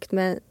kontakt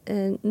med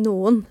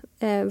noen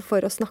for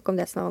å snakke om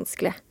det som er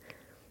vanskelig.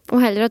 Og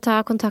heller å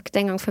ta kontakt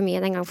en gang for mye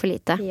enn en gang for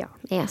lite. Ja.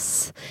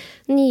 Yes.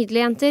 Nydelig,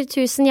 jenter.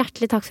 Tusen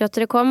hjertelig takk for at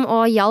dere kom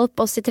og hjalp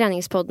oss i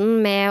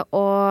treningspodden med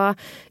å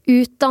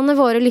utdanne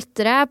våre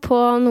lyttere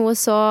på noe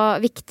så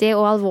viktig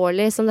og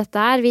alvorlig som dette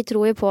her. Vi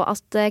tror jo på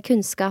at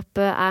kunnskap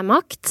er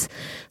makt.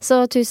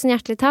 Så tusen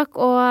hjertelig takk.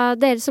 Og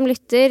dere som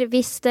lytter,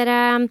 hvis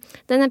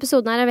denne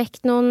episoden her har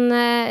vekt noen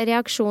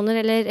reaksjoner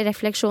eller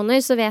refleksjoner,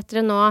 så vet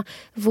dere nå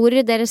hvor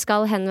dere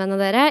skal henvende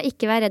dere.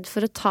 Ikke vær redd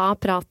for å ta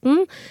praten.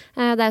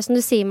 Det er som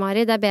du sier,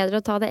 Mari, det er bedre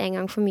å ta det en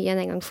gang for mye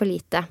enn en gang for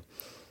lite.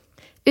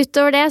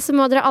 Utover det så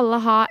må dere alle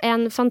ha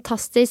en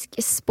fantastisk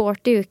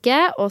sporty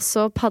uke, og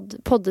så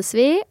poddes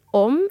vi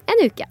om en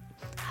uke.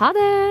 Ha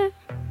det!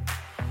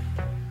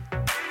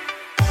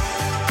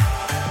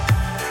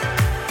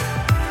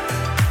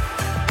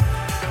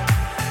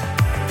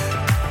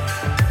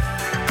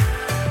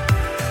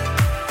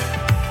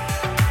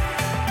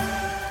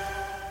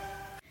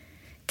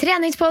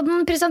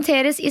 Treningspodden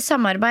presenteres i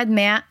samarbeid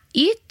med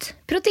Yt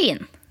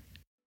Protein.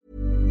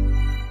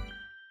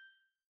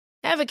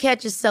 Ever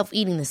catch yourself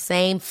eating the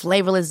same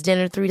flavorless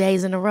dinner 3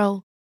 days in a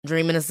row?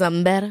 Dreaming of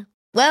something better?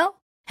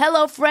 Well,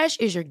 HelloFresh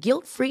is your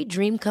guilt-free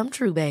dream come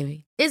true,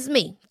 baby. It's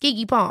me,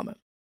 Keke Palmer.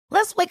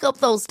 Let's wake up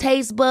those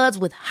taste buds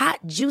with hot,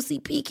 juicy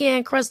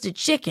pecan-crusted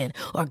chicken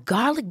or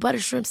garlic butter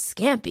shrimp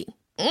scampi.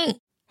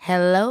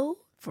 Hello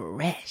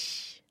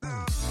Fresh.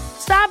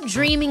 Stop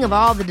dreaming of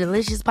all the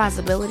delicious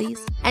possibilities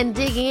and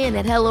dig in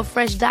at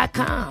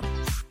HelloFresh.com.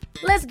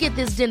 Let's get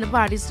this dinner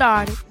party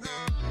started.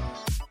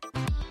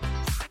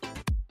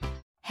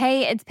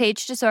 Hey, it's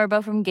Paige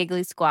DeSorbo from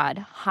Giggly Squad.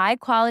 High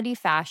quality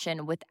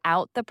fashion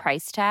without the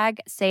price tag.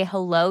 Say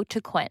hello to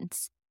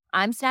Quince.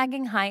 I'm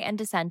snagging high-end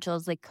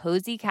essentials like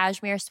cozy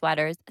cashmere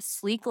sweaters,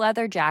 sleek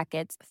leather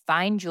jackets,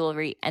 fine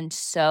jewelry, and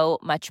so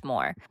much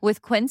more.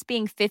 With Quince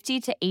being 50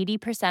 to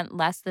 80%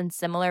 less than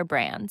similar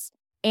brands.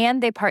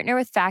 And they partner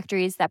with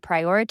factories that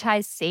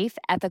prioritize safe,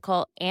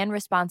 ethical, and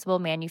responsible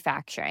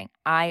manufacturing.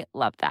 I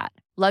love that.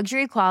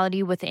 Luxury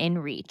quality within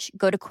reach.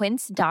 Go to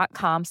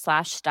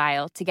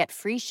quince.com/style to get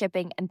free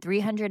shipping and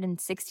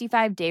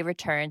 365-day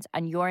returns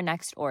on your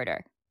next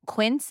order.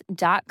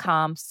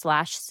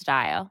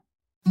 Quince.com/style.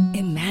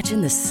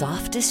 Imagine the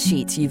softest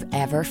sheets you've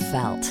ever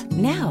felt.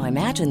 Now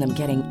imagine them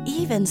getting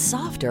even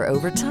softer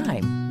over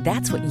time.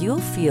 That's what you'll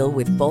feel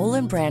with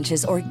Boll &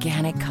 Branch's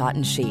organic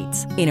cotton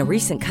sheets. In a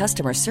recent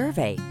customer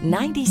survey,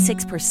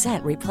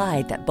 96%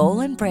 replied that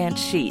Boll & Branch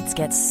sheets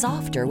get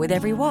softer with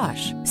every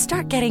wash.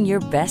 Start getting your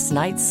best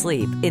night's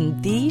sleep in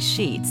these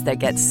sheets that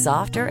get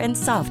softer and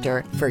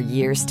softer for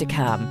years to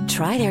come.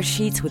 Try their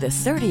sheets with a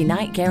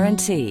 30-night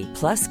guarantee.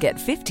 Plus, get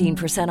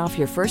 15% off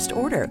your first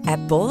order at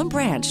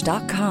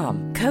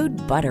bollandbranch.com. Code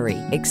BUTTERY.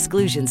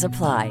 Exclusions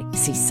apply.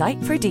 See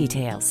site for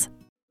details.